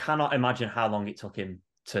 I cannot imagine how long it took him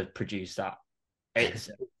to produce that. It's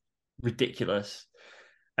ridiculous,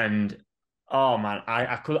 and oh man,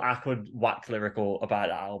 I could wax lyrical about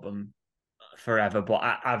that album forever, but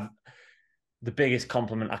I've the biggest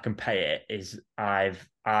compliment I can pay it is I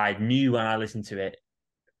knew when I listened to it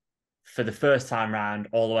for the first time round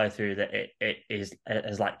all the way through that it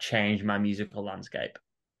has like changed my musical landscape.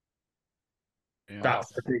 Yeah.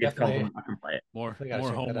 That's the biggest Definitely. compliment I can play it. More We gotta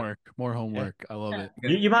check that out. homework. More homework. I love it.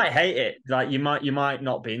 You might hate it, like you might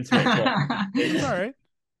not be into it, but It's all right.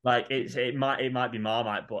 like it might be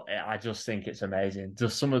Marmite, but I just think it's amazing.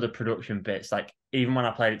 Just some of the production bits, like even when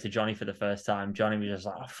I played it to Johnny for the first time, Johnny was just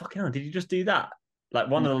like, "Oh fucking hell, did you just do that?" Like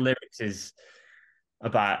one of the lyrics is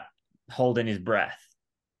about holding his breath.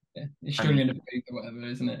 Yeah, you're struggling to breathe or whatever,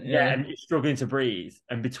 isn't it? Yeah, Yeah. and he's struggling to breathe.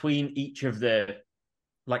 And between each of the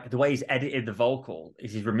like the way he's edited the vocal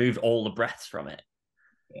is he's removed all the breaths from it.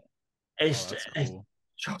 Yeah. It's, Oh, that's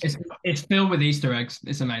it's cool. It's filled with Easter eggs.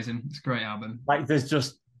 It's amazing. It's a great album. like there's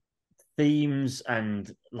just themes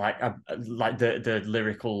and like the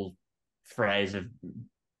lyrical phrase of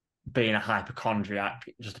being a hypochondriac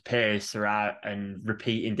just appears throughout and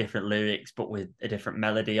repeating different lyrics but with a different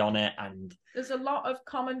melody on it. And There's a lot of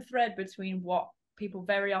common thread between what people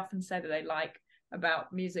very often say that they like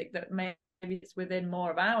about music that maybe it's within more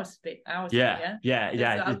of our sphere. It's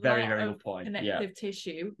a very lot good of point. connective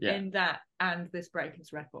tissue Yeah. in that and this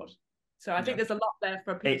Breakers record. So I think Yeah. there's a lot there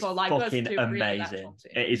for It's people like us fucking to really latch amazing. onto.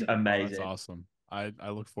 It is Oh, that's amazing. awesome. I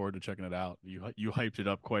look forward to checking it out. You hyped it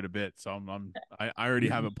up quite a bit, so I already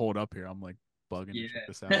have it pulled up here. I'm like bugging to check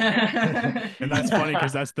this out. And that's funny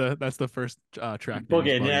because that's the first track name is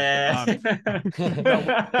Bugging, yeah.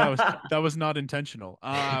 that was not intentional.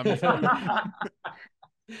 Oh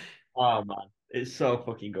man, it's so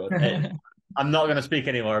fucking good. I'm not going to speak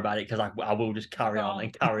any more about it because I will just carry on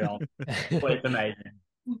and carry on. But it's amazing.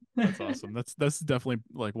 That's awesome. That's definitely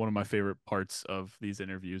like one of my favorite parts of these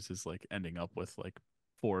interviews is like ending up with like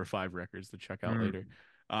 4 or 5 records to check out later.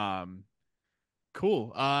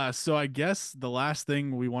 Cool. So I guess the last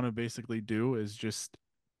thing we want to basically do is just,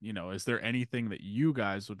 is there anything that you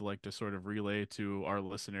guys would like to sort of relay to our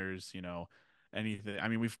listeners, anything? I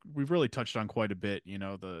mean, we've really touched on quite a bit,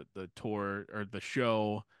 the tour or the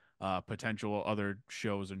show, potential other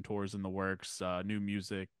shows and tours in the works, new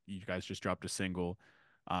music. You guys just dropped a single,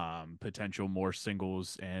 potential more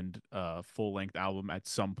singles and full-length album at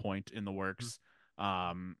some point in the works.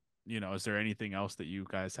 Is there anything else that you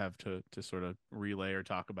guys have to sort of relay or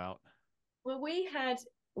talk about? Well, we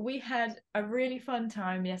had a really fun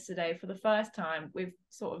time yesterday. For the first time, we've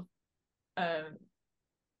sort of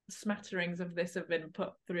smatterings of this have been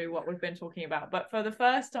put through what we've been talking about, but for the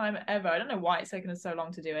first time ever, I don't know why it's taken us so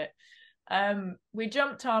long to do it. We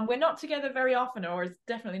jumped on. We're not together very often, or it's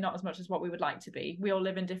definitely not as much as what we would like to be. We all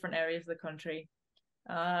live in different areas of the country.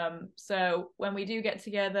 So when we do get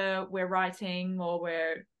together, we're writing or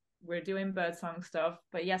we're doing Birdsong stuff.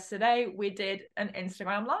 But yesterday we did an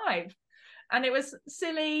Instagram live and it was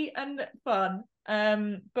silly and fun.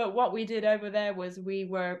 But what we did over there was we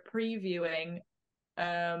were previewing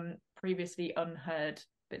previously unheard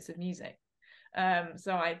bits of music.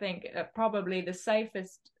 So I think probably the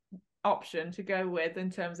safest option to go with in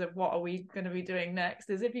terms of what are we going to be doing next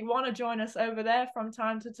is if you want to join us over there from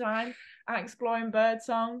time to time at Exploring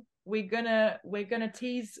Birdsong, we're gonna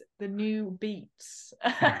tease the new beats.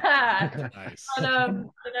 Nice. And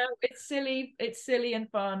it's silly and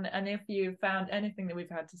fun. And if you found anything that we've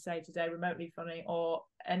had to say today remotely funny or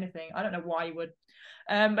anything, I don't know why you would.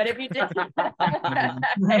 But if you did,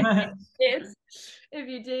 if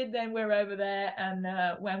you did, then we're over there. And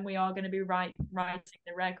when we are going to be writing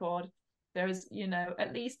the record, there's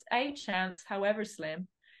at least a chance, however slim,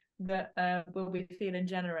 that we'll be feeling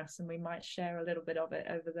generous, and we might share a little bit of it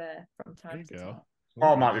over there from time to time. Or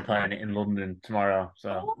I might be playing it in London tomorrow.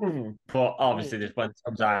 So, but obviously, this when it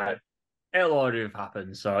comes out, it'll already have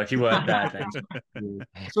happened. So if you weren't there, then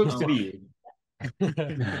sucks to be you.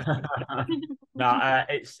 No,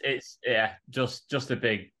 it's just a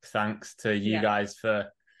big thanks to you guys for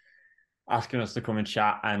asking us to come and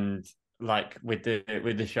chat. And like with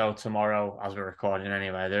the show tomorrow, as we're recording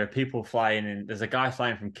anyway, there are people flying in. There's a guy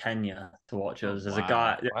flying from Kenya to watch us. There's a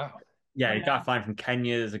guy, a guy flying from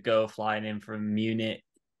Kenya. There's a girl flying in from Munich.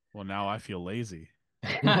 Well, now I feel lazy.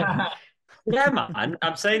 Yeah, man.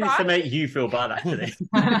 I'm saying this to make you feel bad, actually.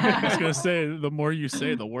 I was gonna say, the more you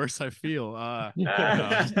say, the worse I feel. For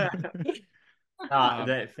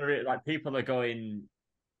it, like people are going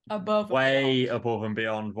way above and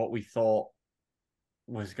beyond what we thought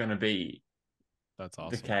was going to be. That's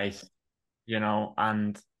awesome. The case,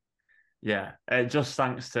 and yeah, just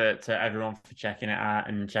thanks to everyone for checking it out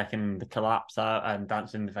and checking the collapse out and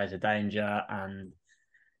Dancing in the Face of Danger, and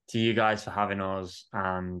to you guys for having us.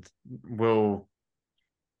 And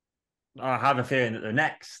I have a feeling that the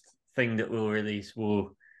next thing that we'll release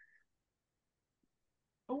will.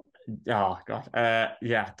 Oh God,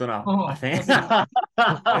 yeah, don't know. I think.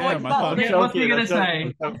 What's he gonna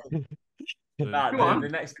say? The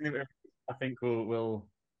next thing that I think will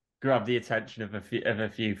grab the attention of a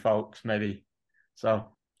few folks, maybe. So.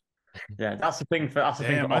 Yeah, that's the thing. I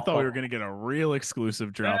thought we were going to get a real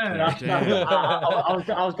exclusive drop there. I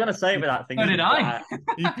was going to say it with that thing. So did I.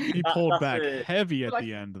 He pulled back heavy at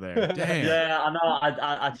the end there. Damn. Yeah, I know.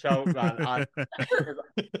 I choked, man.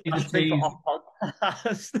 You just teased.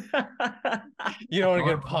 You don't want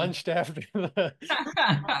to get punched after the.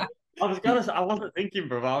 I wasn't thinking,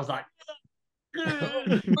 bro. I was like.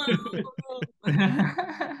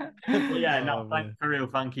 Yeah, no, for real.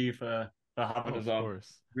 Thank you for having us on. Of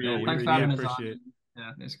course. Really, thanks for having us on.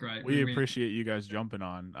 Yeah, it's great. We appreciate you guys jumping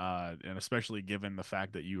on, and especially given the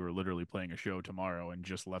fact that you were literally playing a show tomorrow and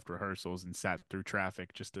just left rehearsals and sat through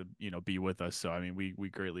traffic just to be with us. So I mean, we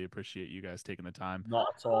greatly appreciate you guys taking the time. Not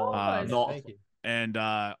at all. Thank you. And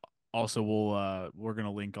also, we're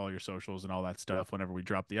gonna link all your socials and all that stuff whenever we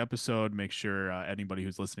drop the episode. Make sure anybody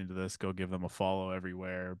who's listening to this, go give them a follow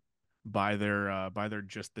everywhere. Buy their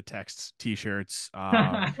Just the Text t-shirts,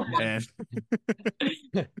 and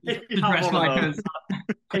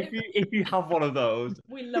if you have one of those,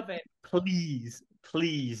 we love it. Please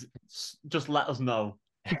just let us know.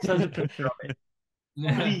 Send a picture of it,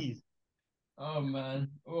 please. Oh man,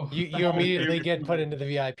 you immediately get put into the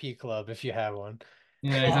VIP club if you have one.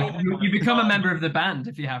 Yeah, exactly. You become a member of the band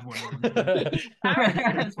if you have one.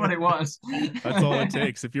 That's what it was. That's all it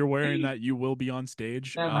takes. If you're wearing that, you will be on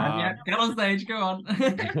stage. Yeah, get on stage. Go on.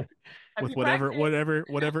 With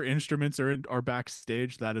whatever instruments are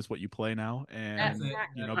backstage, that is what you play now. And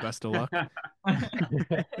best of luck.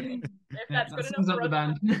 If that's good enough for the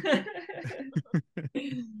band.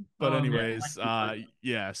 But anyways,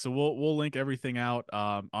 yeah. So we'll link everything out.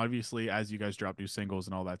 Obviously, as you guys drop new singles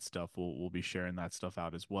and all that stuff, we'll be sharing that stuff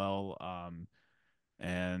out as well.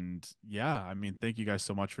 And yeah, I mean, thank you guys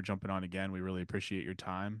so much for jumping on again. We really appreciate your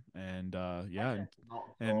time. And yeah,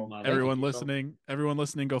 and everyone listening,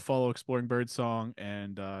 go follow Exploring Birdsong.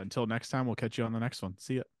 And until next time, we'll catch you on the next one.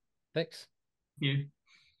 See ya. Thanks. Thank you.